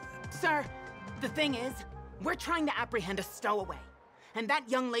 Sir, the thing is, we're trying to apprehend a stowaway. And that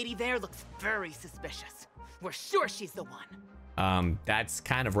young lady there looks very suspicious. We're sure she's the one. That's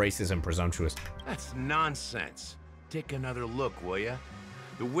kind of racist and presumptuous. That's nonsense. Take another look, will ya?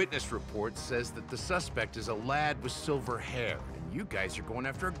 The witness report says that the suspect is a lad with silver hair, and you guys are going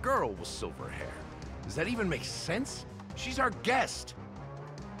after a girl with silver hair. Does that even make sense? She's our guest.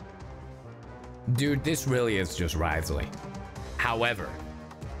 Dude, this really is just Wriothesley. However,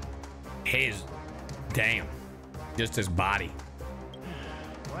 just his body.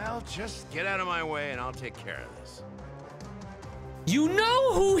 Well, just get out of my way and I'll take care of this. You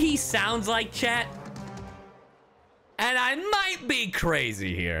know who he sounds like, chat? And I might be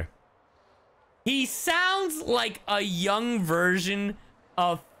crazy here. He sounds like a young version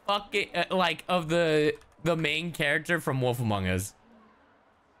of fucking of the main character from Wolf Among Us.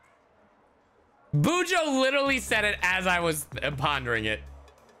 Bujo literally said it as I was pondering it.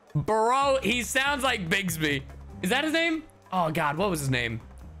 Bro, he sounds like Bigsby. Is that his name? Oh God, what was his name?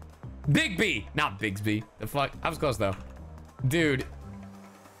 Big B, not Bigsby. The fuck? I was close though. Dude.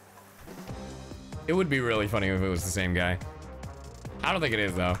 It would be really funny if it was the same guy. I don't think it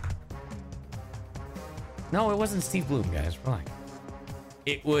is though. No, it wasn't Steve Bloom, guys. Relax.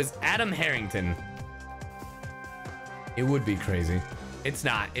 It was Adam Harrington. It would be crazy. It's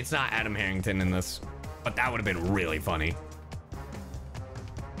not Adam Harrington in this, but that would have been really funny.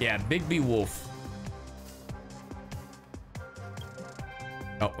 Yeah, Big B Wolf.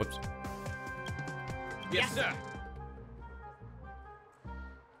 Oh, whoops. Yes, sir.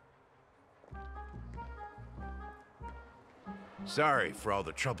 Sorry for all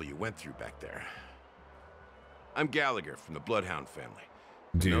the trouble you went through back there. I'm Gallagher from the Bloodhound family.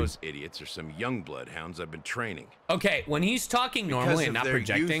 Dude. Those idiots are some young bloodhounds I've been training. Okay, when he's talking normally and not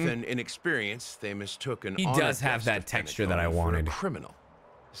projecting, because of their youth and inexperience, they mistook an he does have that texture that I wanted. For a criminal.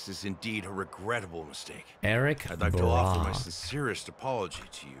 This is indeed a regrettable mistake. Eric I'd like to offer my sincerest apology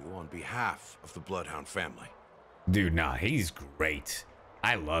to you on behalf of the Bloodhound family. Dude, nah, he's great.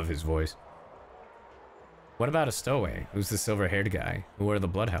 I love his voice. What about a stowaway? Who's the silver-haired guy? Who are the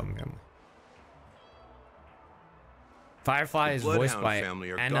Bloodhound family? Firefly is voiced by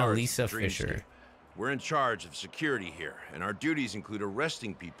Annalisa Fisher. We're in charge of security here, and our duties include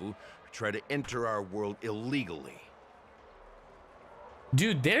arresting people who try to enter our world illegally.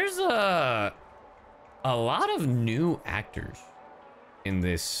 Dude, there's a lot of new actors in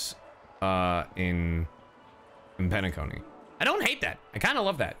this in Penacony. I don't hate that. I kind of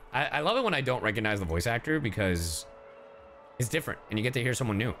love that. I love it when I don't recognize the voice actor because it's different and you get to hear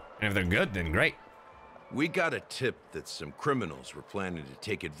someone new. And if they're good, then great. We got a tip that some criminals were planning to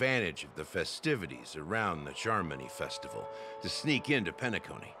take advantage of the festivities around the Charmony Festival to sneak into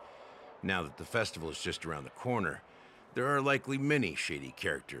Penacony. Now that the festival is just around the corner, there are likely many shady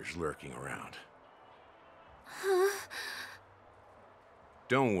characters lurking around.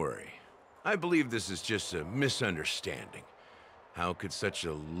 Don't worry. I believe this is just a misunderstanding. How could such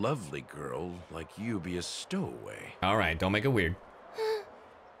a lovely girl like you be a stowaway? All right, don't make it weird.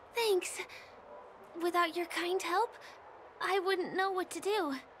 Thanks. Without your kind help, I wouldn't know what to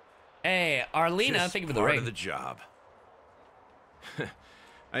do. Hey, Arlena, just thank you for the part ring. of the job.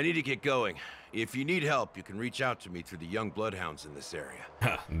 I need to get going. If you need help, you can reach out to me through the young bloodhounds in this area.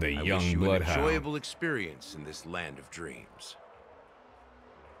 The I young wish you bloodhound. an enjoyable experience in this land of dreams.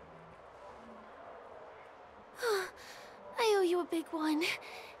 I owe you a big one.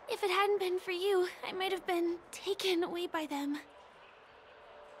 If it hadn't been for you, I might have been taken away by them.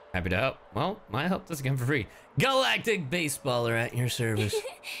 Happy to help. Well, my help doesn't come for free. Galactic Baseballer at your service.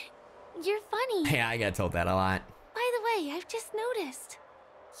 You're funny. Hey, I got told that a lot. By the way, I've just noticed.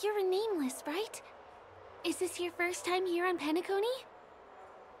 You're a nameless, right? Is this your first time here on Penacony?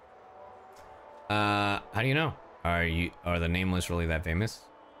 How do you know? Are the nameless really that famous?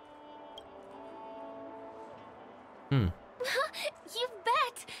 You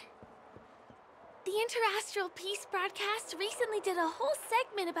bet! The Interastral Peace broadcast recently did a whole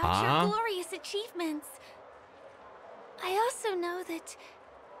segment about your glorious achievements. I also know that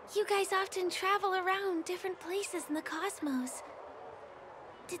you guys often travel around different places in the cosmos.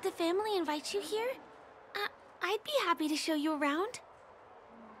 Did the family invite you here? I'd be happy to show you around.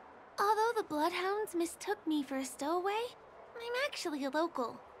 Although the Bloodhounds mistook me for a stowaway, I'm actually a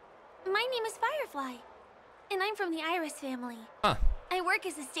local. My name is Firefly, and I'm from the Iris family. I work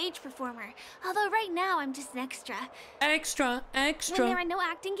as a stage performer, although right now I'm just an extra. Extra. When there are no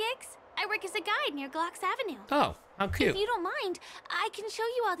acting gigs, I work as a guide near Glocks Avenue. Oh, How cute. If you don't mind, I can show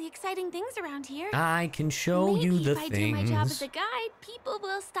you all the exciting things around here. I can show you the If I do my job as things. a guide, people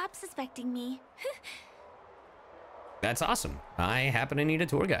will stop suspecting me. That's awesome. I happen to need a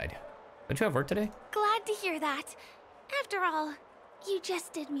tour guide. Don't you have work today? Glad to hear that. After all, you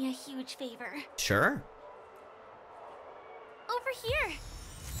just did me a huge favor. Sure. Over here.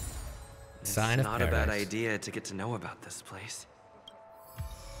 Sign of Not a bad paradise. idea to get to know about this place.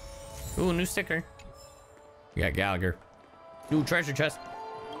 Ooh, new sticker. We got Gallagher. Ooh, treasure chest.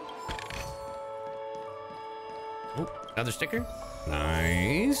 Ooh, another sticker.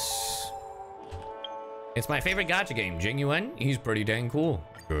 Nice. It's my favorite gacha game. Jing Yuan, he's pretty dang cool.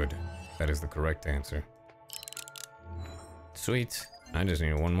 Good. That is the correct answer. Sweet. I just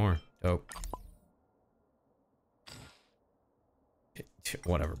need one more. Dope.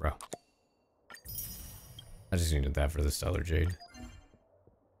 Whatever, bro. I just needed that for the Stellar Jade.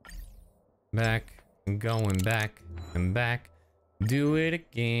 Back, going back, and back. Do it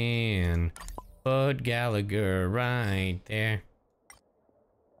again. Put Gallagher right there.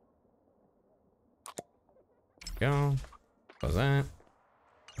 Go. Close that.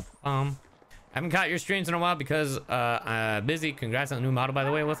 Haven't caught your streams in a while because busy. Congrats on the new model, by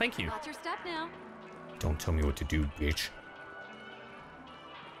the way. Well, thank you. Watch your step now. Don't tell me what to do, bitch.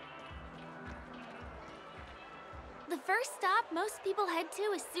 The first stop most people head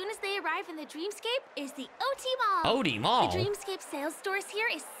to as soon as they arrive in the Dreamscape is the OT Mall. OT Mall? The Dreamscape sales stores here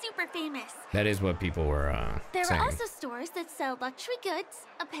is super famous. That is what people were There saying. are also stores that sell luxury goods,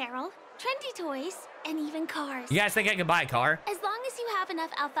 apparel, trendy toys, and even cars. You guys think I could buy a car? As long as you have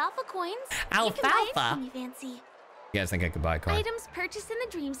enough alfalfa coins, you can buy Alfalfa? anything you fancy. You guys think I could buy a car? Items purchased in the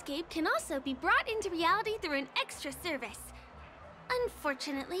Dreamscape can also be brought into reality through an extra service.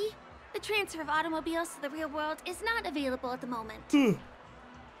 Unfortunately, the transfer of automobiles to the real world is not available at the moment. You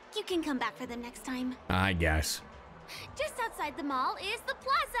can come back for them next time. I guess. Just outside the mall is the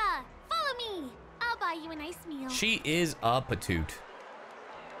plaza. Follow me. I'll buy you a nice meal. She is a patoot.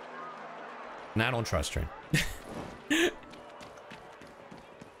 And I don't trust her.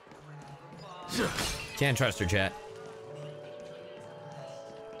 Can't trust her, chat.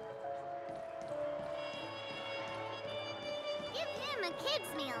 Give him a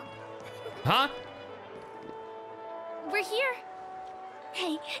kid's meal. Huh? We're here.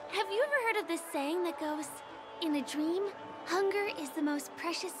 Hey, have you ever heard of this saying that goes, in a dream, hunger is the most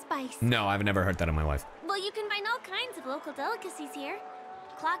precious spice? No, I've never heard that in my life. Well, you can find all kinds of local delicacies here.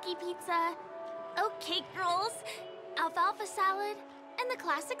 Clocky pizza, oat cake rolls, alfalfa salad, and the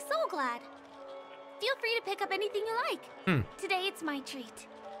classic Soul Glad. Feel free to pick up anything you like. Today it's my treat.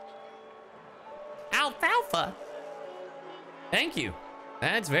 Alfalfa? Thank you.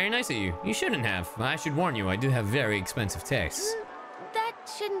 That's very nice of you. You shouldn't have. I should warn you, I do have very expensive tastes. That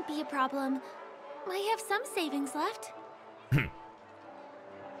shouldn't be a problem. I have some savings left.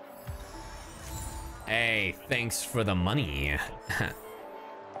 Hey, thanks for the money.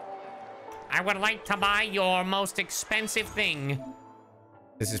 I would like to buy your most expensive thing.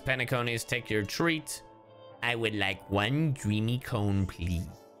 This is Penacony's Take Your Treat. I would like one dreamy cone, please.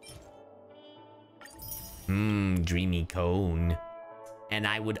 Dreamy cone. And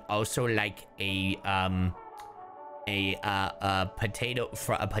I would also like a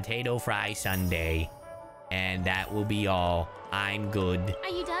potato fry sundae. And that will be all. I'm good. Are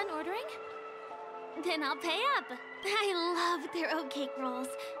you done ordering? Then I'll pay up. I love their oat cake rolls.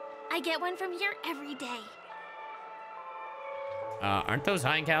 I get one from here every day. Aren't those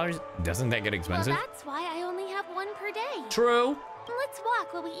high in calories? Doesn't that get expensive? Well, that's why I only have one per day. True. Let's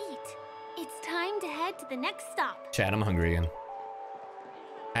walk while we eat. It's time to head to the next stop. Chat, I'm hungry again.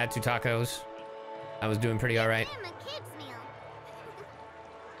 I had 2 tacos. I was doing pretty alright. Give him a kid's meal.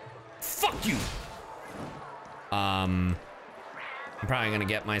 Fuck you! I'm probably gonna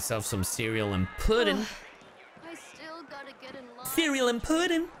get myself some cereal and pudding. I still gotta get in line. Cereal and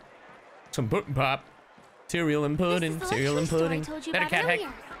pudding. Some pudding pop. Cereal and pudding. This is the Cereal and luxury store I pudding. told you Better about cat heck.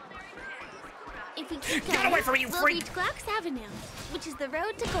 earlier. If we keep Get going, away from me, you we'll freak! reach Glauc's Avenue, which is the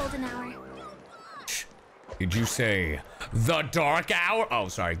road to Golden Hour. Did you say the dark hour? Oh,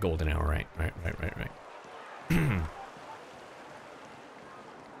 sorry, golden hour. Right.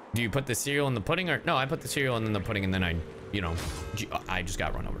 Do you put the cereal in the pudding or no? I put the cereal in the pudding and then I just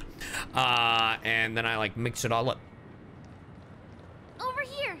got run over. And then I like mix it all up. Over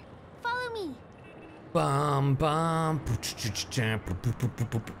here. Follow me. Bum bum. Please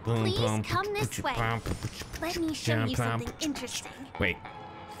come this way. Let me show you something interesting. Wait.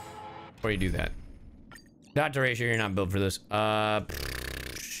 Before you do that. Dr. Ratio, you're not built for this.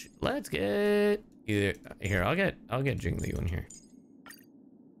 Let's get either here. I'll get Jingly one here.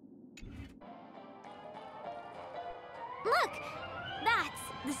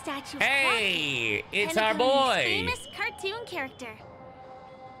 The statue of Hey, Clocky, it's our Penacony's boy. famous cartoon character.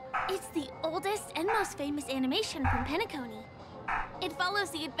 It's the oldest and most famous animation from Penacony. It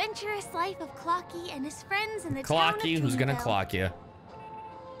follows the adventurous life of Clocky and his friends in the town of Clocky, who's gonna Dreamville. clock you?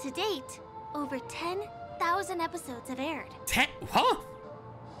 To date, over 10,000 episodes have aired. 10? Huh?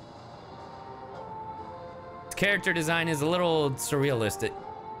 Its character design is a little surrealistic.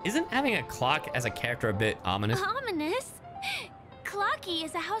 Isn't having a clock as a character a bit ominous? Ominous? Clocky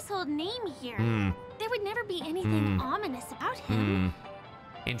is a household name here. Hmm. There would never be anything ominous about him.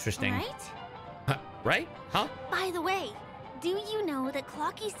 Interesting. Right? Huh, right? Huh? By the way, do you know that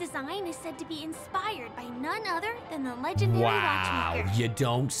Clocky's design is said to be inspired by none other than the legendary Wow, watchmaker? you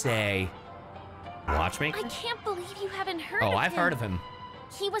don't say. Watchmaker? I can't believe you haven't heard Oh, of I've him. heard of him.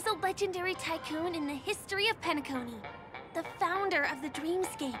 He was a legendary tycoon in the history of Penacony, the founder of the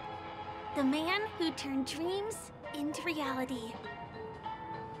Dreamscape, the man who turned dreams into reality.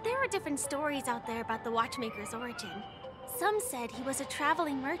 There are different stories out there about the watchmaker's origin. Some said he was a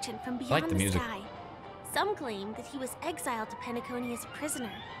traveling merchant from beyond the music. sky. Some claim that he was exiled to Penacony as a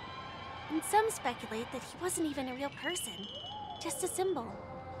prisoner. And some speculate that he wasn't even a real person, just a symbol.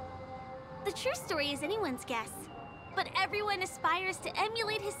 The true story is anyone's guess, but everyone aspires to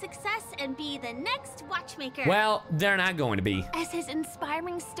emulate his success and be the next watchmaker. Well, they're not going to be. As his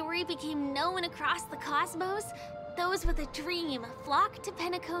inspiring story became known across the cosmos, those with a dream flocked to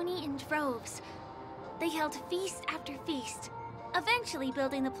Penacony in droves. They held feast after feast, eventually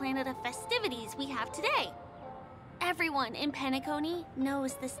building the planet of festivities we have today. Everyone in Penacony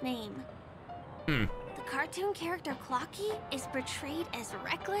knows this name. The cartoon character Clocky is portrayed as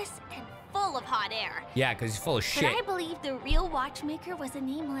reckless and full of hot air. Yeah, because he's full of shit. But I believe the real watchmaker was a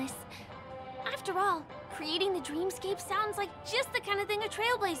nameless. After all, creating the dreamscape sounds like just the kind of thing a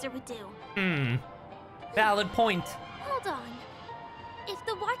trailblazer would do. Valid point. Hold on. If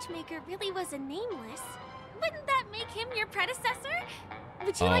the watchmaker really was a nameless, wouldn't that make him your predecessor?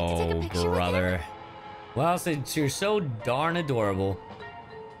 Would you like to take a picture with him? Well, since you're so darn adorable,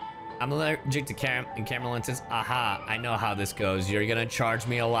 I'm allergic to camera lenses. Aha, I know how this goes. You're gonna charge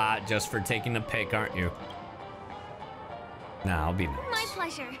me a lot just for taking the pic, aren't you? Nah, I'll be nice. My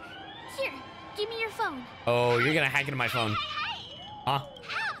pleasure. Here, give me your phone. Oh, you're gonna hack into my phone. Huh?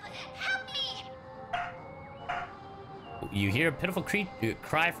 You hear a pitiful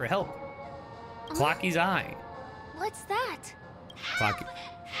cry for help. Clocky's eye. What's that? Clocky.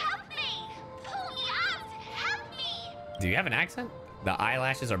 Help me! Pull me out! Help me! Do you have an accent? The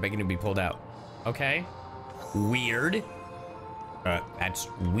eyelashes are begging to be pulled out. Okay. Weird. That's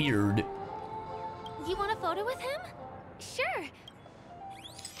weird. You want a photo with him? Sure.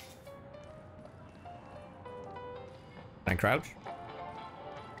 Can I crouch?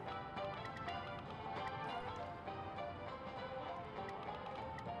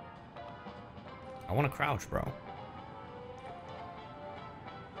 I want to crouch, bro.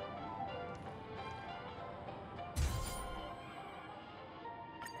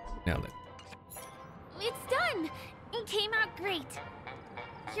 Nailed it. It's done! It came out great.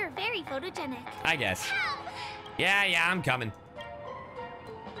 You're very photogenic. I guess. Yeah, I'm coming.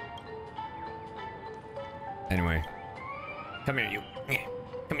 Anyway. Come here, you.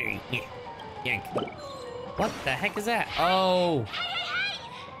 Come here, you. Yank. What the heck is that? Oh.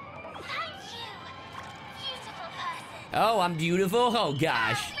 Oh, I'm beautiful? Oh,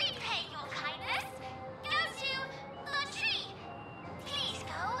 gosh. Repay your kindness. Go to the tree. Please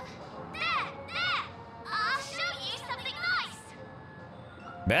go. There. I'll show you something nice.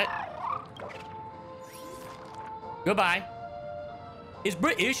 Bet. Goodbye. It's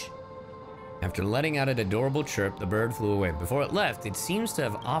British. After letting out an adorable chirp, the bird flew away. Before it left, it seems to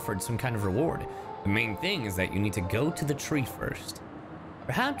have offered some kind of reward. The main thing is that you need to go to the tree first.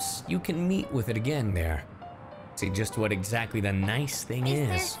 Perhaps you can meet with it again there. See just what exactly the nice thing is. Is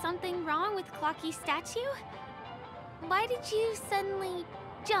there something wrong with Clocky's statue? Why did you suddenly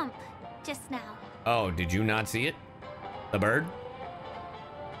jump just now? Oh, did you not see it? The bird?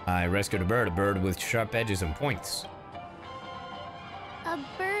 I rescued a bird with sharp edges and points. A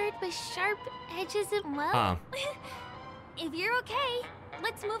bird with sharp edges and well? If you're okay,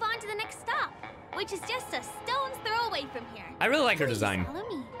 let's move on to the next stop, which is just a stone's throw away from here. I really like her Please design. follow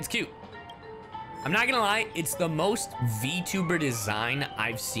me. It's cute. I'm not gonna lie, it's the most VTuber design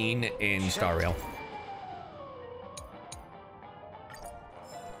I've seen in Star Rail.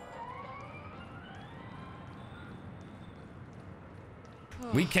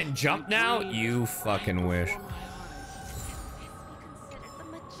 We can jump now? You fucking wish. The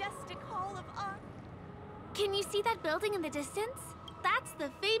majestic hall of art. Can you see that building in the distance? That's the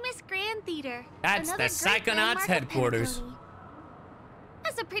famous Grand Theater. That's another the great Psychonauts landmark of headquarters. Penacony.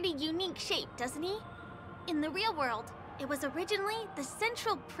 has a pretty unique shape, doesn't he? In the real world, it was originally the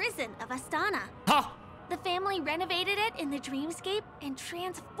central prison of Astana. Huh. The family renovated it in the dreamscape and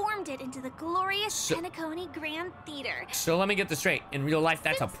transformed it into the glorious Penacony Grand Theater. So let me get this straight. In real life,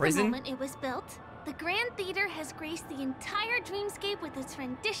 that's Since a prison? the moment it was built, the Grand Theater has graced the entire dreamscape with its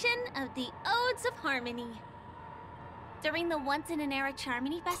rendition of the Odes of Harmony. During the once-in-an-era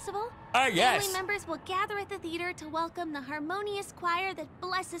Charmony Festival, yes. family members will gather at the theater to welcome the harmonious choir that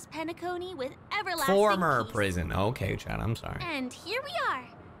blesses Penacony with everlasting Former peace. prison. Okay, Chad, I'm sorry. And here we are,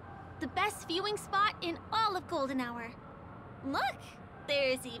 the best viewing spot in all of Golden Hour. Look,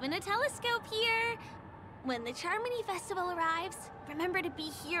 there's even a telescope here. When the Charmony Festival arrives, remember to be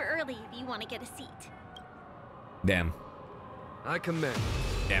here early if you want to get a seat. Damn. I commend.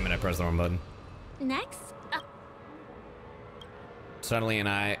 Damn it, I pressed the wrong button. Next up. Suddenly an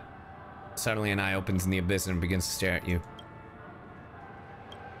eye opens in the abyss and begins to stare at you.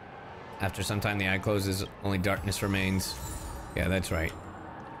 After some time, the eye closes, only darkness remains. Yeah, that's right.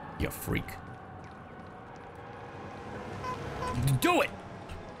 You freak. Do it!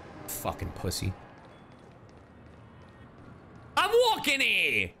 Fucking pussy. I'm walking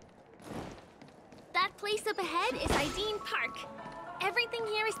here! That place up ahead is Ideen Park. Everything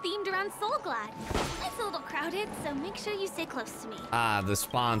here is themed around Soulglad. It's a little crowded, so make sure you stay close to me. Ah, the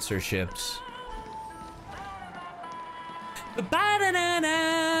sponsorships.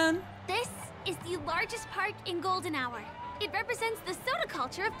 Ba-da-da-da. This is the largest park in Golden Hour. It represents the soda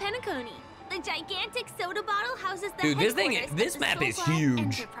culture of Penacony. The gigantic soda bottle houses the Dude, this headquarters of the map is Soulglad huge.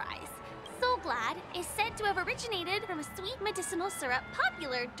 Enterprise. Soulglad is said to have originated from a sweet medicinal syrup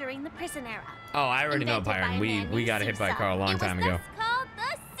popular during the prison era. Oh, I already know, Invented by Byron. a We man got named hit by a Sousa. car a long time It ago. was thus called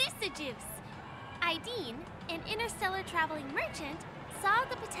the Sousa Juice. Ideen, an interstellar traveling merchant, saw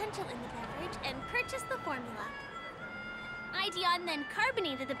the potential in the beverage and purchased the formula. Ideon then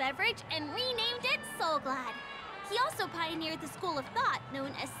carbonated the beverage and renamed it Soulglad. He also pioneered the school of thought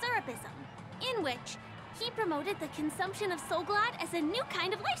known as Syrupism, in which he promoted the consumption of Soulglad as a new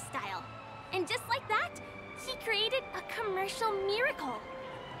kind of lifestyle. And just like that, he created a commercial miracle.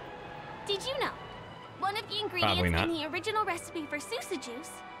 Did you know? One of the ingredients in the original recipe for Sousa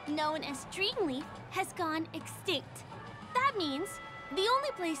Juice, known as Dreamleaf, has gone extinct. That means the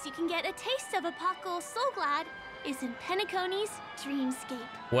only place you can get a taste of Apocal Soulglad is in Penacony's Dreamscape.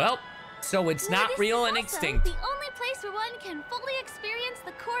 Well, so it's not This real is and also extinct. the only place where one can fully experience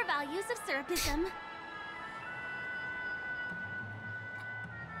the core values of Syrupism.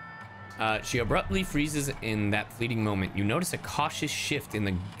 She abruptly freezes in that fleeting moment. You notice a cautious shift in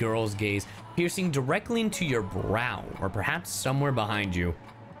the girl's gaze, piercing directly into your brow, or perhaps somewhere behind you.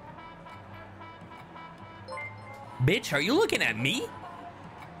 Bitch, are you looking at me?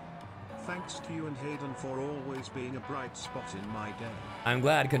 Thanks to you and Hayden for always being a bright spot in my day. I'm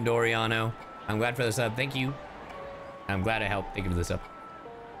glad, Condoriano. I'm glad for the sub. Thank you. I'm glad I helped. Thank you for the sub.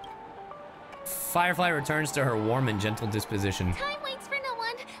 Firefly returns to her warm and gentle disposition. Time waits for no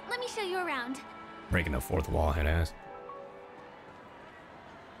one. Let me show you around. Breaking the fourth wall, head ass.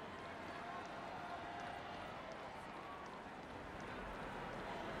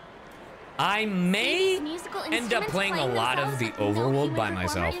 I may end up playing a lot of the overworld by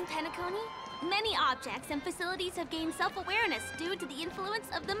myself. In Penacony, many objects and facilities have gained self-awareness due to the influence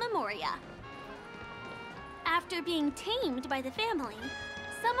of the Memoria. After being tamed by the family,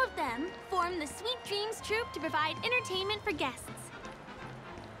 some of them form the Sweet Dreams Troupe to provide entertainment for guests.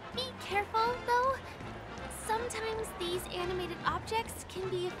 Be careful, though. Sometimes these animated objects can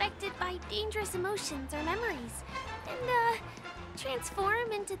be affected by dangerous emotions or memories, and,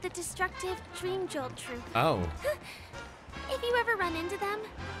 transform into the destructive Dream Jolt Troupe. Oh. If you ever run into them,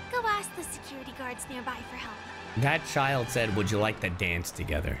 go ask the security guards nearby for help. That child said, would you like to dance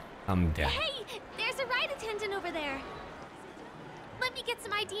together? I'm dead. Hey, there's a ride attendant over there. Let me get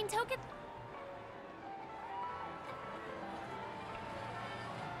some Ideen token.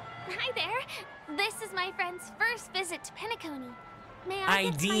 Hi there. This is my friend's first visit to Penacony. May I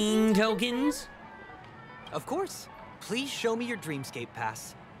get some Ideen tokens? Of course. Please show me your Dreamscape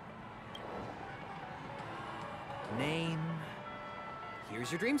pass. Name.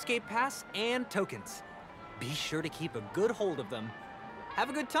 Here's your Dreamscape pass and tokens. Be sure to keep a good hold of them. Have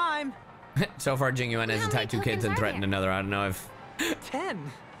a good time. So far, Jingyuan has attacked 2 kids and threatened another. I don't know if...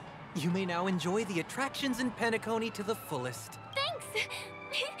 10. You may now enjoy the attractions in Penacony to the fullest. Thanks.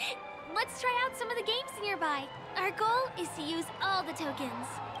 Let's try out some of the games nearby. Our goal is to use all the tokens.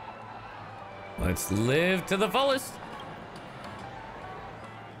 Let's live to the fullest.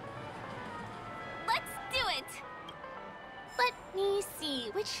 Let's do it. Let me see.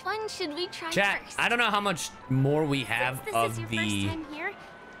 Which one should we try Chat, first? I don't know how much more we have Since this of is your the first time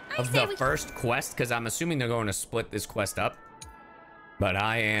here, first quest, because I'm assuming they're going to split this quest up. But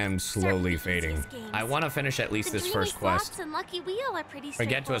I am slowly fading. I want to finish at least this first quest. And Lucky Wheel are pretty Or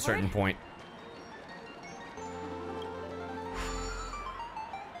get to a certain point.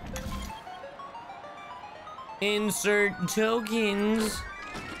 Insert tokens.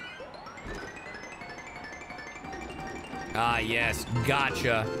 Ah, yes.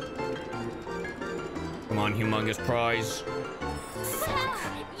 Gotcha. Come on, humongous prize. Wow,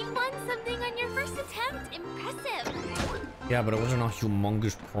 you won something on your first attempt. Impressive. Yeah, but it wasn't a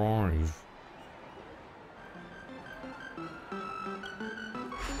humongous prize.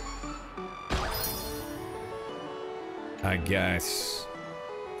 I guess.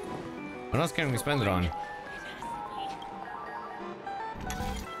 What else can we spend it on?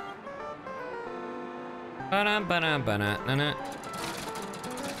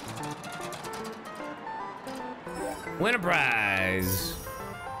 Win a prize.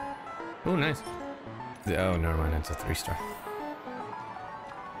 Oh, nice. Oh, never mind. That's a 3-star.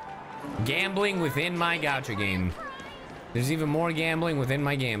 Gambling within my gacha game. There's even more gambling within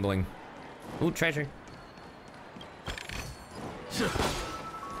my gambling. Ooh, treasure.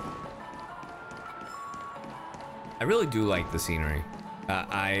 I really do like the scenery.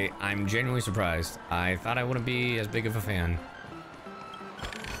 I'm genuinely surprised. I thought I wouldn't be as big of a fan.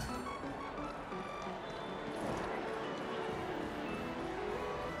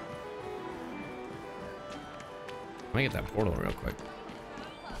 Let me get that portal real quick.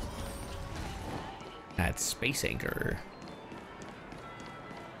 That's Space Anchor.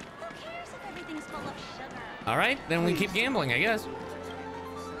 Who cares if everything's full of sugar? All right, then we keep gambling, I guess.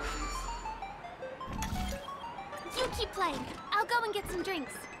 You keep playing. I'll go and get some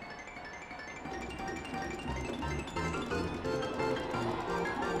drinks.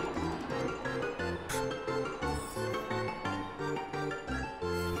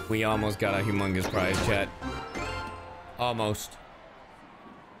 We almost got a humongous prize, chat. Almost.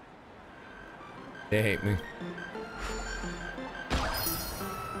 They hate me.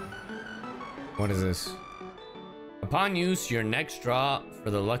 What is this? Upon use, your next draw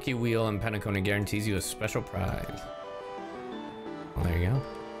for the lucky wheel in Penacony guarantees you a special prize. Well, there you go.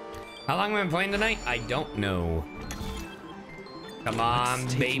 How long have I been playing tonight? I don't know. Come on,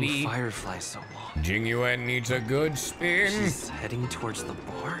 What's baby. taking Firefly so long? Jingyuan needs a good spin. She's heading towards the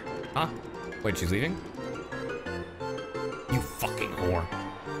bar? Huh? Wait, she's leaving? You fucking whore.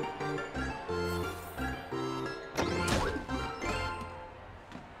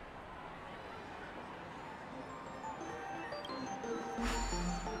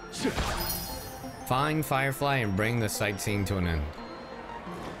 Find Firefly and bring the sightseeing to an end.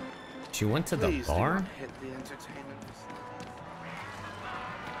 She went to the bar?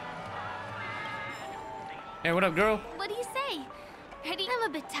 Hey, what up, girl? What do you say? Ready? I'm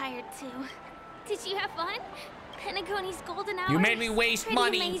a bit tired too. Did you have fun? Penacony's golden hour. You made me waste Pretty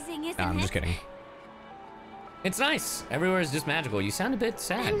money. Amazing, isn't No, I'm it? just kidding. It's nice. Everywhere is just magical. You sound a bit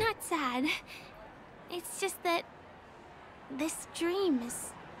sad. I'm not sad. It's just that this dream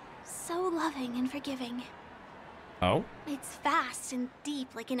is so loving and forgiving. Oh? It's vast and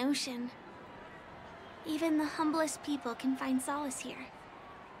deep like an ocean. Even the humblest people can find solace here.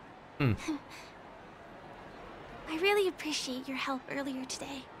 Hmm. I really appreciate your help earlier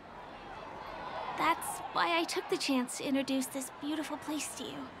today. That's why I took the chance to introduce this beautiful place to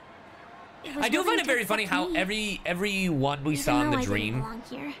you. It was I do willing find it to very funny accept how me, every one we even saw in though the I didn't dream. belong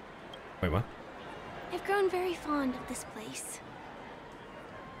here. Wait, what? I've grown very fond of this place.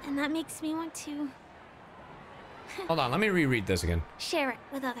 And that makes me want to Hold on, let me reread this again. share it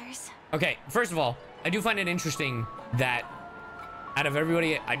with others. Okay, first of all, I do find it interesting that out of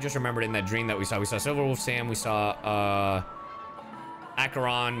everybody, I just remembered in that dream that we saw Silverwolf Sam, we saw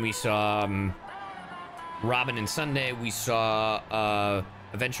Acheron, we saw Robin and Sunday, we saw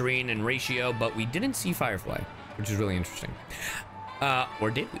Aventurine and Ratio, but we didn't see Firefly, which is really interesting.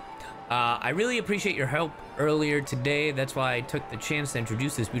 Or did we? I really appreciate your help earlier today. That's why I took the chance to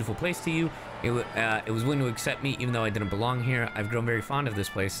introduce this beautiful place to you. It was willing to accept me even though I didn't belong here. I've grown very fond of this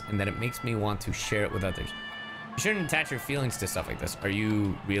place and that it makes me want to share it with others. You shouldn't attach your feelings to stuff like this. Are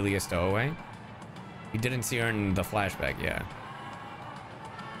you really a stowaway? You didn't see her in the flashback, yeah.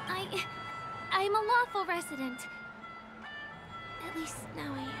 I'm a lawful resident. At least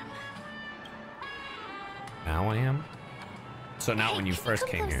now I am. Now I am? So not Hey, when you can first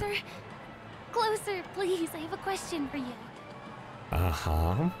come came closer? here. Closer, please. I have a question for you.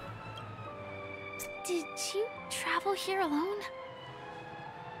 Uh-huh. Did you travel here alone?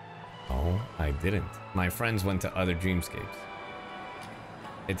 Oh, I didn't. My friends went to other dreamscapes.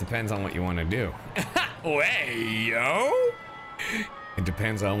 It depends on what you want to do. Hey, yo! It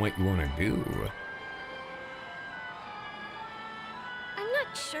depends on what you want to do. I'm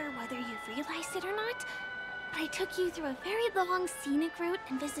not sure whether you realized it or not, but I took you through a very long scenic route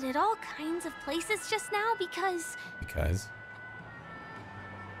and visited all kinds of places just now because... Because?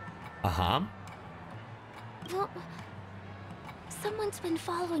 Uh-huh. Well, someone's been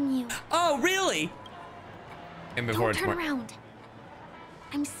following you. Oh, really? And before Don't turn around.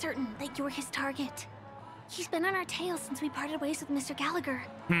 I'm certain that you're his target. He's been on our tail since we parted ways with Mr. Gallagher.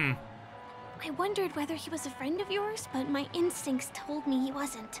 I wondered whether he was a friend of yours, but my instincts told me he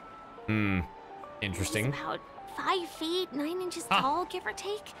wasn't. Interesting. He's about 5 feet, 9 inches tall, give or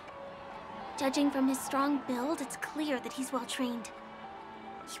take. Judging from his strong build, it's clear that he's well trained.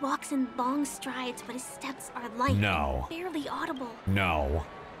 He walks in long strides, but his steps are light and barely audible. No.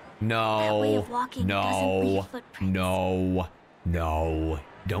 That way of walking doesn't leave footprints. No.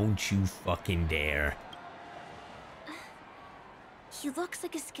 Don't you fucking dare. He looks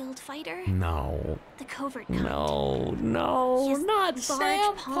like a skilled fighter. No. The covert kind. No, He has not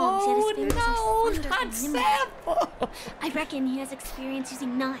large palms, yet his fingers are slender not and nimble. Sampo. I reckon he has experience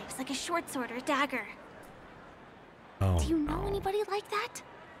using knives, like a short sword or a dagger. Oh, Do you know anybody like that?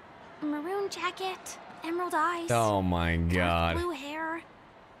 A maroon jacket, emerald eyes. Oh my god. Blue hair.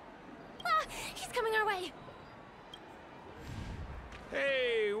 Ah, he's coming our way.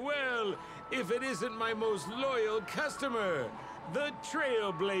 Hey, well, if it isn't my most loyal customer, the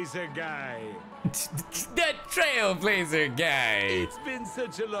Trailblazer guy. The Trailblazer guy. It's been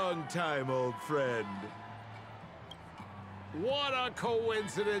such a long time, old friend. What a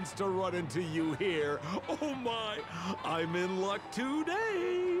coincidence to run into you here. Oh my, I'm in luck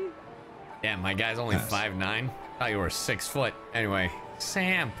today. Yeah, my guy's only 5'9". Thought you were 6 foot. Anyway,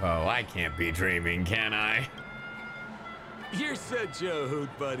 Sampo, I can't be dreaming, can I? You're such a hoot,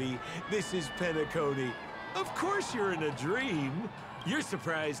 buddy. This is Penacony. Of course you're in a dream. You're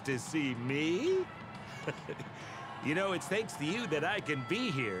surprised to see me? You know, it's thanks to you that I can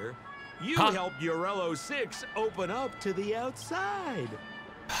be here. You helped Urello 6 open up to the outside.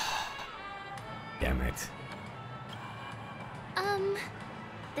 Damn it.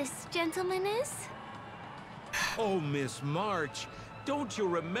 This gentleman is? Oh, Miss March, don't you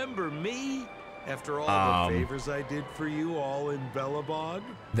remember me? After all the favors I did for you all in Bellabog?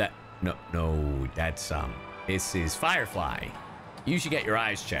 No, that's, this is Firefly. You should get your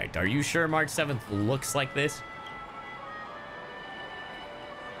eyes checked. Are you sure March 7th looks like this?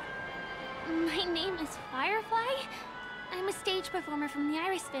 My name is Firefly. I'm a stage performer from the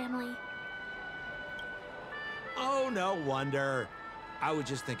Iris family. Oh, no wonder. I was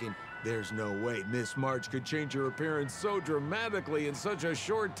just thinking, there's no way Miss March could change her appearance so dramatically in such a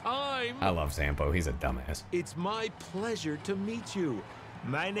short time. I love Sampo. He's a dumbass. It's my pleasure to meet you.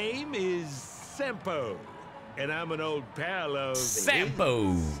 My name is Sampo, and I'm an old pal of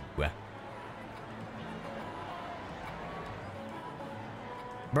Sampo.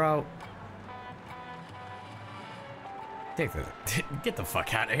 Bro. Get the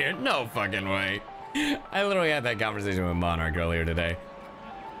fuck out of here. No fucking way. I literally had that conversation with Monarch earlier today.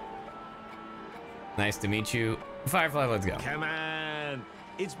 Nice to meet you. Firefly, let's go. Come on.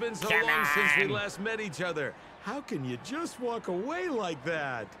 It's been so long since we last met each other. How can you just walk away like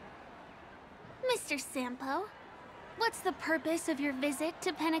that? Mr. Sampo, what's the purpose of your visit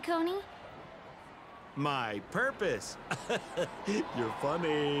to Penacony? My purpose? You're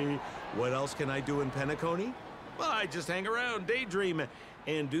funny. What else can I do in Penacony? Well, I just hang around, daydream,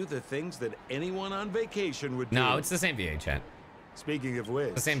 and do the things that anyone on vacation would do. No, it's the same VA, chat. Speaking of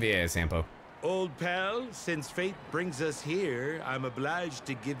which... The same VA as Sampo. Old pal, since fate brings us here, I'm obliged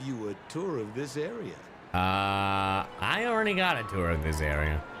to give you a tour of this area. I already got a tour of this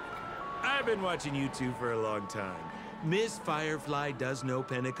area. I've been watching you two for a long time. Miss Firefly does know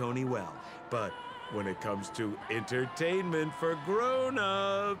Penacony well, but when it comes to entertainment for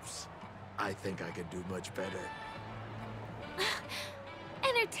grown-ups, I think I could do much better.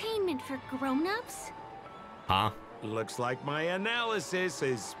 Entertainment for grown-ups? Huh? Looks like my analysis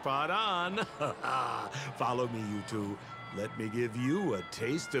is spot on. Follow me, you two. Let me give you a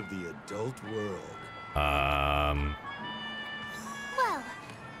taste of the adult world. Well,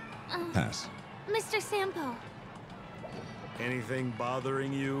 Pass. Mr. Sampo. Anything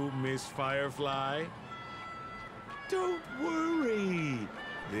bothering you, Miss Firefly? Don't worry.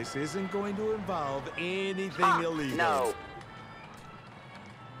 This isn't going to involve anything illegal. No.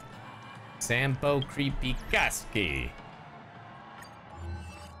 Sampo Creepy Kasky.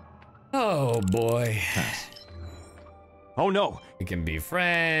 Oh boy. Oh no. We can be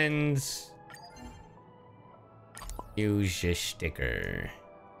friends. Use your sticker.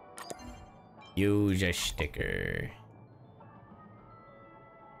 Use a sticker.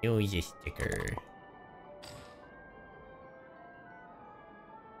 Use a sticker.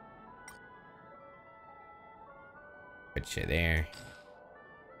 Put you there.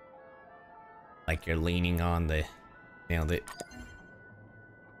 Like you're leaning on the... Nailed it.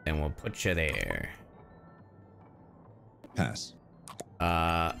 Then we'll put you there. Pass.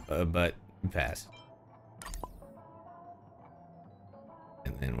 But pass.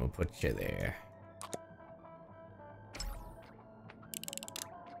 And then we'll put you there.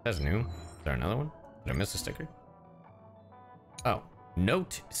 That's new. Is there another one? Did I miss a sticker? Oh,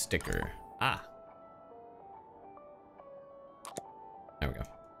 note sticker. Ah. There we go.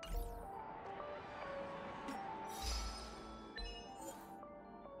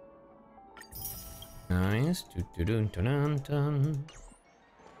 Nice. Dun.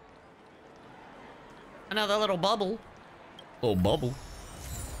 Another little bubble. Little bubble.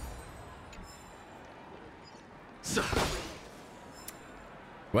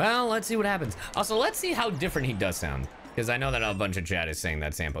 Well, let's see what happens. Also, let's see how different he does sound. Because I know that a bunch of chat is saying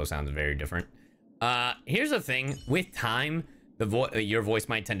that Sampo sounds very different. Here's the thing. With time, your voice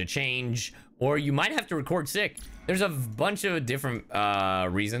might tend to change. Or you might have to record sick. There's a bunch of different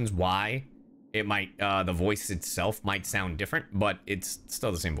reasons why it might, the voice itself might sound different. But it's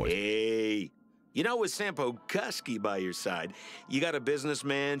still the same voice. Hey. You know, with Sampo Kusky by your side, you got a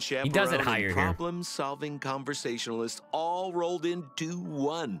businessman, chaperone, He does it higher and here. problem-solving conversationalist all rolled into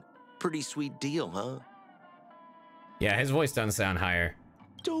one. Pretty sweet deal, huh? Yeah, his voice doesn't sound higher.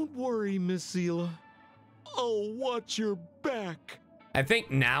 Don't worry, Miss Zila. I'll watch your back. I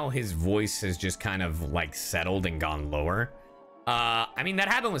think now his voice has just kind of like settled and gone lower. I mean, that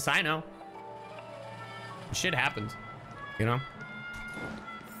happened with Sino. Shit happens, you know?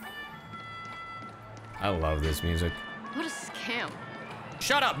 I love this music. What a scam.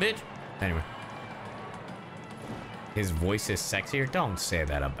 Shut up, bitch. Anyway. His voice is sexier? Don't say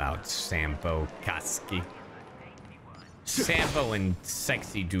that about Sampo Kusky. Sampo and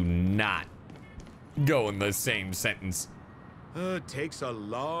sexy do not go in the same sentence. It takes a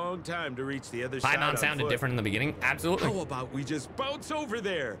long time to reach the other side. Paimon sounded different in the beginning. Absolutely. How about we just bounce over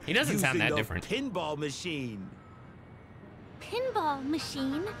there? He doesn't sound that using the different. Pinball machine. Pinball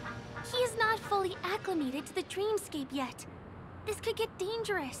machine? He is not fully acclimated to the dreamscape yet. This could get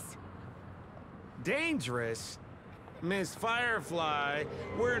dangerous. Dangerous? Miss Firefly,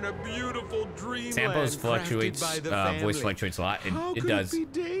 we're in a beautiful dreamland. Sampo's crafted by the family. voice fluctuates a lot. How It could does.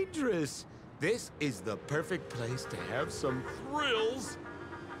 it be dangerous? This is the perfect place to have some thrills.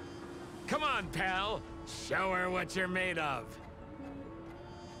 Come on, pal. Show her what you're made of.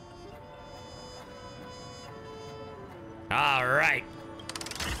 All right.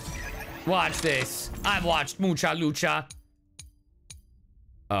 Watch this. I've watched Mucha Lucha.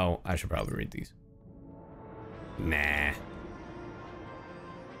 Oh, I should probably read these. Nah.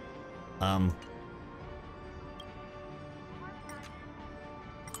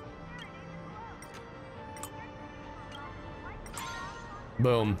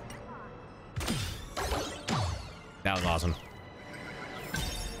 Boom. That was awesome.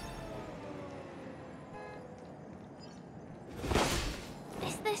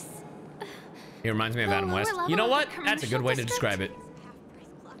 Is this... He reminds me of Adam West. You know what? That's a good way to describe it.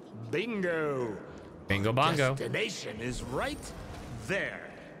 Bingo. Bingo bongo. Destination is right there.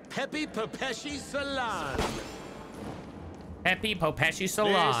 Pepe Popeshi Salon. Pepe Popeshi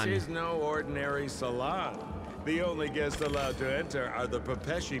Salon. This is no ordinary salon. The only guests allowed to enter are the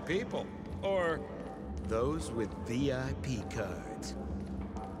Popeshi people, or those with VIP cards.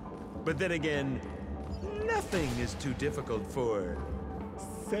 But then again, nothing is too difficult for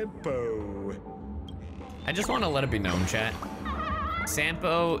Sampo. I just want to let it be known, chat.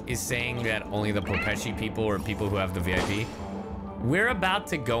 Sampo is saying that only the Popeshi people or people who have the VIP. We're about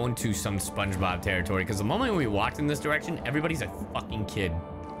to go into some SpongeBob territory because the moment we walked in this direction, everybody's a fucking kid.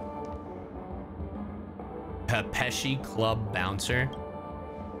 Popeshi Club bouncer.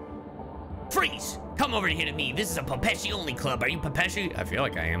 Freeze! Come over here to me. This is a Popeshi only club. Are you Popeshi? I feel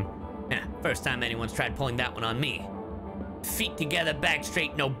like I am. Yeah, first time anyone's tried pulling that one on me. Feet together, back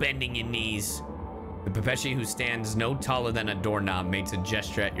straight, no bending your knees. The Popeshi who stands no taller than a doorknob makes a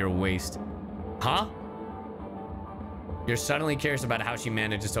gesture at your waist. Huh? You're suddenly curious about how she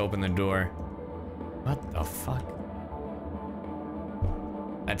manages to open the door. What the fuck?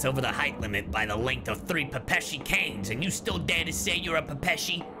 That's over the height limit by the length of 3 Popeshi canes, and you still dare to say you're a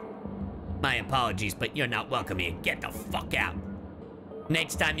Popeshi? My apologies, but you're not welcome here. Get the fuck out.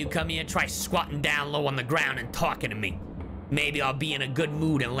 Next time you come here, try squatting down low on the ground and talking to me. Maybe I'll be in a good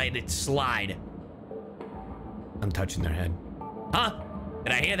mood and let it slide. I'm touching their head. Huh?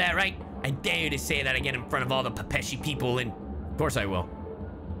 Did I hear that right? I dare you to say that again in front of all the Pepeshi people, and of course I will.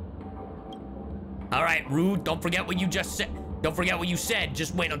 all right, Rude, don't forget what you just said. Don't forget what you said.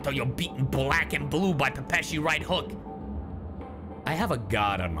 Just wait until you're beaten black and blue by Pepeshi right hook. I have a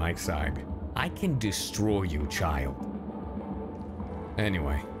god on my side. I can destroy you, child.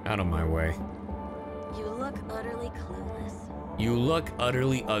 Anyway, out of my way. You look utterly clueless. You look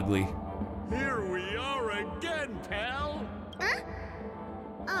utterly ugly. Here we are again, pal. Huh?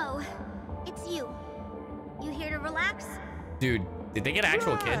 Oh, it's you. You here to relax? Dude, did they get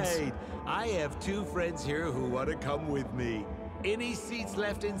actual kids? Right. I have 2 friends here who want to come with me. Any seats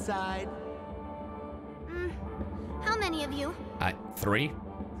left inside? How many of you? 3?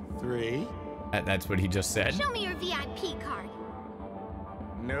 3? That's what he just said. Show me your VIP card.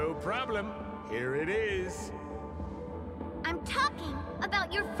 No problem. Here it is. I'm talking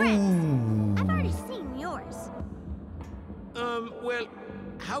about your friends. I've already seen yours. Well,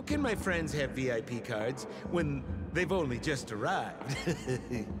 how can my friends have VIP cards when they've only just arrived?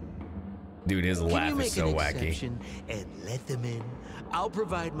 Dude, his laugh is so wacky. And let them in. I'll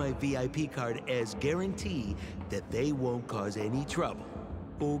provide my VIP card as guarantee that they won't cause any trouble.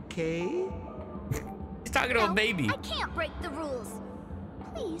 Okay? He's talking to a baby. I can't break the rules.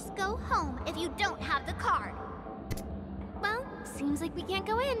 Please go home if you don't have the card. Well, seems like we can't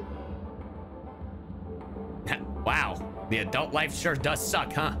go in. Wow, the adult life sure does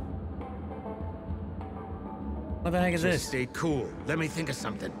suck, huh? What the heck is this? Stay cool. Let me think of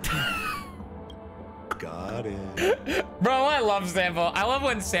something. Got it. Bro, I love Sampo. I love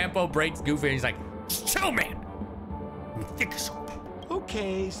when Sampo breaks Goofy and he's like, chill, man. Let me think of something.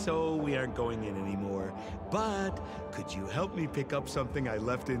 Okay, so we aren't going in anymore. But could you help me pick up something I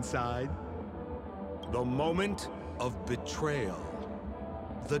left inside? The moment of betrayal.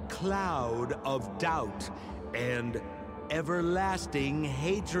 The cloud of doubt and everlasting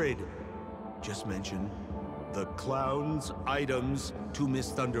hatred. Just mention the clown's items to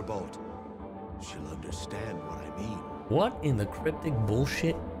Miss Thunderbolt. She'll understand what I mean. What in the cryptic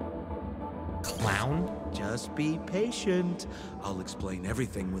bullshit? Clown? Just be patient. I'll explain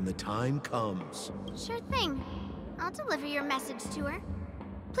everything when the time comes. Sure thing. I'll deliver your message to her.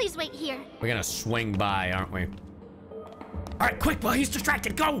 Please wait here. We're gonna swing by, aren't we? All right, quick, while he's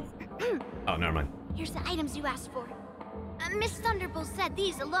distracted, go! Oh, never mind. Here's the items you asked for. Miss Thunderbolt said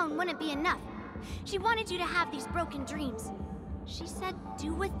these alone wouldn't be enough. She wanted you to have these broken dreams. She said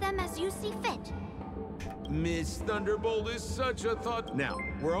do with them as you see fit. Miss Thunderbolt is such a thought. Now,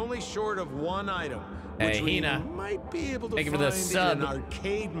 we're only short of 1 item, which Hey, we Hina. might be able to Thank you find for the sub. in an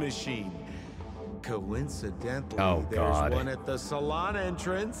arcade machine. Coincidentally, Oh, there's God. one at the salon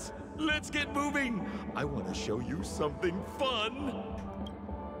entrance. Let's get moving. I want to show you something fun.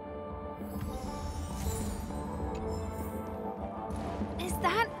 Is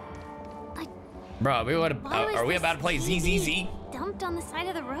that... Bro, Why was are we this about to play TV ZZZ? dumped on the side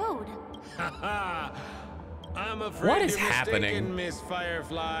of the road? I'm afraid What is you're mistaken, happening? Miss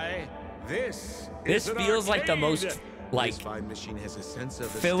Firefly. This This is an feels like the most, arcade. like, This fine machine has a sense of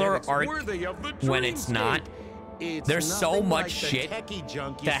filler aesthetics arc worthy of the when it's dreamscape. not. It's There's so nothing much like the shit techie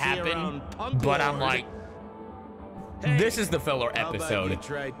junk you to see happen, around Punk but I'm Lord. like, this is the filler How about episode you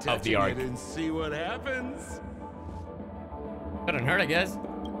try of the touching arc. it and see what happens. Couldn't hurt, I guess.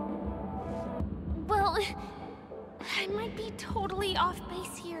 Well, I might be totally off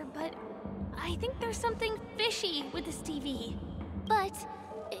base here, but I think there's something fishy with this TV. But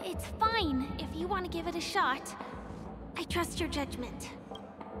it's fine if you want to give it a shot. I trust your judgment.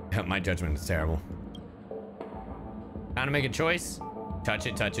 My judgment is terrible. Time to make a choice. Touch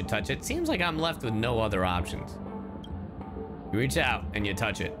it, touch it, touch it. Seems like I'm left with no other options. You reach out and you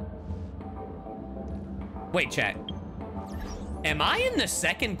touch it. Wait, chat. Am I in the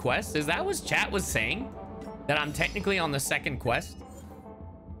second quest? Is that what chat was saying? That I'm technically on the second quest?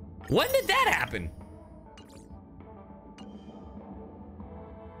 When did that happen?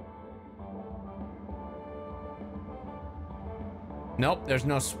 Nope, there's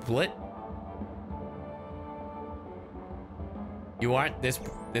no split. You aren't? This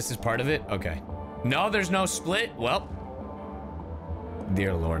is part of it? Okay. No, there's no split? Well.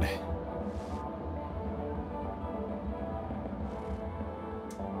 Dear Lord.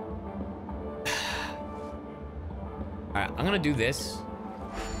 Alright, I'm gonna do this.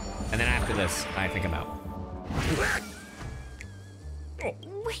 And then after this, I think I'm out.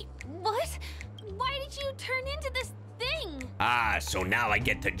 Wait, what? Why did you turn into this thing? Ah, so now I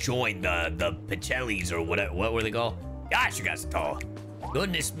get to join the Pacellis or what were they called? Gosh, you guys are tall.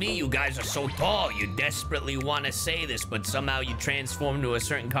 Goodness me, you guys are so tall. You desperately want to say this, but somehow you transform to a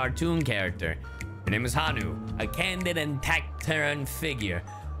certain cartoon character. Your name is Hanu, a candid and taciturn figure.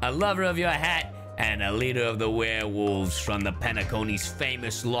 a lover of your hat, and a leader of the werewolves from the Penacony's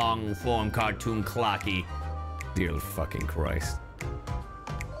famous long-form cartoon Clocky. Dear fucking Christ.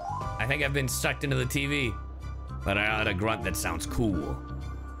 I think I've been sucked into the TV, but I heard a grunt that sounds cool.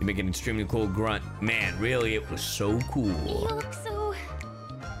 You make an extremely cool grunt. Man, really, it was so cool. You look so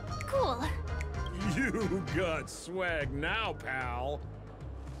cool. You got swag now, pal.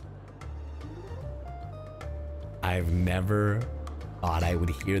 I've never thought I would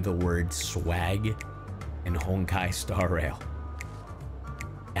hear the word swag in Honkai Star Rail.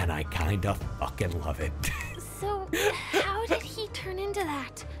 And I kinda fucking love it. So, how did he turn into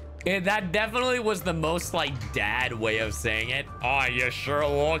that? That definitely was the most like dad way of saying it. Oh, you sure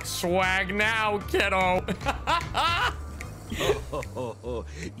look swag now, kiddo.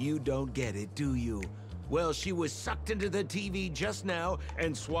 You don't get it, do you? Well, she was sucked into the TV just now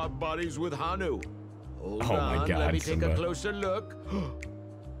and swapped bodies with Hanu. Hold on, my God, let me take Simba. a closer look.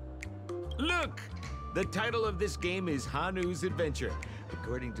 Look! The title of this game is Hanu's Adventure.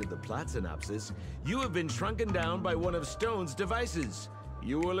 According to the plot synopsis, you have been shrunken down by one of Stone's devices.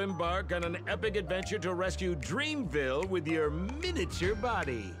 You will embark on an epic adventure to rescue Dreamville with your miniature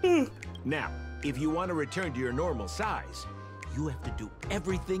body. Now, if you want to return to your normal size, you have to do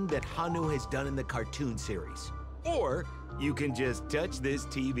everything that Hanu has done in the cartoon series. Or you can just touch this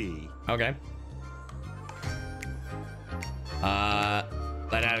TV. Okay.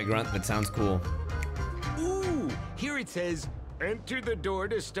 Let out a grunt that sounds cool. Ooh, here it says, enter the door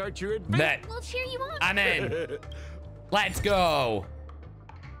to start your adventure. Bet. We'll cheer you on. I'm in. Let's go.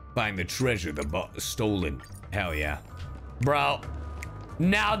 Find the treasure the stolen. Hell yeah. Bro,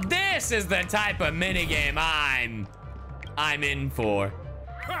 now this is the type of minigame I'm in for.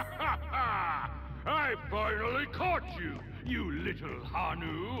 I finally caught you, you little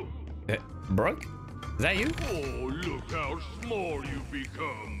Hanu. Brooke? Is that you? Oh, look how small you've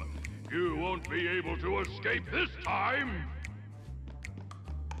become. You won't be able to escape this time.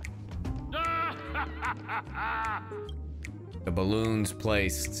 The balloons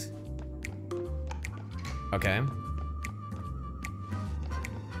placed. Okay.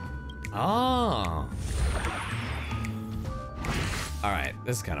 Oh. All right,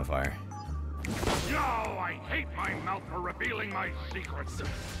 this is kind of fire. No, I hate my mouth for revealing my secrets.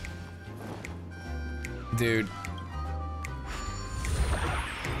 Dude.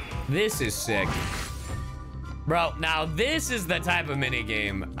 This is sick. Bro, now this is the type of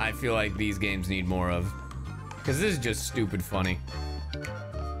minigame I feel like these games need more of. Because this is just stupid funny.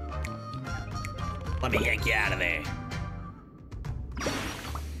 Let me yank you out of there.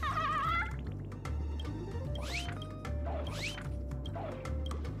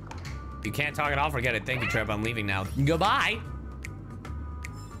 You can't talk it off, forget it. Thank you, Trev. I'm leaving now. Goodbye.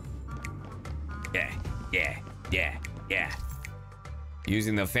 Yeah.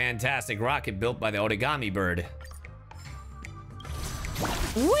 Using the fantastic rocket built by the origami bird.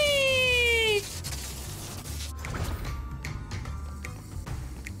 Whee!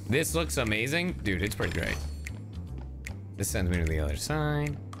 This looks amazing. Dude, it's pretty great. This sends me to the other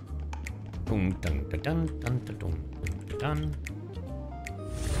side. Boom, dun, dun, dun, dun, dun, dun, dun.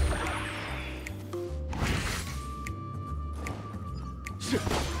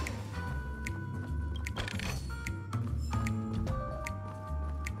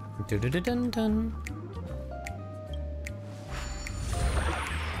 Dun-dun-dun-dun.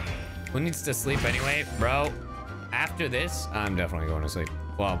 Who needs to sleep anyway? Bro, after this, I'm definitely going to sleep.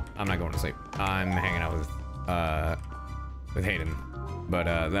 Well, I'm not going to sleep. I'm hanging out with Hayden.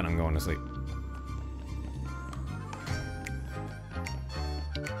 But then I'm going to sleep.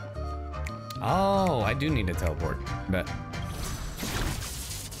 Oh, I do need to teleport. Bet.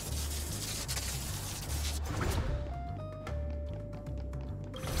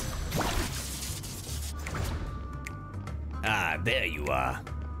 Ah, there you are.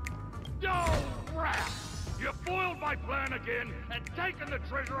 Oh, crap! You foiled my plan again and taken the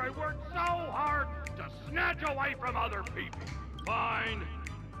treasure I worked so hard to snatch away from other people. Fine.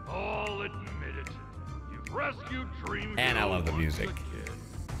 I'll admit it. You've rescued Dreamville. And I love the music.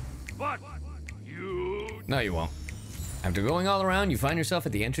 But you... No, you won't. After going all around, you find yourself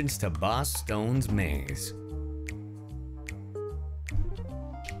at the entrance to Boss Stone's maze.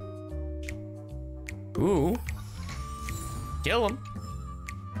 Ooh. Kill him.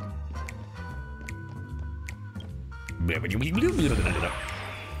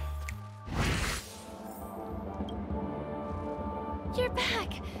 You're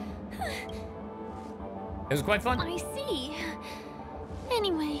back. It was quite fun. I see.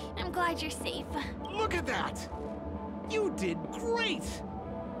 Anyway, I'm glad you're safe. Look at that! You did great!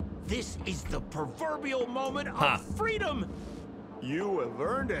 This is the proverbial moment of freedom! You have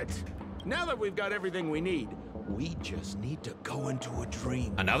earned it. Now that we've got everything we need, we just need to go into a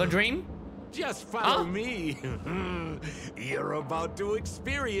dream. Another dream? Just follow me. You're about to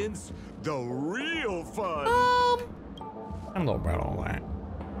experience the real fun. I don't know about all that.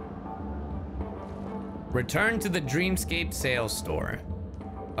 Return to the Dreamscape sales store.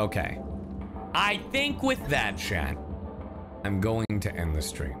 Okay. I think with that, chat, I'm going to end the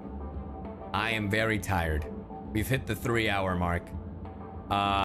stream. I am very tired. We've hit the 3-hour mark.